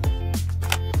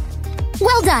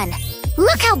 Well done!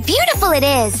 Look how beautiful it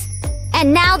is!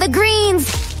 And now the greens!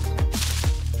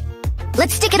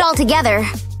 Let's stick it all together.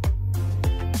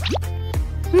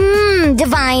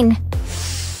 Divine.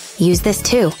 Use this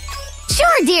too.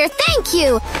 Sure, dear, thank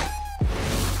you!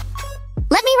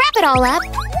 Let me wrap it all up.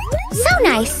 So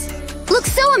nice!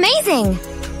 Looks so amazing!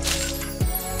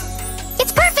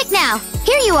 It's perfect now!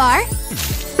 Here you are!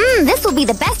 This will be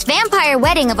the best vampire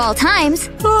wedding of all times.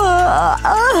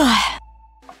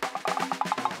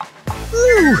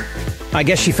 I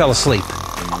guess she fell asleep.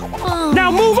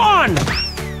 Now move on!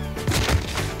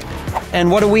 And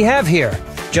what do we have here?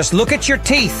 Just look at your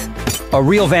teeth. A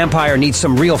real vampire needs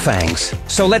some real fangs.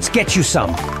 So let's get you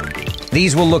some.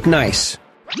 These will look nice.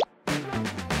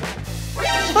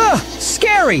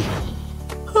 Scary!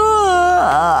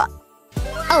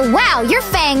 Oh wow, your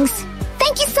fangs!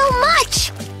 Thank you so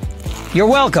much! You're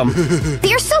welcome.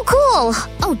 They're so cool!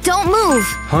 Oh, don't move!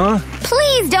 Huh?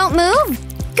 Please don't move!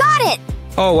 Got it!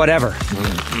 Oh, whatever.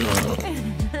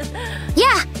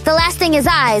 Yeah, the last thing is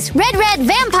eyes. Red, red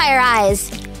vampire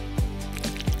eyes!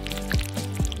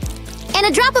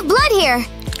 And a drop of blood here.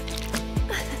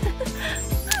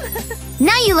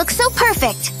 Now you look so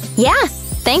perfect. Yeah,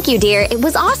 thank you, dear. It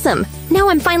was awesome. Now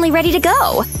I'm finally ready to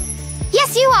go.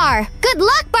 Yes, you are. Good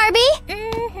luck, Barbie.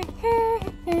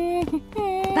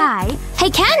 Bye.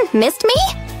 Hey, Ken, missed me?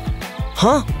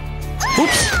 Huh?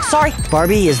 Oops, sorry.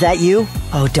 Barbie, is that you?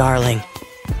 Oh, darling.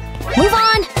 Move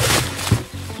on.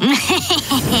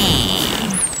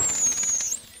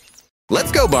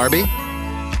 Let's go, Barbie.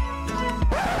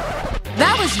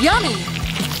 That was yummy!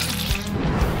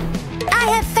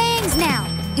 I have fangs now.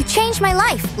 You changed my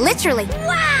life, literally.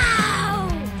 Wow!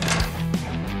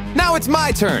 Now it's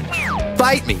my turn.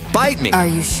 Bite me, bite me. Are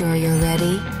you sure you're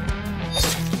ready?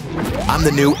 I'm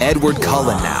the new Edward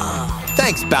Cullen now.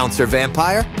 Thanks, bouncer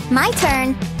vampire. My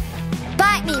turn.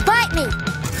 Bite me, bite me.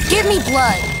 Give me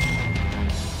blood!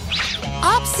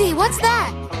 Opsy, what's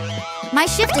that? My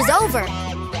shift is over.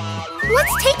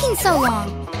 What's taking so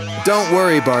long? Don't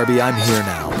worry, Barbie, I'm here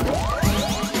now.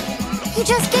 You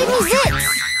just gave me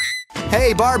zits.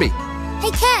 Hey, Barbie. Hey,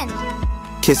 Ken.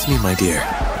 Kiss me, my dear.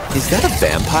 Is that a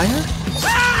vampire?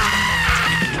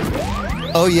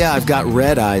 Oh yeah, I've got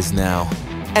red eyes now.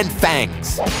 And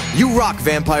fangs. You rock,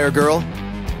 vampire girl.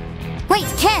 Wait,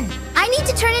 Ken. I need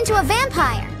to turn into a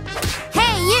vampire.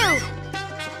 Hey, you.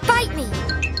 Bite me.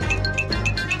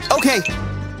 Okay.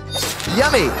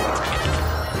 Yummy.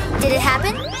 Did it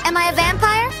happen? Am I a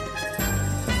vampire?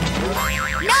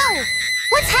 No!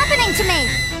 What's happening to me?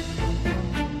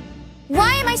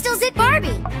 Why am I still Zit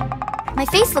Barbie? My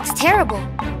face looks terrible.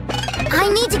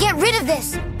 I need to get rid of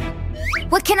this.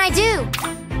 What can I do?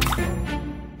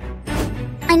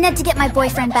 I need to get my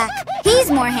boyfriend back. He's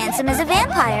more handsome as a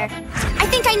vampire. I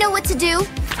think I know what to do.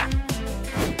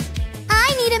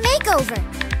 I need a makeover.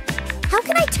 How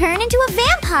can I turn into a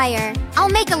vampire? I'll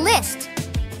make a list.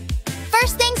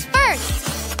 First things first.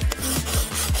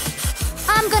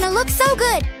 I'm gonna look so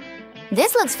good.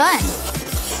 This looks fun.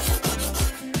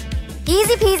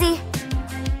 Easy peasy.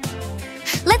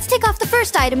 Let's take off the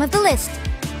first item of the list.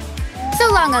 So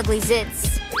long, ugly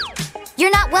zits.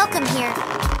 You're not welcome here.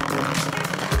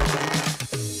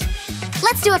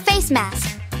 Let's do a face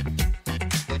mask.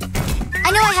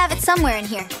 I know I have it somewhere in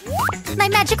here. My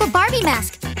magical Barbie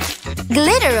mask.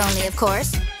 Glitter only, of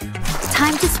course. It's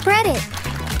time to spread it.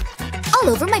 All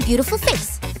over my beautiful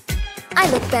face. I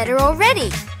look better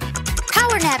already.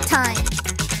 Power nap time.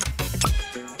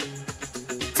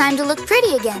 Time to look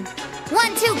pretty again.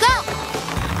 1, 2, go!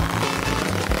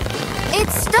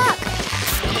 It's stuck.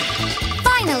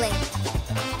 Finally.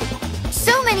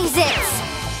 So many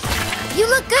zits. You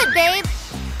look good, babe.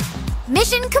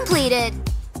 Mission completed.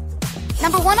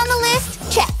 Number 1 on the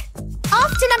list, check.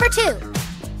 Off to number 2.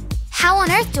 How on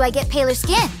earth do I get paler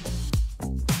skin?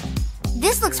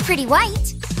 This looks pretty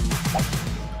white.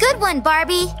 Good one,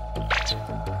 Barbie.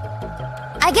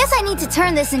 I guess I need to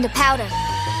turn this into powder.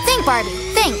 Think, Barbie,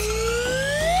 think.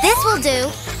 This will do.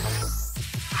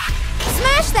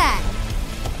 Smash that!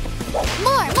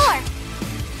 More, more!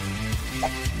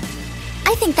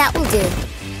 I think that will do.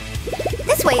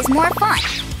 This way is more fun.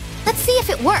 Let's see if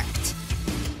it worked.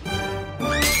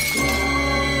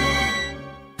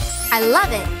 I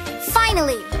love it.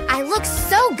 Finally, I look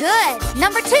so good.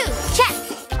 Number 2, check.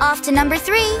 Off to number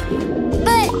 3.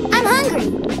 But I'm hungry.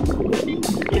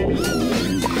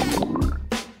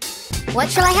 What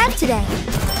shall I have today?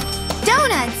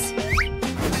 Donuts!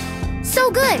 So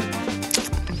good.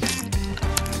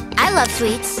 I love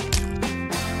sweets.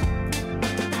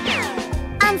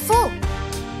 I'm full.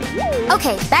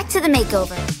 Okay, back to the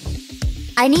makeover.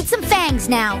 I need some fangs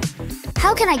now.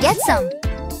 How can I get some?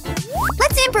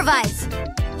 Let's improvise.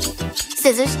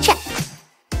 Scissors, check.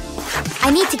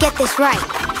 I need to get this right.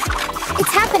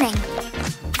 It's happening.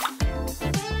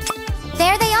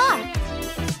 There they are.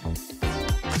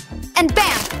 And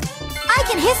bam! I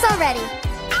can hiss already.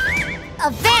 A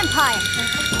vampire.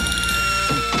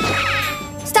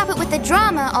 Stop it with the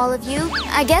drama, all of you.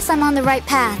 I guess I'm on the right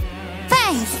path.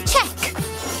 Fangs, check.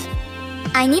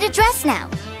 I need a dress now.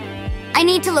 I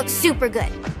need to look super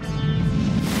good.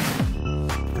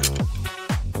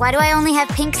 Why do I only have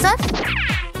pink stuff?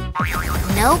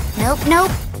 Nope, nope,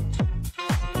 nope.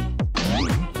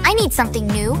 I need something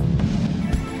new.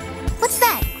 What's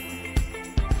that?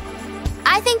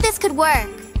 I think this could work.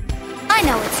 I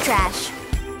know it's trash.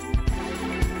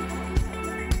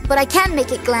 But I can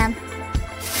make it glam.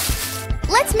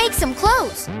 Let's make some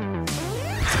clothes.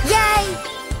 Yay!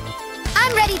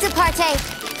 I'm ready to partake.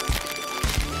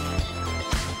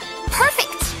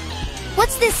 Perfect!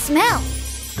 What's this smell?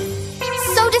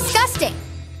 So disgusting.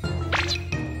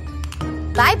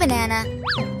 Bye, banana.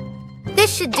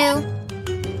 This should do.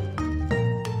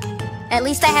 At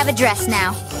least I have a dress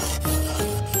now.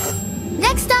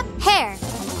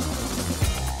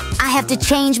 have to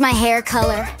change my hair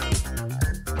color.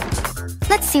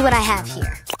 Let's see what I have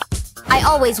here. I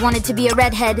always wanted to be a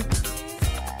redhead.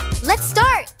 Let's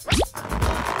start!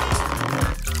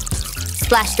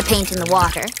 Splash the paint in the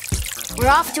water. We're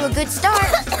off to a good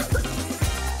start.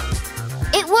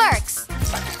 It works!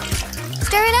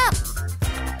 Stir it up.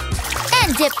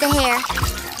 And dip the hair.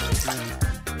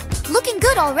 Looking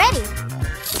good already.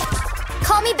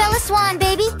 Call me Bella Swan,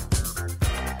 baby.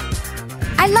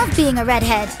 I love being a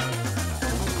redhead.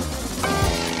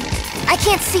 I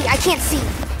can't see.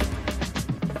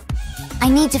 I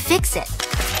need to fix it.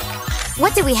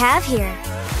 What do we have here?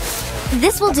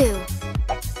 This will do.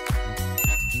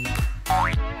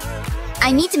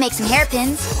 I need to make some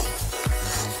hairpins.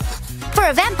 For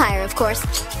a vampire, of course.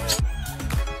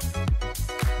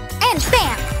 And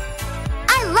bam!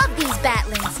 I love these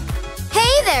batlings.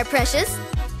 Hey there, precious.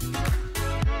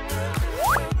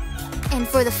 And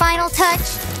for the final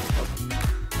touch,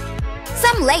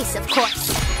 some lace, of course.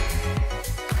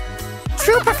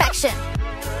 True perfection.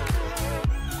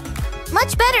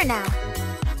 Much better now.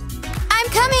 I'm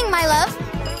coming, my love.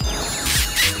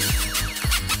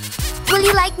 Will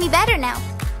you like me better now?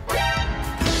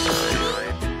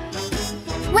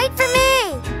 Wait for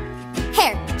me!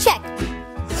 Hair, check.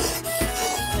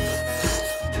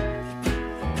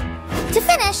 To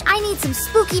finish, I need some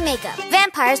spooky makeup.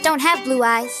 Vampires don't have blue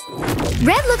eyes.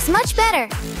 Red looks much better.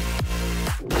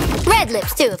 Red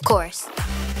lips too, of course.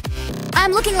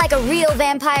 I'm looking like a real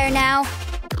vampire now.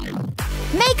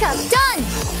 Makeup done!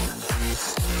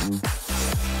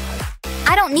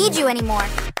 I don't need you anymore.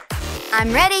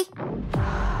 I'm ready.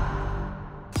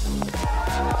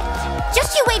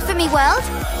 Just you wait for me, world.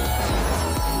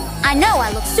 I know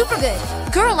I look super good.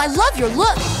 Girl, I love your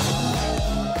look.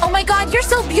 Oh my god, you're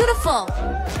so beautiful.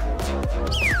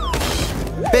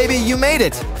 Baby, you made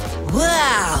it!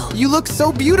 Wow! You look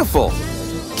so beautiful!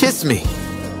 Kiss me.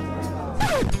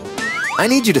 I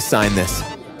need you to sign this.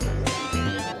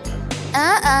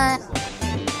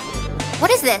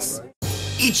 What is this?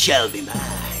 It shall be mine.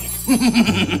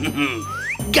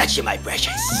 Gotcha, my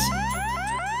precious.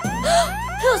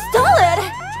 Who stole it?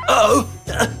 Oh,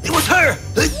 it was her!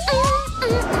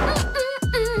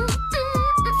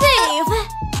 Thief!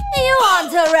 You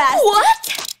under arrest! What?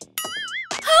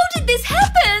 How did this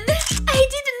happen? I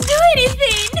didn't do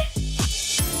anything!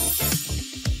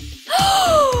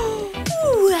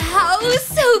 Wow,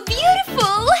 so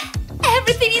beautiful!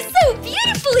 Everything is so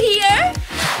beautiful here!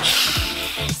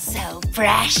 So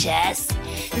precious.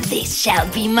 This shall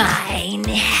be mine.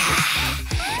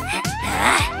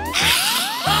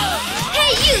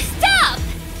 Hey, you stop!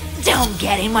 Don't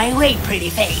get in my way, pretty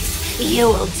face. You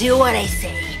will do what I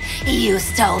say. You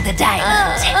stole the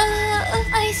diamond.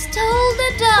 I stole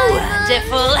the diamond.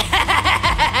 Wonderful.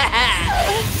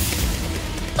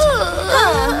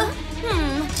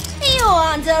 You're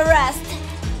under arrest.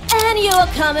 And you're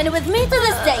coming with me to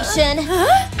the station.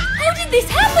 How did this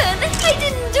happen? I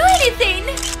didn't do anything.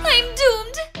 I'm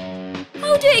doomed.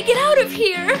 How do I get out of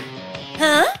here?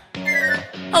 Huh?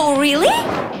 Oh, really?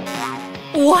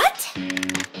 What?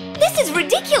 This is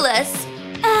ridiculous.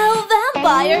 Oh,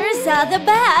 vampires are the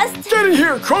best. Get in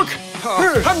here, crook!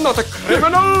 I'm not a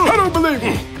criminal! I don't believe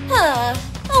you!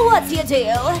 What do you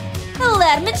do?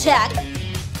 Let me check.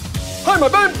 I'm a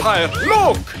vampire!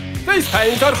 Look! These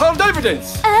paintings are hard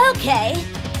evidence! Okay.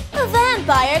 A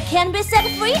vampire can be set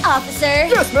free, officer.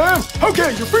 Yes, ma'am!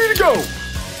 Okay, you're free to go!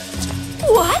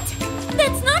 What?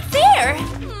 That's not fair!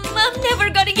 I'm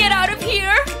never gonna get out of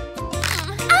here!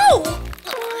 Ow!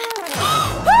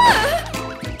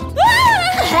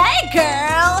 Hey,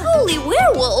 girl! Holy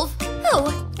werewolf!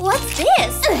 Oh, what's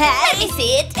this? Let me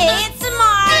see it. It's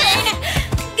mine!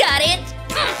 Got it!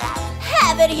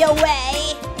 Have it your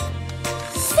way!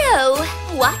 So,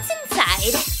 what's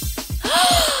inside?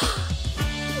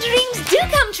 Dreams do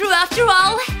come true after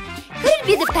all! Could it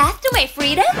be the path to my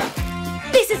freedom?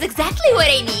 This is exactly what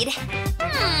I need.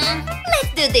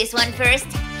 Let's do this one first.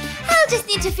 I'll just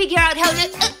need to figure out how to…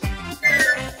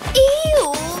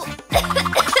 Ew!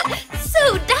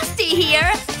 So dusty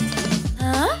here!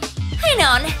 Huh? Hang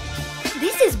on.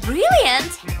 This is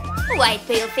brilliant! White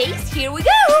pale face, here we go!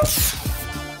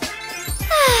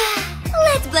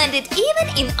 Let's blend it even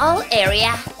in all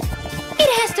area. It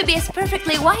has to be as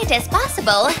perfectly white as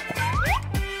possible.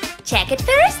 Check it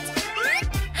first.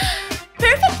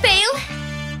 Perfect pale!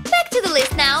 Back to the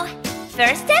list now.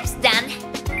 First step's done.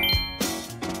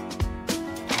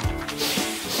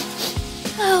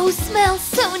 Oh, smells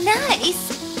so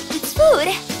nice. It's food.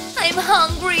 I'm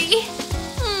hungry.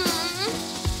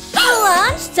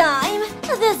 Lunchtime.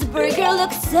 This burger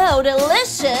looks so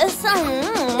delicious.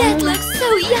 That looks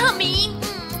so yummy.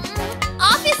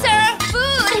 Officer!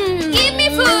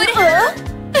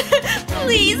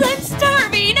 Please, I'm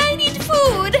starving. I need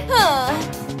food.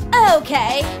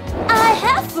 Okay. I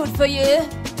have food for you.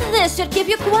 This should keep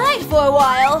you quiet for a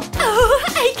while. Oh,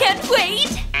 I can't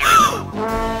wait.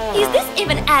 Is this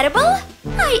even edible?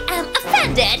 I am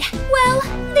offended. Well,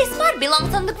 this part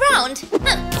belongs on the ground.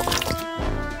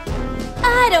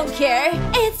 I don't care.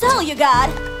 It's all you got.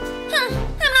 I'm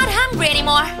not hungry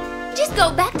anymore. Just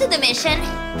go back to the mission.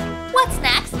 What's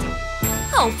next?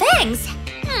 Oh, thanks.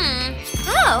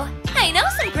 Oh, I know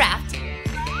some craft.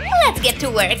 Let's get to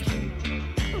work.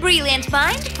 Brilliant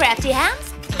mind, crafty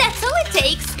hands. That's all it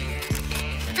takes.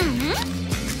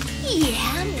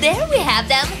 Yeah, there we have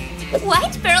them.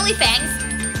 White pearly fangs.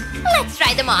 Let's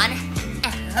try them on.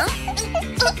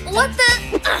 What the?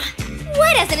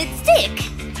 Why doesn't it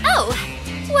stick? Oh,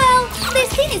 well,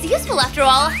 this thing is useful after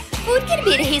all. Food can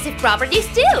be adhesive properties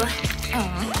too.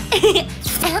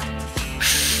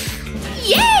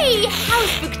 Yay! How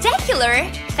spectacular!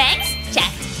 Thanks,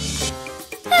 checked.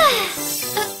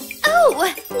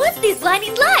 Oh, what's this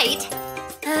blinding light?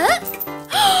 Huh?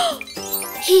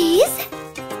 Keys?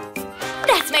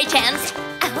 That's my chance.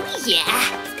 Oh yeah.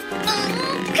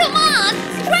 Come on,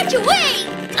 stretch away!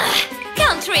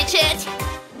 Can't reach it.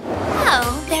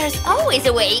 Oh, there's always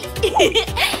a way.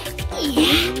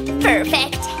 Yeah,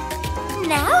 perfect.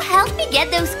 Now help me get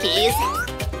those keys.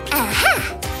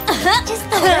 Aha! Just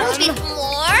a little bit more.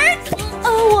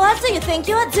 Oh, what do you think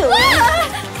you're doing?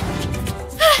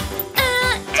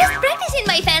 Just practicing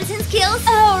my fencing skills.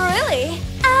 Oh, really?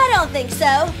 I don't think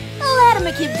so. Let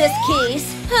me keep these keys.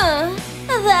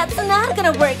 That's not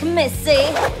gonna work,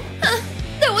 Missy.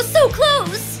 That was so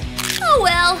close. Oh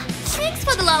well. Thanks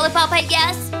for the lollipop, I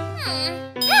guess.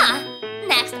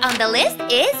 Next on the list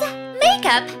is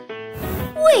makeup.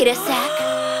 Wait a sec.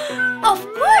 Of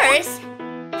course.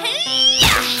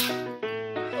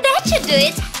 That should do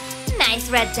it. Nice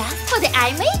red dust for the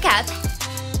eye makeup.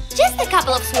 Just a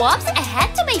couple of swabs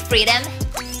ahead to my freedom.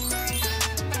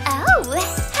 Oh,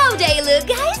 how do I look,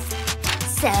 guys?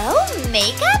 So,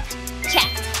 makeup?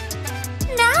 Checked.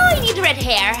 Now I need red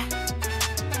hair.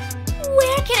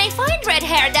 Where can I find red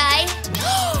hair dye?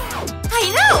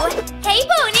 I know! Hey,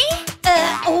 Pony!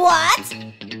 What?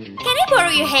 Can I borrow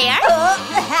your hair?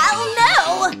 Hell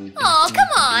no! Oh,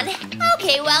 come on.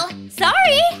 Okay, well,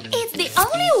 sorry. It's the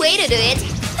only way to do it.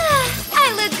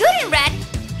 I look good in red.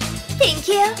 Thank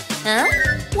you. Huh?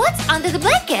 What's under the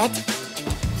blanket?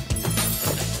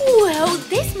 Whoa,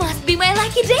 this must be my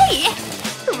lucky day.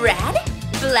 Red,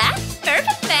 black,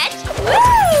 perfect match.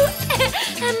 Woo!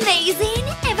 Amazing.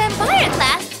 A vampire at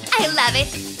last. I love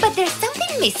it. But there's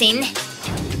something missing.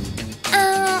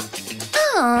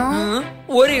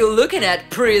 What are you looking at,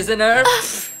 prisoner?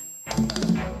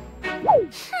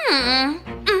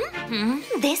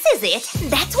 This is it.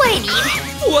 That's what I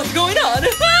need. What's going on?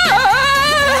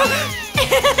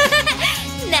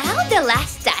 Now the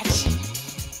last touch.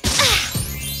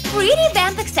 Pretty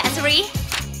vamp accessory.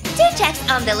 2 checks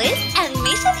on the list and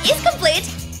mission is complete.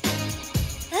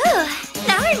 Oh,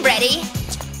 now I'm ready.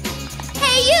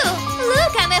 Hey you!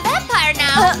 Look, I'm a vampire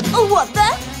now. What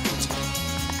the?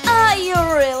 Are you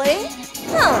really?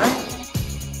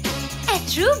 A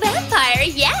true vampire,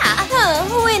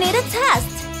 yeah. We need a test.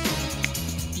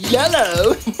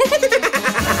 Yellow!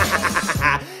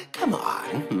 Come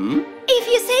on. If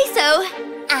you say so.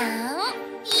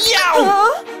 Yow!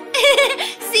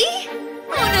 See?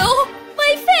 Oh no!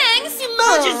 My fangs!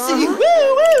 Emergency! Woo,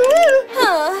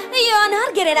 You're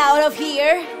not getting out of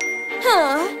here.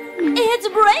 It's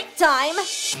break time.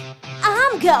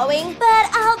 I'm going, but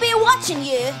I'll be watching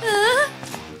you.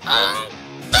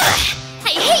 I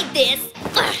hate this.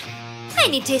 I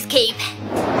need to escape.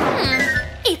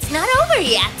 It's not over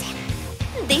yet.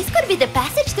 This could be the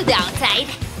passage to the outside.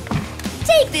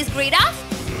 Take this grid off.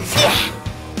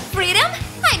 Freedom,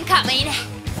 I'm coming.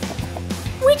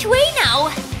 Which way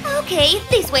now? Okay,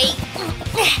 this way.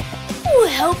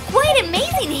 Well, quite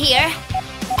amazing here.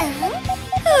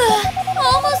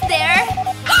 Almost there.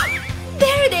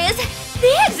 There it is.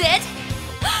 The exit.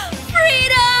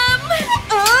 Freedom!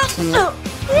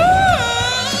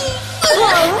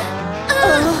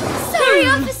 Sorry,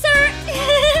 officer.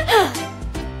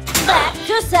 Back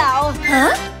to cell.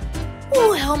 Huh?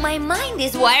 Well, my mind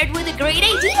is wired with a great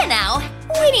idea now.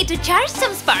 We need to charge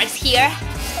some sparks here.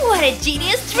 What a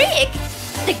genius trick!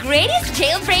 The greatest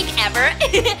jailbreak ever.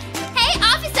 Hey,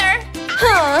 officer!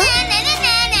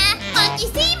 Monkey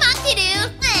see, monkey do.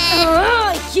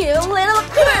 You little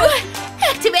crew!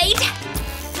 Activate!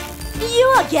 You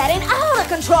are getting out of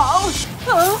control!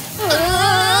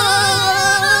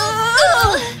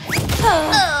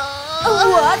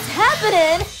 What's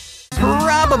happening?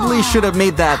 Probably should have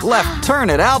made that left turn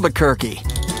at Albuquerque.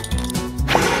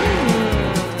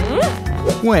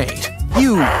 Wait,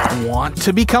 you want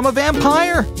to become a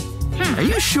vampire? Are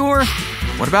you sure?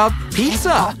 What about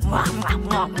pizza?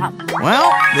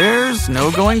 Well, there's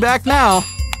no going back now.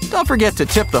 Don't forget to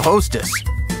tip the hostess.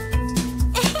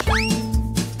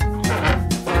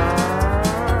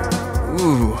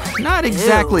 Ooh, not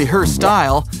exactly her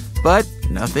style, but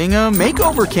nothing a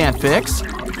makeover can't fix.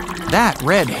 That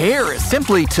red hair is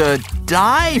simply to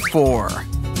die for.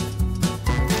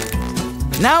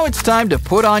 Now it's time to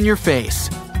put on your face.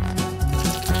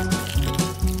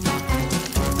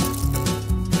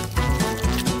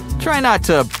 Try not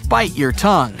to bite your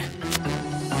tongue.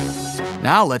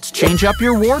 Now let's change up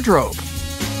your wardrobe.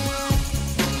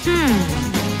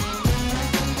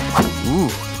 Ooh,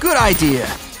 good idea.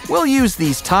 We'll use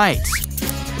these tights.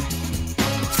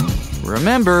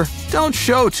 Remember, don't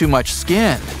show too much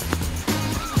skin.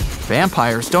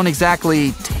 Vampires don't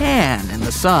exactly tan in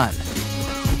the sun.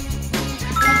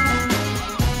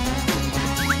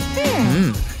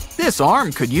 This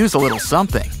arm could use a little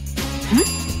something.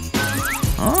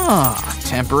 Ah,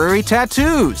 temporary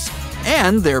tattoos.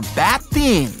 And they're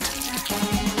bat-themed.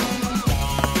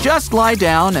 Just lie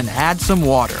down and add some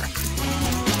water.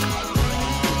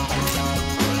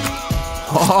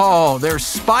 Oh, there's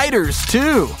spiders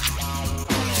too.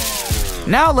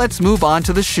 Now let's move on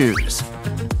to the shoes.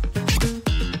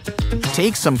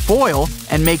 Take some foil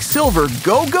and make silver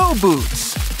go-go boots.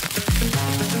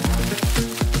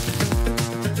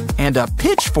 And a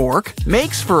pitchfork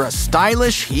makes for a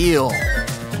stylish heel.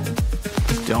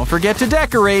 Don't forget to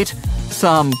decorate.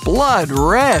 Some blood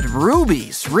red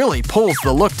rubies really pulls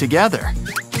the look together.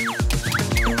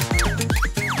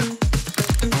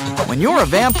 When you're a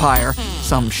vampire,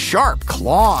 some sharp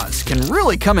claws can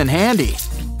really come in handy.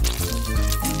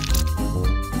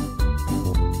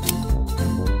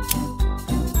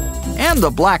 And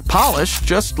the black polish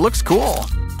just looks cool.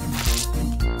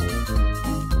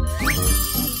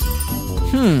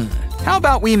 How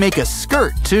about we make a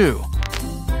skirt too?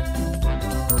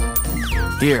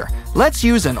 Here, let's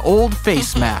use an old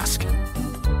face mask.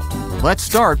 Let's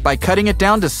start by cutting it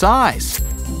down to size.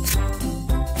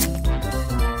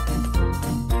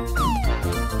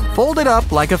 Fold it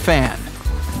up like a fan.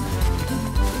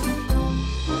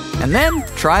 And then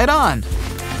try it on.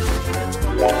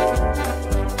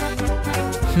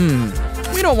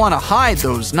 We don't want to hide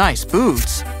those nice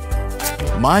boots.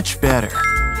 Much better.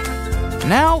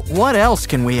 Now, what else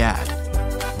can we add?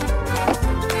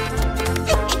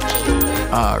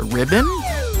 A ribbon?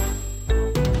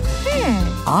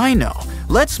 I know.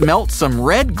 Let's melt some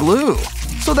red glue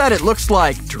so that it looks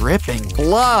like dripping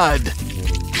blood.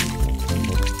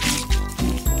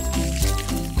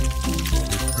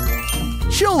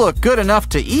 She'll look good enough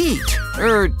to eat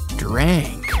or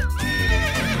drink.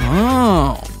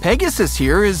 Oh, Pegasus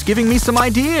here is giving me some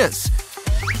ideas.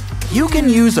 You can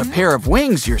use a pair of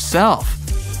wings yourself.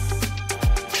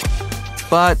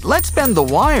 But let's bend the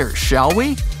wires, shall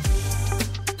we?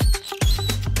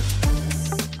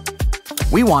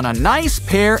 We want a nice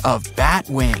pair of bat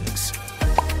wings.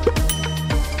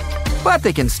 But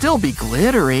they can still be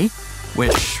glittery,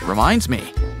 which reminds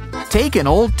me, take an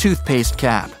old toothpaste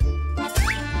cap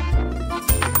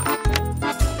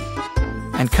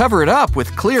and cover it up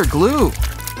with clear glue.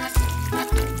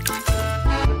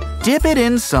 Dip it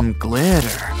in some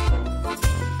glitter.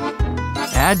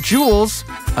 Add jewels,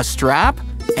 a strap,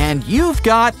 and you've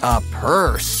got a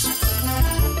purse.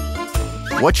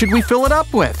 What should we fill it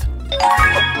up with?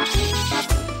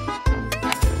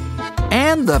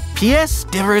 And the pièce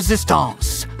de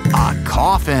résistance, a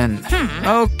coffin.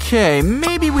 Okay,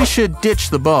 maybe we should ditch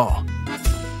the bow.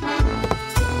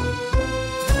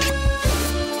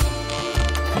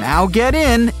 Now get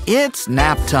in, it's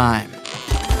nap time.